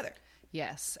still together.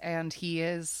 Yes, and he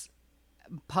is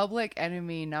public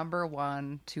enemy number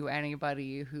 1 to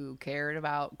anybody who cared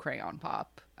about Crayon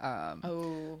Pop.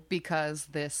 Because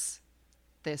this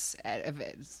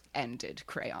ended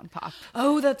Crayon Pop.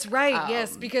 Oh, that's right.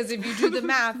 Yes, because if you do the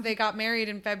math, they got married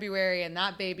in February, and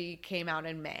that baby came out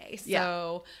in May.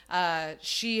 So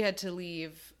she had to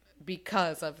leave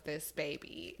because of this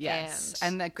baby. Yes,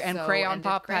 and so Crayon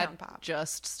Pop Crayon had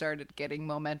just started getting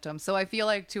momentum. So I feel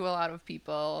like to a lot of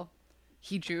people,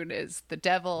 Heejun is the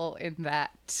devil in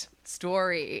that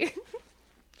story.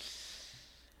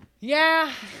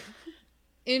 Yeah.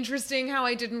 Interesting how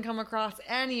I didn't come across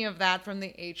any of that from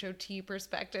the HOT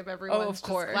perspective. Everyone's of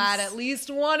course. just glad at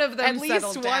least one of them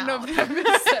settled down. Of them is,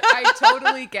 I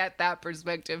totally get that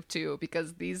perspective too,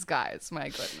 because these guys, my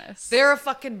goodness, they're a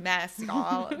fucking mess,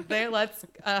 y'all. They're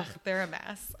a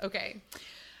mess. Okay.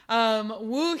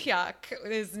 Woo Hyuk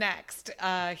is next.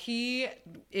 He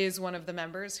is one of the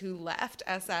members who left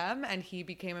SM, and he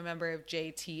became a member of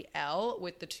JTL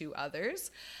with the 2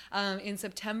 others. In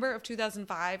September of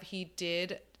 2005, he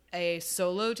did a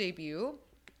solo debut.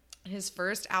 His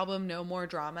first album, No More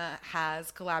Drama,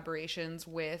 has collaborations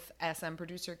with SM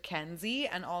producer Kenzie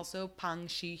and also Pang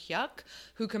Shi-hyuk,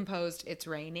 who composed It's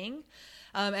Raining.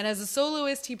 And as a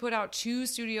soloist, he put out 2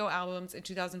 studio albums in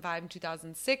 2005 and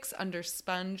 2006 under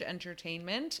Sponge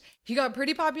Entertainment. He got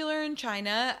pretty popular in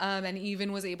China and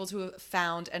even was able to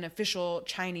found an official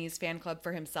Chinese fan club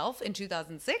for himself in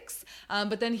 2006.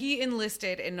 But then he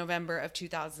enlisted in November of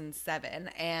 2007.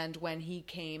 And when he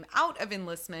came out of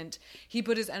enlistment, he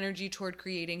put his energy toward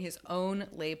creating his own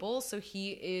label. So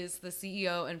he is the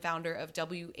CEO and founder of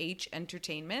WH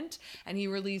Entertainment, and he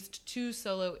released 2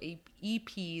 solo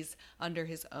EPs under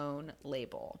his own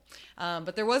label.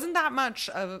 But there wasn't that much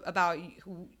about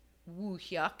Woo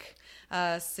Hyuk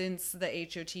since the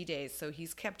HOT days, so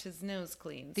he's kept his nose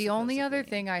clean. The only other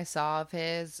thing I saw of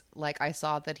his, like, I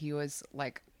saw that he was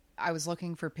like, I was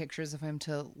looking for pictures of him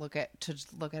to look at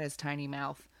his tiny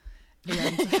mouth,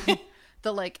 and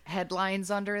the like headlines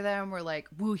under them were like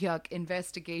Woo Hyuk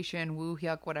investigation, Woo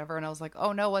Hyuk whatever, and I was like,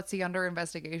 oh no, what's he under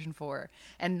investigation for?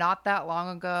 And not that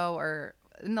long ago, or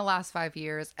in the last 5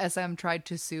 years, SM tried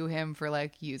to sue him for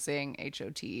like using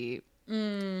HOT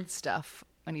stuff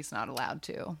when he's not allowed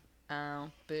to. Oh,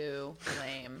 boo,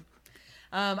 lame.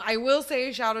 I will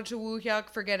say shout out to Woo Hyuk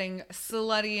for getting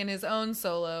slutty in his own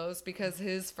solos, because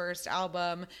his first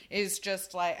album is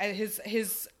just like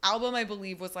his album, I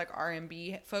believe, was like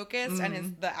R&B focused,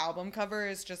 and the album cover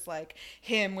is just like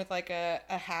him with like a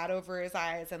hat over his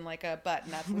eyes and like a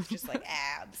button up with just like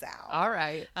abs out. All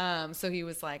right. So he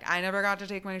was like, I never got to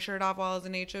take my shirt off while I was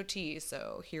in HOT,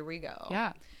 so here we go.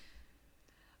 Yeah.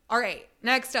 All right,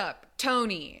 next up,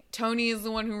 Tony. Tony is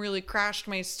the one who really crashed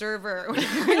my server when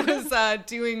I was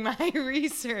doing my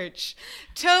research.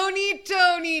 Tony.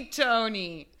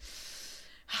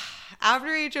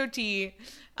 After HOT,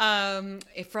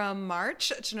 from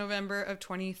March to November of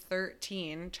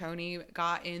 2013, Tony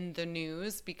got in the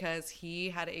news because he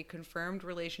had a confirmed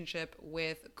relationship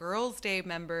with Girls' Day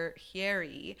member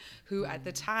Hyeri, who at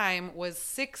the time was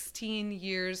 16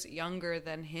 years younger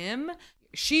than him.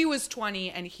 She was 20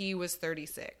 and he was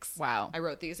 36. Wow. I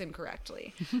wrote these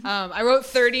incorrectly. I wrote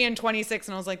 30 and 26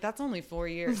 and I was like, that's only 4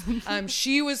 years.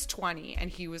 She was 20 and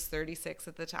he was 36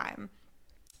 at the time.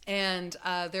 And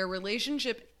their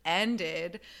relationship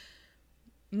ended,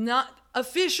 not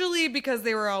officially because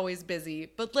they were always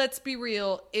busy, but let's be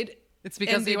real, It's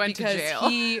because he went to jail.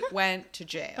 He went to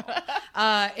jail.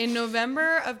 In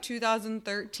November of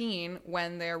 2013,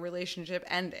 when their relationship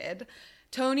ended,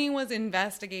 Tony was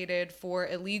investigated for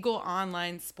illegal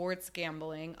online sports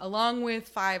gambling, along with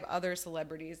 5 other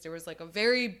celebrities. There was like a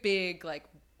very big like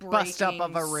Bust up breaking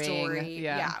of a ring. story,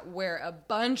 Yeah, where a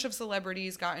bunch of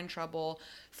celebrities got in trouble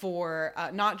for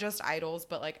not just idols,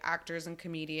 but like actors and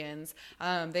comedians.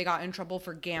 They got in trouble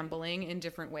for gambling in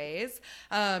different ways.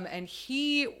 And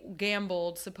he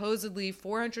gambled supposedly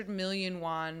 400 million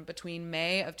won between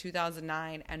May of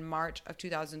 2009 and March of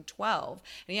 2012.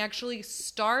 And he actually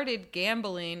started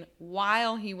gambling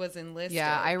while he was enlisted.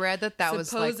 Yeah, I read that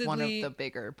was like one of Supposedly- the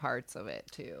bigger parts of it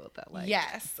too. That like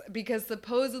Yes, because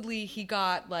supposedly he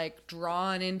got like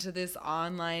drawn into this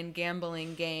online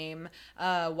gambling game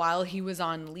while he was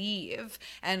on leave,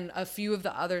 and a few of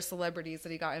the other celebrities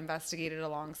that he got investigated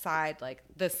alongside, like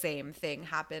the same thing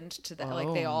happened to them.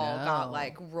 Like they all got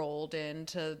like rolled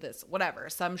into this whatever.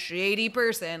 Some shady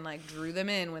person like drew them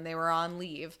in when they were on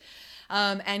leave.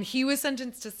 And he was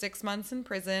sentenced to 6 months in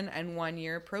prison and 1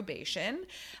 year probation.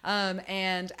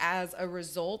 And as a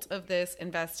result of this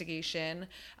investigation,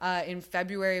 in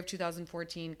February of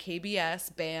 2014,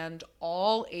 KBS banned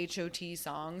all HOT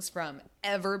songs from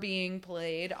ever being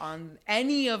played on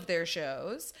any of their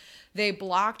shows. They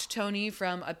blocked Tony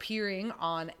from appearing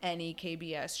on any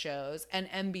KBS shows, and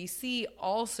NBC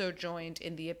also joined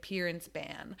in the appearance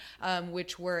ban,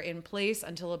 which were in place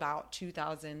until about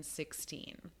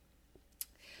 2016.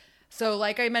 So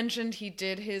like I mentioned, he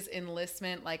did his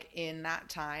enlistment like in that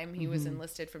time. He was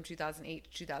enlisted from 2008 to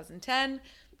 2010,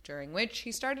 during which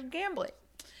he started gambling.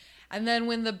 And then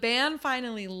when the ban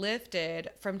finally lifted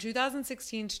from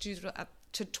 2016 to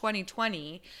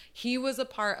 2020, he was a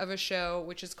part of a show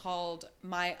which is called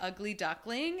My Ugly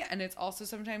Duckling, and it's also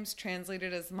sometimes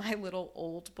translated as My Little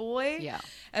Old Boy. Yeah.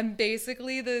 And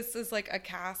basically this is like a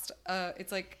cast,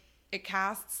 it's like it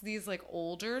casts these like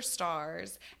older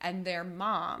stars and their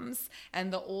moms,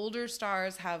 and the older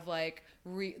stars have like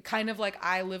kind of like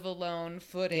I Live Alone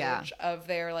footage of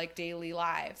their like daily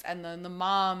lives, and then the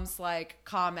moms like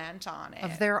comment on it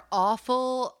of their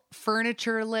awful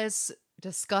furnitureless,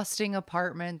 disgusting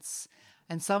apartments.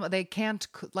 And they can't,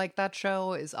 like, that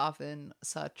show is often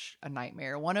such a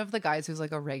nightmare. One of the guys who's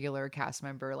like a regular cast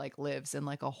member like lives in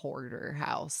like a hoarder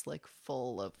house, like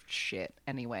full of shit.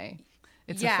 Anyway,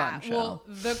 it's a fun show. Well,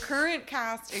 the current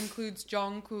cast includes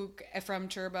Jungkook from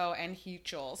Turbo and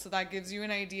Heechul, so that gives you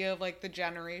an idea of like the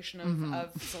generation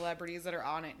of celebrities that are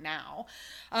on it now.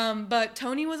 But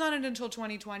Tony was on it until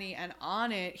 2020, and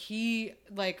on it he,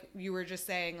 like you were just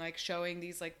saying, like showing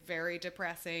these like very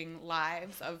depressing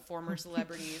lives of former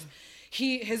celebrities.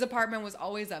 His apartment was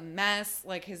always a mess.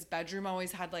 Like his bedroom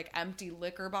always had like empty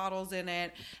liquor bottles in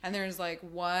it. And there's like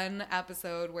one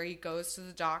episode where he goes to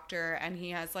the doctor and he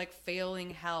has like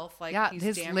failing health. Like he's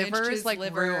his damaged liver his is like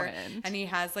liver, ruined. and he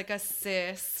has like a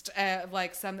cyst,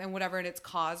 like something, whatever. And it's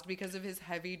caused because of his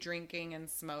heavy drinking and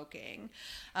smoking.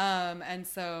 And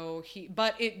so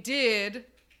but it did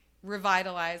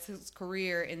revitalize his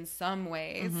career in some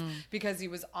ways because he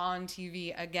was on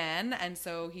TV again, and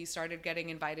so he started getting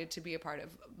invited to be a part of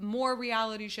more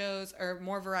reality shows or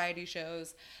more variety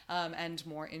shows, and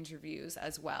more interviews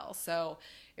as well. So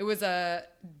it was a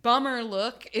bummer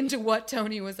look into what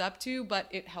Tony was up to, but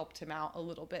it helped him out a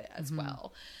little bit as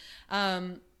well.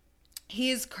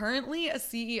 He is currently a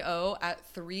CEO at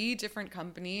 3 different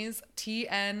companies.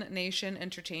 TN Nation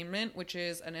Entertainment, which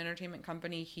is an entertainment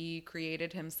company he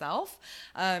created himself.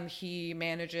 He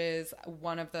manages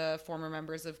one of the former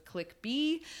members of Click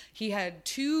B. He had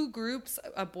 2 groups,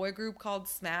 a boy group called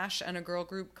Smash and a girl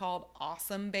group called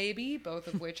Awesome Baby, both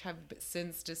of which have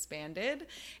since disbanded.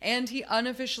 And he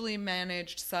unofficially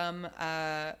managed some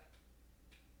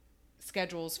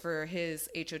schedules for his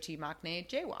HOT maknae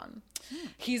Jaewon.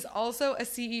 He's also a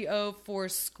CEO for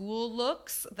School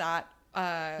Looks, that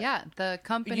the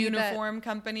company uniform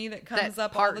company that comes that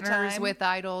up all the partners time with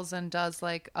idols and does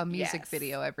like a music Yes.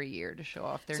 video every year to show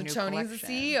off their So new Tony's collection.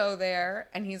 a CEO there,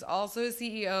 and he's also a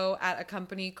CEO at a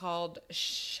company called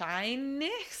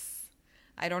Shynix.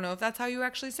 I don't know if that's how you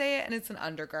actually say it, and it's an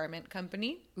undergarment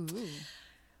company. Ooh.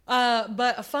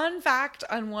 But a fun fact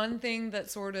on one thing that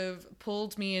sort of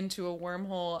pulled me into a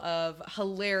wormhole of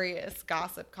hilarious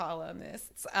gossip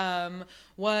columnists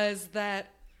was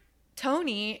that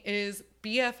Tony is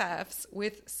BFFs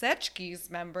with Sechki's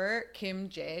member Kim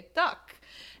Jae-duck.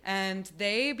 And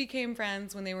they became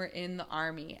friends when they were in the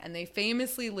army. And they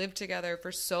famously lived together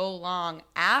for so long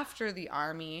after the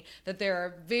army that there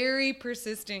are very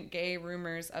persistent gay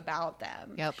rumors about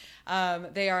them. Yep.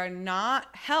 They are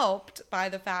not helped by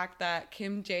the fact that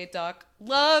Kim Jae-duck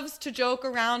loves to joke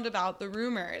around about the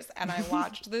rumors. And I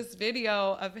watched this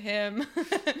video of him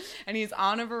and he's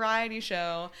on a variety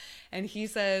show and he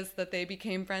says that they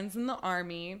became friends in the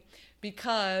army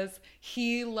because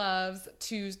he loves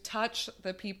to touch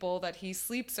the people that he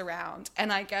sleeps around.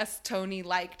 And I guess Tony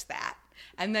liked that.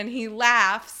 And then he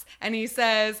laughs and he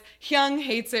says, Hyung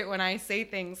hates it when I say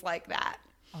things like that.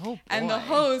 Oh, boy. And the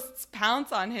hosts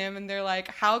pounce on him and they're like,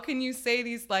 how can you say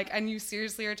these, like, and you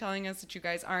seriously are telling us that you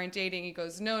guys aren't dating? He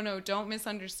goes, no, don't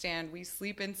misunderstand. We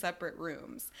sleep in separate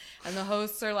rooms. And the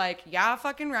hosts are like, yeah,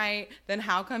 fucking right. Then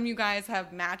how come you guys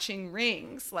have matching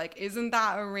rings? Like, isn't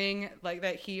that a ring like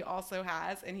that he also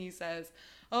has? And he says,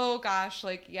 oh gosh,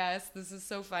 like, yes, this is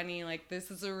so funny. Like, this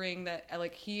is a ring that,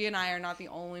 like, he and I are not the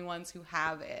only ones who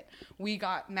have it. We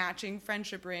got matching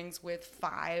friendship rings with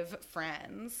 5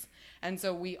 friends. And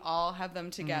so we all have them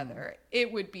together.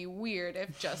 It would be weird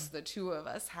if just the 2 of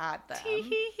us had them.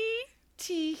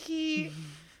 Tee-hee.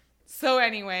 So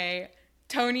anyway,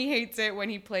 Tony hates it when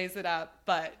he plays it up,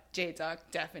 but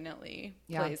Jae-duck definitely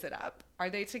plays it up.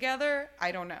 Are they together?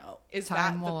 I don't know. Is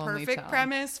Time that will the only perfect tell.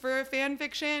 premise for a fan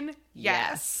fiction?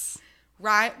 Yes.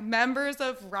 Members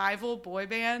of rival boy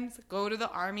bands go to the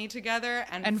army together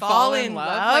and fall in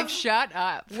love. Like, shut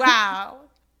up. Wow.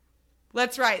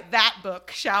 Let's write that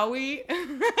book, shall we?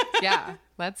 Yeah,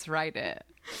 let's write it.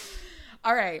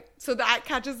 All right. So that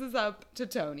catches us up to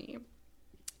Tony.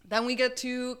 Then we get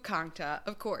to Kangta,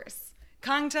 of course.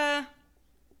 Kangta,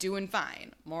 doing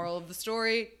fine. Moral of the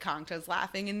story, Kangta's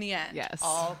laughing in the end. Yes.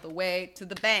 All the way to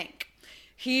the bank.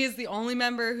 He is the only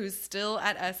member who's still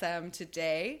at SM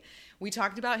today. We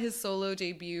talked about his solo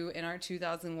debut in our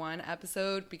 2001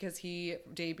 episode because he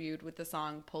debuted with the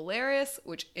song Polaris,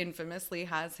 which infamously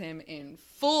has him in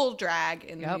full drag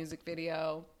in the music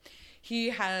video. He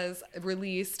has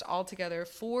released altogether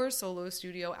 4 solo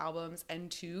studio albums and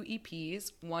 2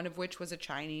 EPs, one of which was a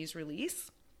Chinese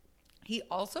release. He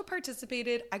also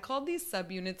participated, I called these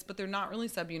subunits, but they're not really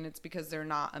subunits because they're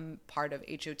not a part of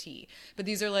HOT. But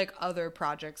these are like other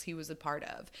projects he was a part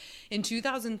of. In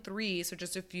 2003, so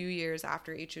just a few years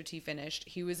after HOT finished,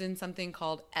 he was in something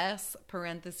called S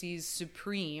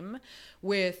Supreme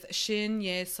with Shin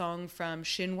Ye-sung from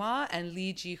Shinhwa and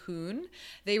Lee Ji-hoon.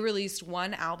 They released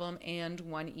 1 album and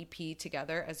 1 EP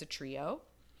together as a trio.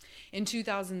 In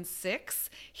 2006,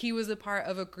 he was a part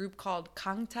of a group called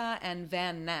Kangta and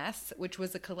Van Ness, which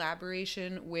was a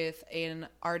collaboration with an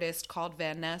artist called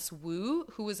Van Ness Wu,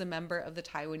 who was a member of the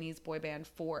Taiwanese boy band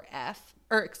F4,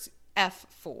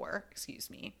 excuse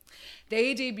me.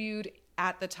 They debuted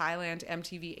at the Thailand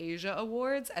MTV Asia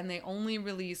Awards, and they only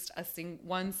released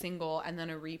one single and then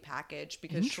a repackage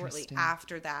because shortly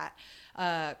after that,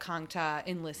 Kangta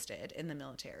enlisted in the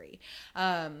military.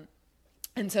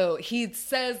 And so he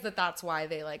says that that's why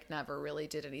they like never really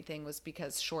did anything, was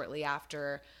because shortly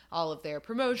after all of their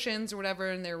promotions or whatever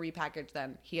and their repackaged,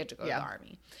 then he had to go to the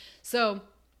army. So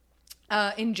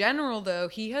in general, though,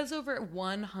 he has over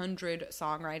 100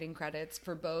 songwriting credits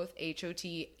for both HOT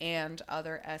and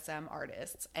other SM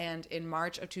artists. And in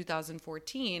March of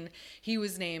 2014, he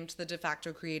was named the de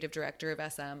facto creative director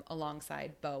of SM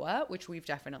alongside BoA, which we've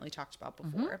definitely talked about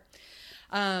before.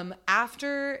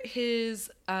 After his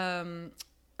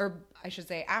or I should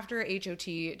say after HOT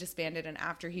disbanded and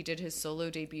after he did his solo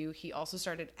debut, he also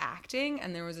started acting.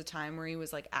 And there was a time where he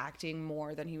was like acting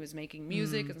more than he was making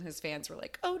music. And his fans were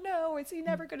like, oh no, is he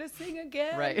never going to sing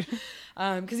again? Right.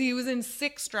 Because he was in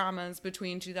 6 dramas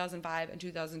between 2005 and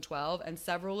 2012. And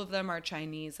several of them are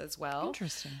Chinese as well.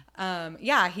 Interesting.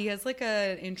 Yeah, he has like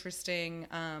an interesting,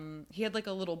 he had like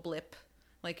a little blip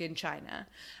like in China.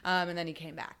 And then he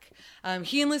came back.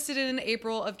 He enlisted in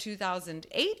April of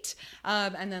 2008.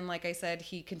 And then, like I said,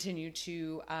 he continued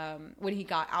to, when he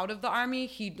got out of the army,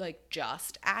 he like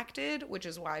just acted, which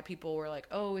is why people were like,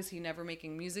 oh, is he never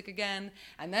making music again?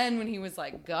 And then when he was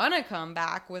like gonna come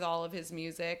back with all of his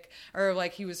music, or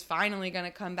like he was finally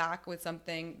gonna come back with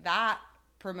something, that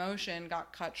promotion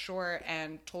got cut short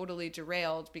and totally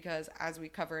derailed because, as we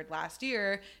covered last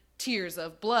year, tears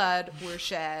of blood were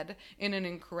shed in an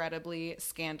incredibly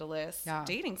scandalous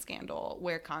dating scandal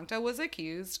where Kangta was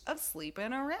accused of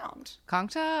sleeping around.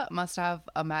 Kangta must have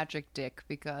a magic dick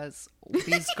because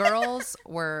these girls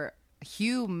were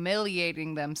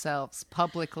humiliating themselves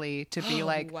publicly to be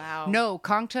like, wow. No,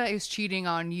 Kangta is cheating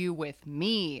on you with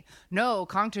me. No,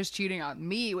 Kangta's cheating on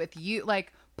me with you.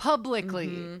 Like,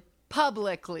 publicly.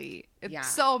 It's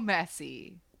so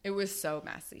messy. It was so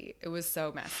messy.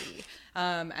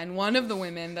 And one of the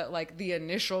women that, like, the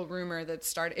initial rumor that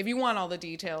started, if you want all the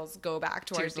details, go back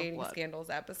to Tears our of dating Blood.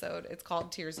 scandals episode. It's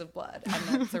called Tears of Blood.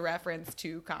 And that's a reference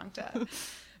to Kangta.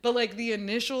 But like the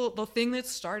thing that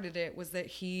started it was that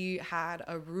he had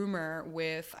a rumor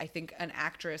with, I think, an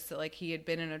actress that like he had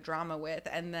been in a drama with.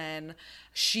 And then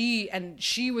she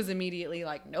was immediately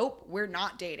like, nope, we're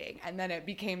not dating. And then it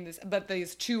became this, but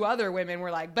these 2 other women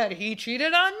were like, but he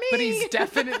cheated on me. But he's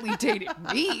definitely dating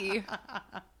me.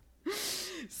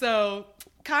 So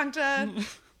Kangta,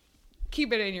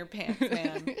 keep it in your pants,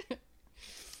 man.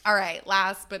 All right,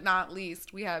 last but not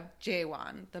least, we have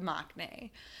Jaewon, the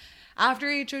maknae.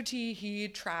 After HOT, he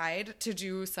tried to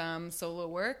do some solo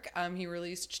work. He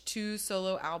released 2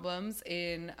 solo albums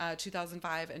in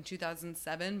 2005 and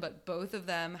 2007, but both of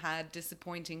them had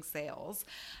disappointing sales.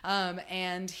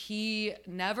 And he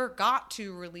never got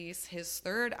to release his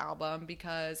 3rd album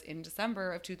because in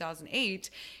December of 2008,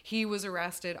 he was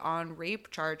arrested on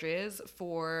rape charges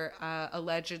for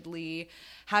allegedly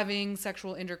having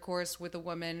sexual intercourse with a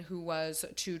woman who was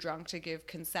too drunk to give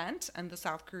consent. And the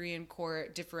South Korean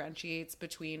court differentiates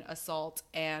between assault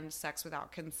and sex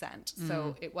without consent.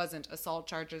 So it wasn't assault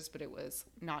charges, but it was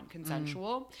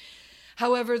non-consensual.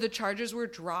 However, the charges were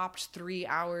dropped 3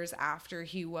 hours after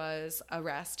he was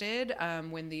arrested,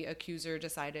 when the accuser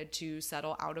decided to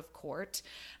settle out of court.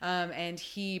 And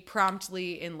he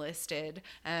promptly enlisted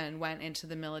and went into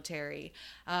the military.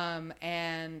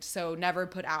 And so never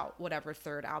put out whatever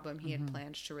 3rd album he had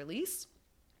planned to release.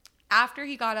 After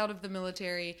he got out of the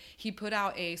military, he put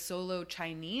out a solo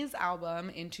Chinese album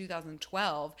in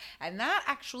 2012, and that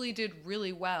actually did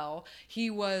really well. He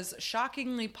was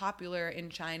shockingly popular in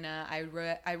China. I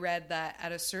read that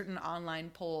at a certain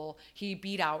online poll, he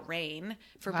beat out Rain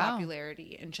for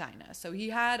popularity in China. So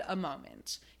he had a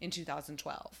moment in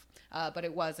 2012, but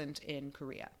it wasn't in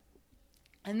Korea.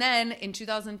 And then in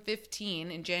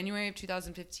 2015, in January of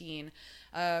 2015,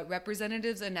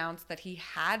 representatives announced that he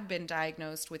had been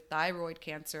diagnosed with thyroid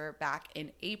cancer back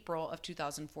in April of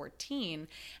 2014,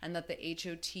 and that the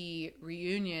HOT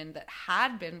reunion that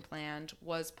had been planned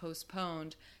was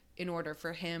postponed in order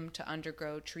for him to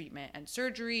undergo treatment and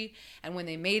surgery. And when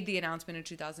they made the announcement in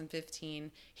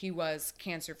 2015, he was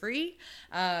cancer-free,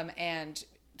 and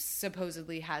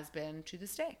supposedly has been to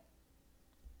this day.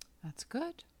 That's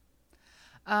good.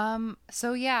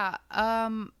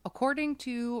 According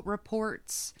to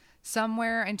reports,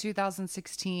 somewhere in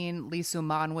 2016, Lee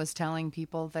Soo-man was telling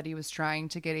people that he was trying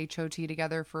to get HOT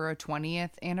together for a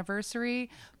 20th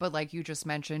anniversary. But like you just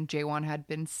mentioned, Jaewon had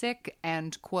been sick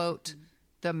and, quote,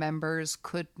 the members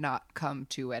could not come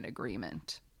to an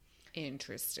agreement.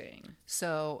 Interesting.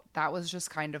 So that was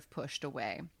just kind of pushed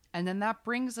away. And then that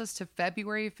brings us to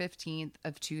February 15th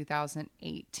of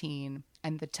 2018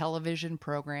 and the television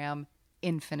program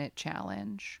Infinite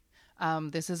Challenge.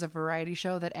 This is a variety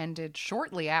show that ended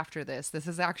shortly after this. This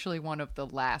is actually one of the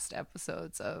last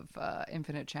episodes of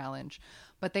Infinite Challenge.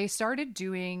 But they started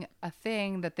doing a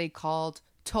thing that they called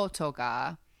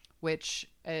Totoga, which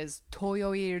is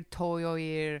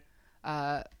Toyoil,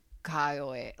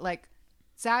 Kayoe. Like,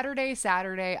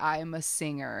 Saturday, I'm a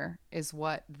Singer is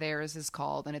what theirs is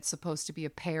called. And it's supposed to be a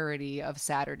parody of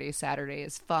Saturday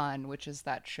is Fun, which is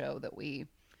that show that we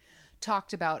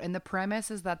talked about. And the premise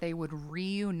is that they would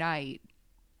reunite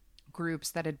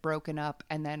groups that had broken up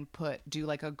and then do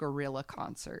like a guerrilla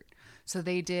concert. So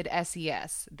they did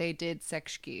SES, they did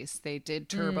Sekshkis, they did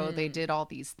Turbo, they did all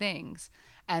these things.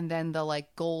 And then the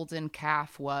like golden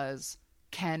calf was,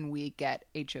 can we get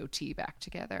HOT back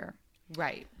together?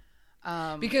 Right.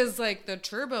 Because like the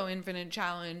Turbo Infinite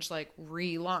Challenge like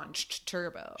relaunched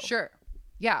Turbo. Sure.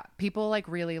 Yeah, people like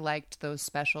really liked those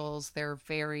specials. They're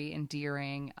very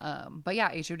endearing. But yeah,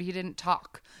 HOT didn't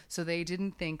talk, so they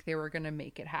didn't think they were going to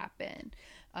make it happen.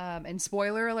 And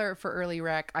spoiler alert for Early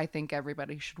Rec, I think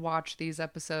everybody should watch these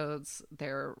episodes.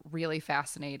 They're really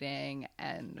fascinating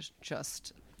and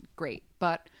just great.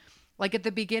 But like at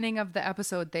the beginning of the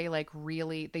episode, they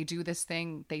do this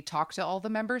thing. They talk to all the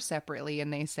members separately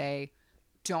and they say,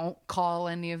 don't call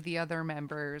any of the other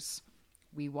members.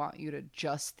 We want you to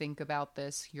just think about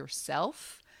this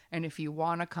yourself. And if you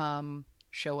want to come,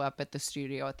 show up at the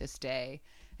studio at this day.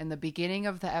 And the beginning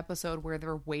of the episode where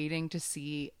they're waiting to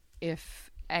see if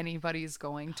anybody's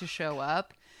going to show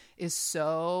up is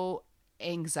so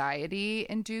anxiety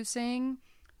inducing.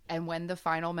 And when the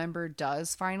final member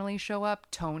does finally show up,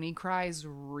 Tony cries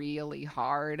really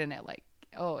hard. And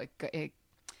it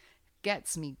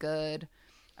gets me good.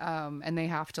 And they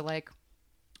have to like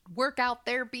work out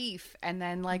their beef and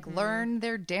then like learn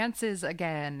their dances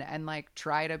again and like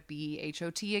try to be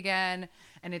HOT again.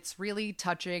 And it's really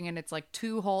touching, and it's like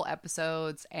 2 whole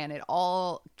episodes, and it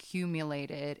all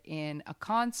accumulated in a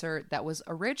concert that was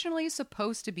originally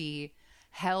supposed to be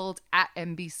held at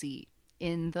NBC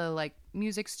in the like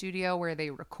music studio where they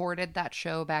recorded that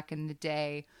show back in the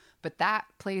day. But that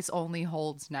place only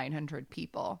holds 900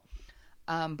 people.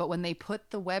 But when they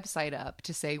put the website up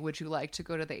to say, would you like to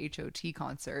go to the HOT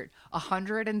concert,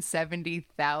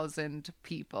 170,000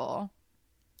 people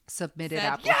submitted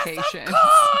applications. Yes, of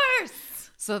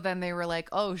course! So then they were like,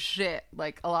 oh shit,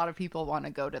 like a lot of people want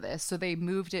to go to this. So they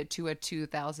moved it to a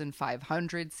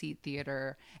 2,500 seat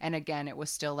theater. And again, it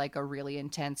was still like a really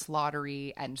intense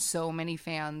lottery. And so many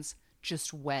fans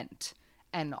just went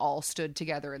and all stood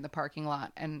together in the parking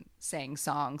lot and sang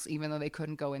songs, even though they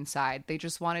couldn't go inside. They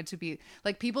just wanted to be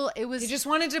like people. They just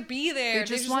wanted to be there. They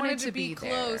just wanted to be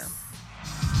close. There.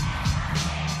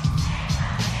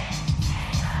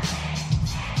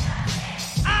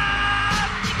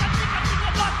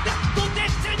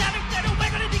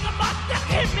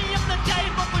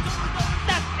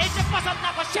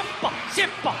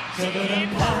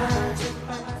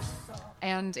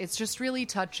 And it's just really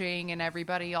touching, and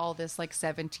everybody all this like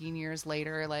 17 years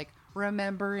later, like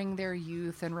remembering their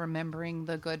youth and remembering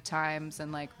the good times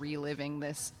and like reliving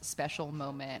this special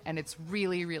moment. And it's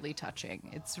really, really touching.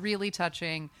 It's really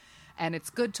touching. And it's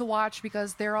good to watch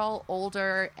because they're all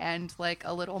older and like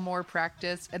a little more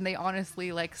practiced, and they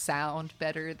honestly like sound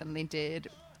better than they did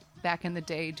back in the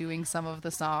day doing some of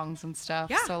the songs and stuff.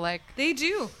 Yeah, so like they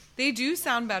do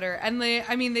sound better, and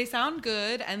they sound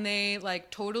good, and they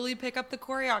like totally pick up the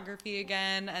choreography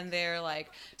again, and they're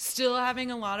like still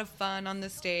having a lot of fun on the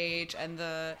stage, and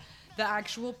the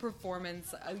actual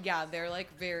performance, they're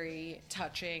like very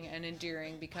touching and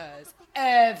endearing because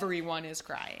everyone is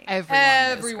crying.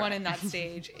 Everyone in that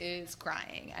stage is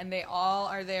crying, and they all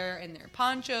are there in their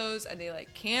ponchos, and they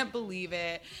like can't believe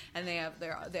it, and they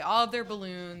all have their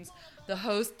balloons. The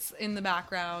hosts in the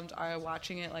background are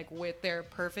watching it like with their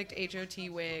perfect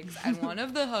HOT wigs, and one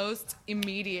of the hosts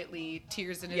immediately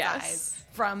tears in his eyes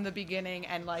from the beginning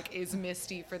and like is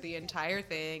misty for the entire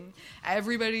thing.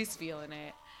 Everybody's feeling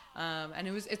it. And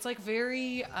it's like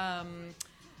very,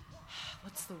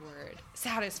 what's the word?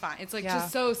 Satisfying. It's like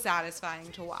just so satisfying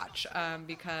to watch,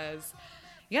 because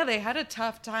they had a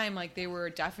tough time. Like they were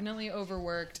definitely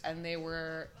overworked, and they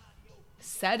were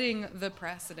setting the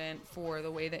precedent for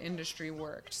the way the industry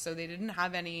worked. So they didn't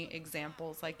have any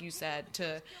examples, like you said,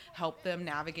 to help them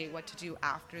navigate what to do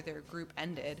after their group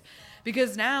ended.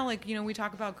 Because now, like, you know, we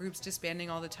talk about groups disbanding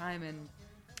all the time, and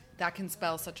that can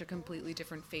spell such a completely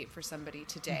different fate for somebody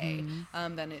today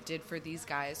than it did for these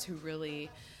guys who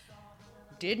really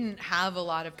didn't have a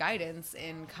lot of guidance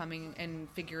in coming and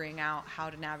figuring out how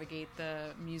to navigate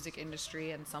the music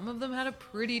industry. And some of them had a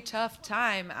pretty tough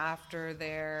time after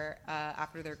their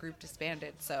group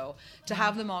disbanded. So to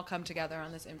have them all come together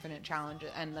on this Infinite Challenge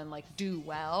and then like do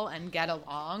well and get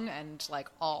along and like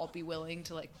all be willing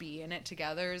to like be in it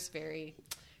together is very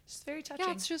touching.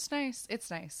 Yeah, it's just nice.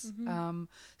 It's nice.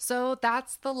 So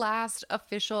that's the last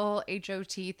official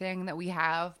HOT thing that we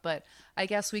have, but I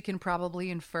guess we can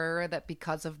probably infer that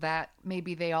because of that,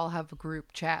 maybe they all have a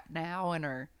group chat now and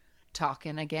are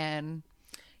talking again.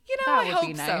 You know, I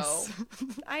hope so.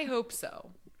 I hope so.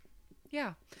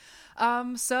 Yeah.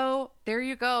 So there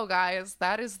you go, guys.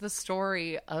 That is the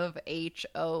story of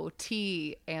HOT.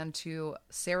 And to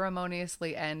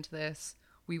ceremoniously end this,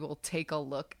 we will take a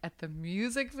look at the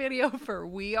music video for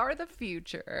We Are the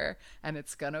Future, and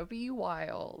it's gonna be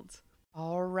wild.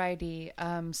 Alrighty.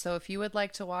 So if you would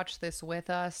like to watch this with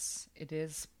us, it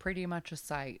is pretty much a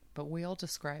sight, but we'll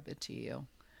describe it to you.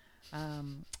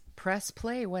 Press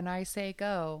play when I say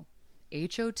go.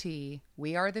 HOT,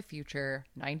 We Are the Future,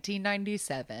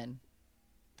 1997.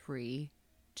 3,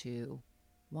 2,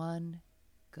 1,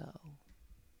 go.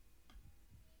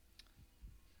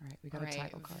 All right, we got a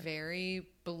title card. Very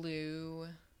blue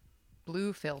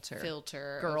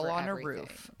filter. Girl over on everything. a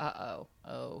roof. Uh-oh.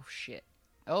 Oh, shit.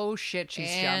 Oh, shit, she's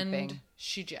And jumping.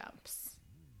 she jumps.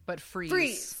 But freeze.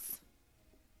 Freeze!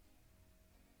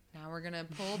 Now we're going to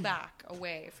pull back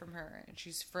away from her, and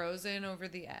she's frozen over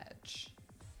the edge.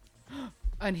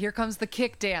 And here comes the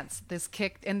kick dance. This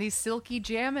kick and these silky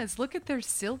jammas. Look at their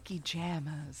silky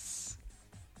jammas.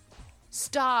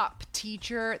 Stop,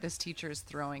 teacher. This teacher is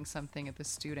throwing something at the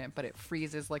student, but it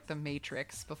freezes like the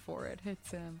Matrix before it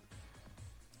hits him.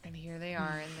 And here they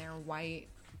are in their white.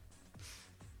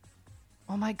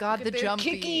 Oh my god, Look the at their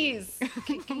jumpy.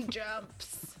 Kicky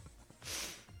jumps.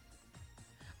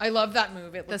 I love that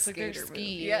move. It The looks like they're skater move.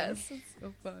 skiing. Yes, it's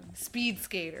so fun. Speed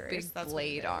skaters. Big That's what it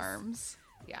blade is. arms.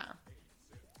 Yeah.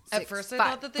 At 6, first I 5,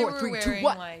 thought that they 4, were 3, 2, wearing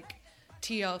 1. like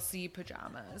TLC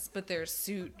pajamas, but they're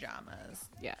suit pajamas.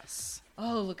 Yes.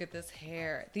 Oh, look at this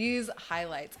hair. These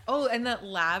highlights. Oh, and that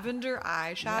lavender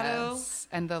eyeshadow. Yes.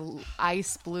 And the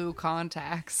ice blue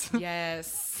contacts.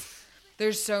 Yes.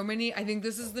 There's so many. I think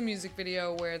this is the music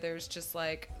video where there's just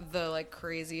like the like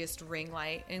craziest ring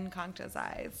light in Kangta's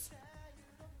eyes.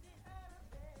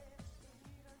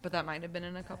 But that might have been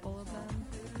in a couple of them.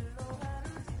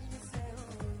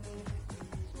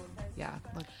 Yeah.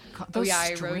 Look, Oh those yeah,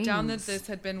 I wrote down that strings. this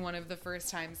had been one of the first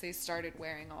times they started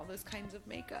wearing all this kinds of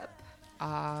makeup.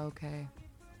 Ah, okay.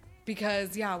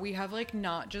 Because yeah, we have like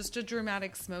not just a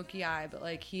dramatic smoky eye, but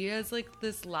like he has like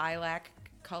this lilac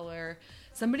color.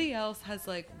 Somebody else has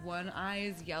like one eye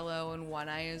is yellow and one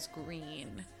eye is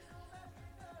green.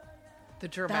 The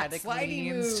That dramatic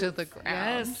slidey leans to move. the ground.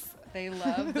 Yes, they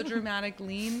love the dramatic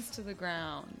leans to the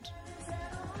ground.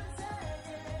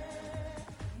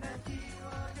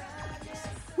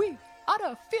 We are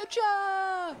the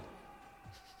future.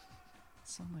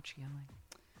 So much yelling.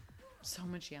 So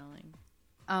much yelling.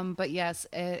 But yes,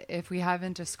 if we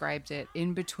haven't described it,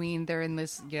 in between they're in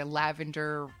this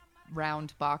lavender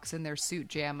round box in their suit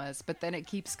jammas, but then it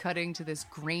keeps cutting to this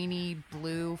grainy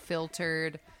blue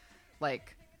filtered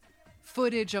like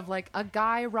footage of like a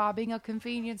guy robbing a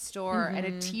convenience store and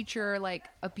a teacher like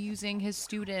abusing his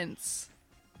students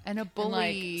and a And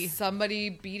bully. like somebody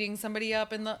beating somebody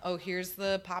up in the here's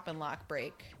the pop and lock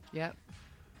break. Yep.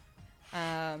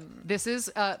 This is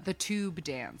the tube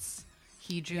dance.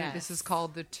 This is Yes.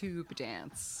 called the tube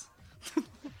dance.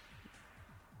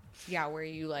 Yeah, where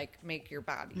you like make your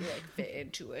body like fit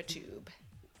into a tube.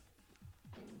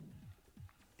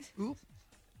 Oop.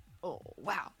 Oh,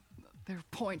 wow. They're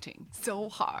pointing so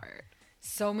hard.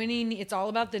 So many. It's all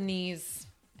about the knees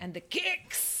and the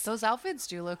kicks. Those outfits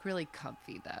do look really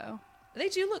comfy, though. They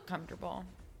do look comfortable.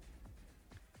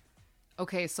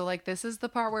 Okay, so like this is the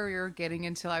part where we were getting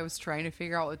until I was trying to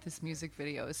figure out what this music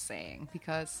video is saying,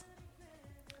 because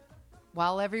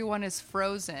while everyone is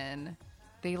frozen,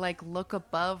 they like look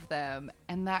above them,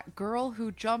 and that girl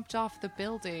who jumped off the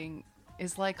building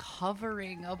is like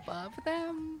hovering above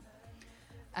them,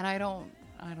 and I don't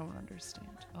understand.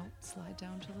 Oh, slide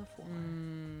down to the floor.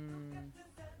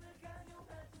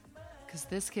 Because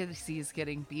this kid he's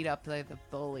getting beat up by the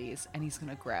bullies, and he's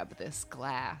gonna grab this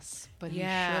glass, but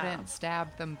Yeah. he shouldn't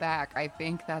stab them back. I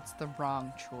think that's the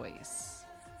wrong choice.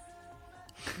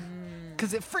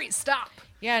 Because it stop.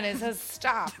 Yeah, and it says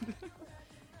stop.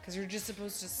 Because you're just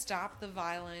supposed to stop the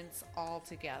violence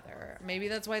altogether. Maybe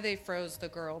that's why they froze the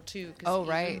girl too. Because Oh,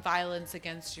 right. violence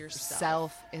against yourself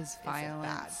Self is is a violence.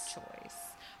 bad choice.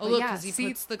 Oh, But look, yeah, because he see-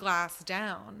 puts the glass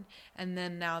down, and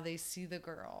then now they see the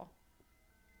girl.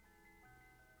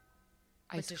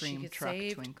 But Ice does she cream get truck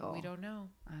saved? twinkle. We don't know.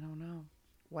 I don't know.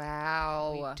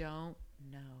 Wow. We don't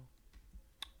know.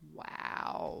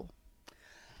 Wow.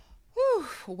 Whew.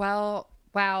 Well,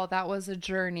 wow, that was a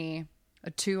journey.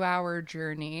 A 2-hour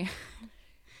journey.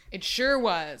 It sure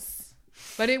was.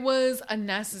 But it was a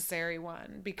necessary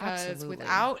one because Absolutely.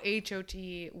 without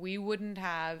HOT, we wouldn't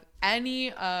have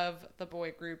any of the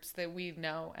boy groups that we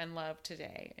know and love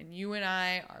today. And you and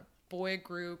I are boy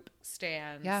group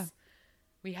stans. Yeah.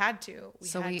 We had to.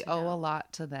 So had we to owe know. a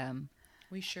lot to them.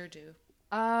 We sure do.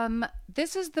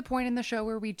 This is the point in the show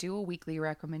where we do a weekly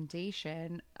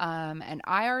recommendation. And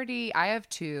I have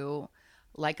two.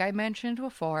 Like I mentioned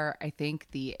before, I think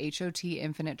the HOT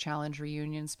Infinite Challenge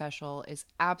reunion special is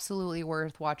absolutely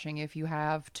worth watching if you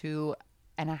have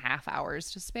 2.5 hours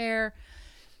to spare.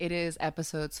 It is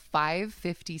episodes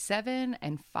 557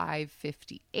 and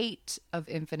 558 of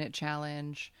Infinite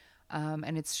Challenge.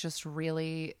 And it's just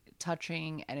really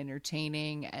touching and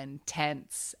entertaining and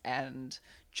tense and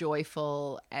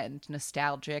joyful and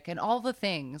nostalgic and all the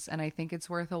things. And I think it's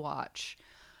worth a watch.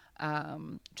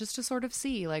 Just to sort of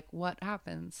see like what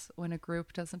happens when a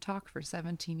group doesn't talk for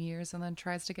 17 years and then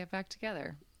tries to get back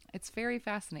together. It's very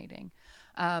fascinating.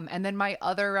 And then my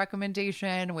other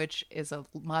recommendation, which is a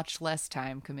much less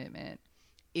time commitment,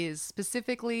 is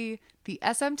specifically the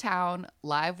SM Town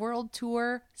Live World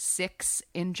Tour 6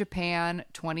 in Japan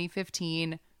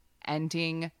 2015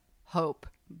 Ending Hope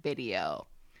video.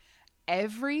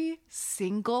 Every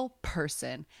single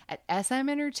person at SM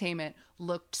Entertainment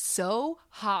looked so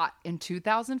hot in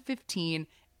 2015.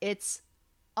 It's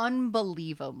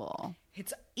unbelievable.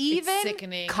 It's Even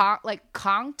sickening.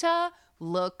 Kangta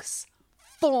looks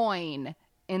fine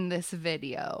in this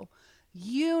video.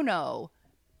 You know,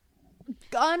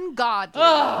 ungodly.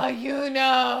 Oh, you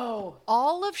know.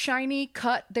 All of SHINee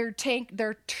cut their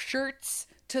shirts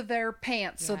to their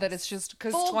pants so that it's just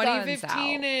Because full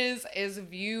 2015 guns out. is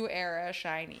View era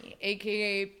SHINee,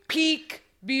 aka peak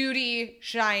beauty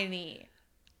SHINee.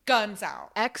 Guns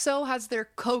out. EXO has their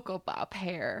Cocoa Pop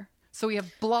hair. So we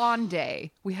have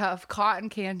Blonde. We have Cotton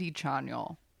Candy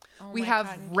Chanyeol. We my have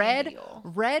Cotton red Candy-o.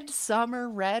 red summer,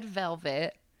 red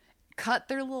velvet. Cut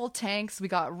their little tanks. We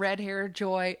got red hair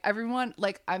Joy. Everyone,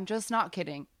 like, I'm just not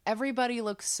kidding. Everybody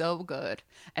looks so good.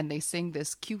 And they sing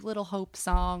this cute little Hope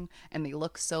song. And they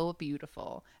look so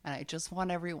beautiful. And I just want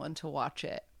everyone to watch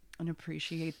it and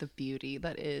appreciate the beauty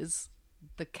that is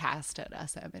the cast at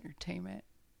SM Entertainment.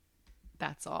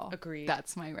 That's all. Agreed.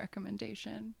 That's my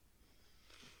recommendation.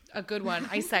 A good one.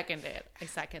 I second it. I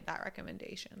second that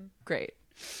recommendation. Great.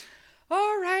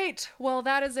 All right. Well,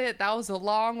 that is it. That was a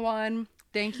long one.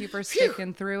 Thank you for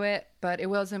sticking through it, but it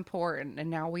was important. And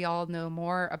now we all know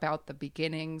more about the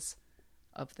beginnings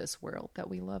of this world that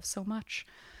we love so much.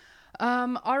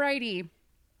 Alrighty.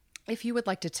 If you would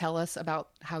like to tell us about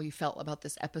how you felt about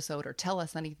this episode or tell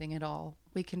us anything at all,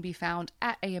 we can be found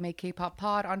at AMA K-Pop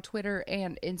Pod on Twitter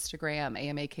and Instagram,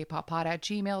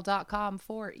 amakpoppod@gmail.com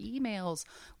for emails,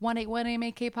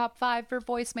 181-AMA-KPOP5 for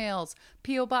voicemails,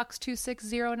 P.O. Box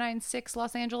 26096,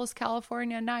 Los Angeles,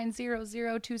 California,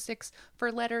 90026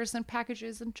 for letters and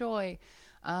packages and joy.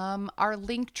 Our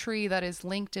link tree that is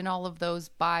linked in all of those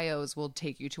bios will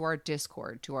take you to our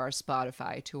Discord, to our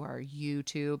Spotify, to our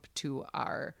YouTube, to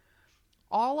our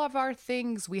all of our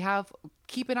things. We have,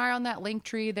 keep an eye on that link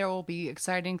tree. There will be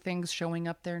exciting things showing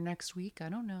up there next week. I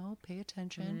don't know. Pay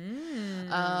attention.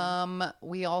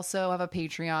 We also have a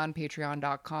Patreon,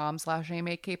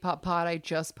 patreon.com/AMAKPopPod. I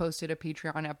just posted a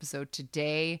Patreon episode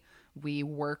today. We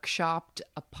workshopped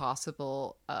a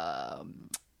possible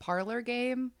parlor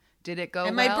game. Did it go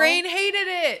And well? my brain hated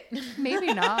it.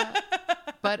 Maybe not.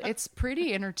 But it's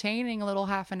pretty entertaining, a little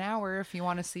half an hour if you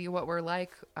want to see what we're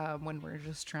like when we're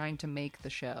just trying to make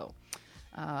the show.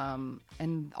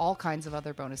 And all kinds of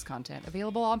other bonus content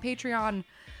available on Patreon.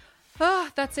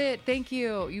 That's it. Thank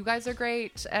you. You guys are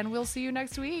great. And we'll see you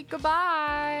next week.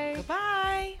 Goodbye.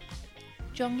 Goodbye.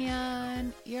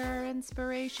 Jonghyun, your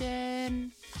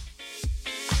inspiration.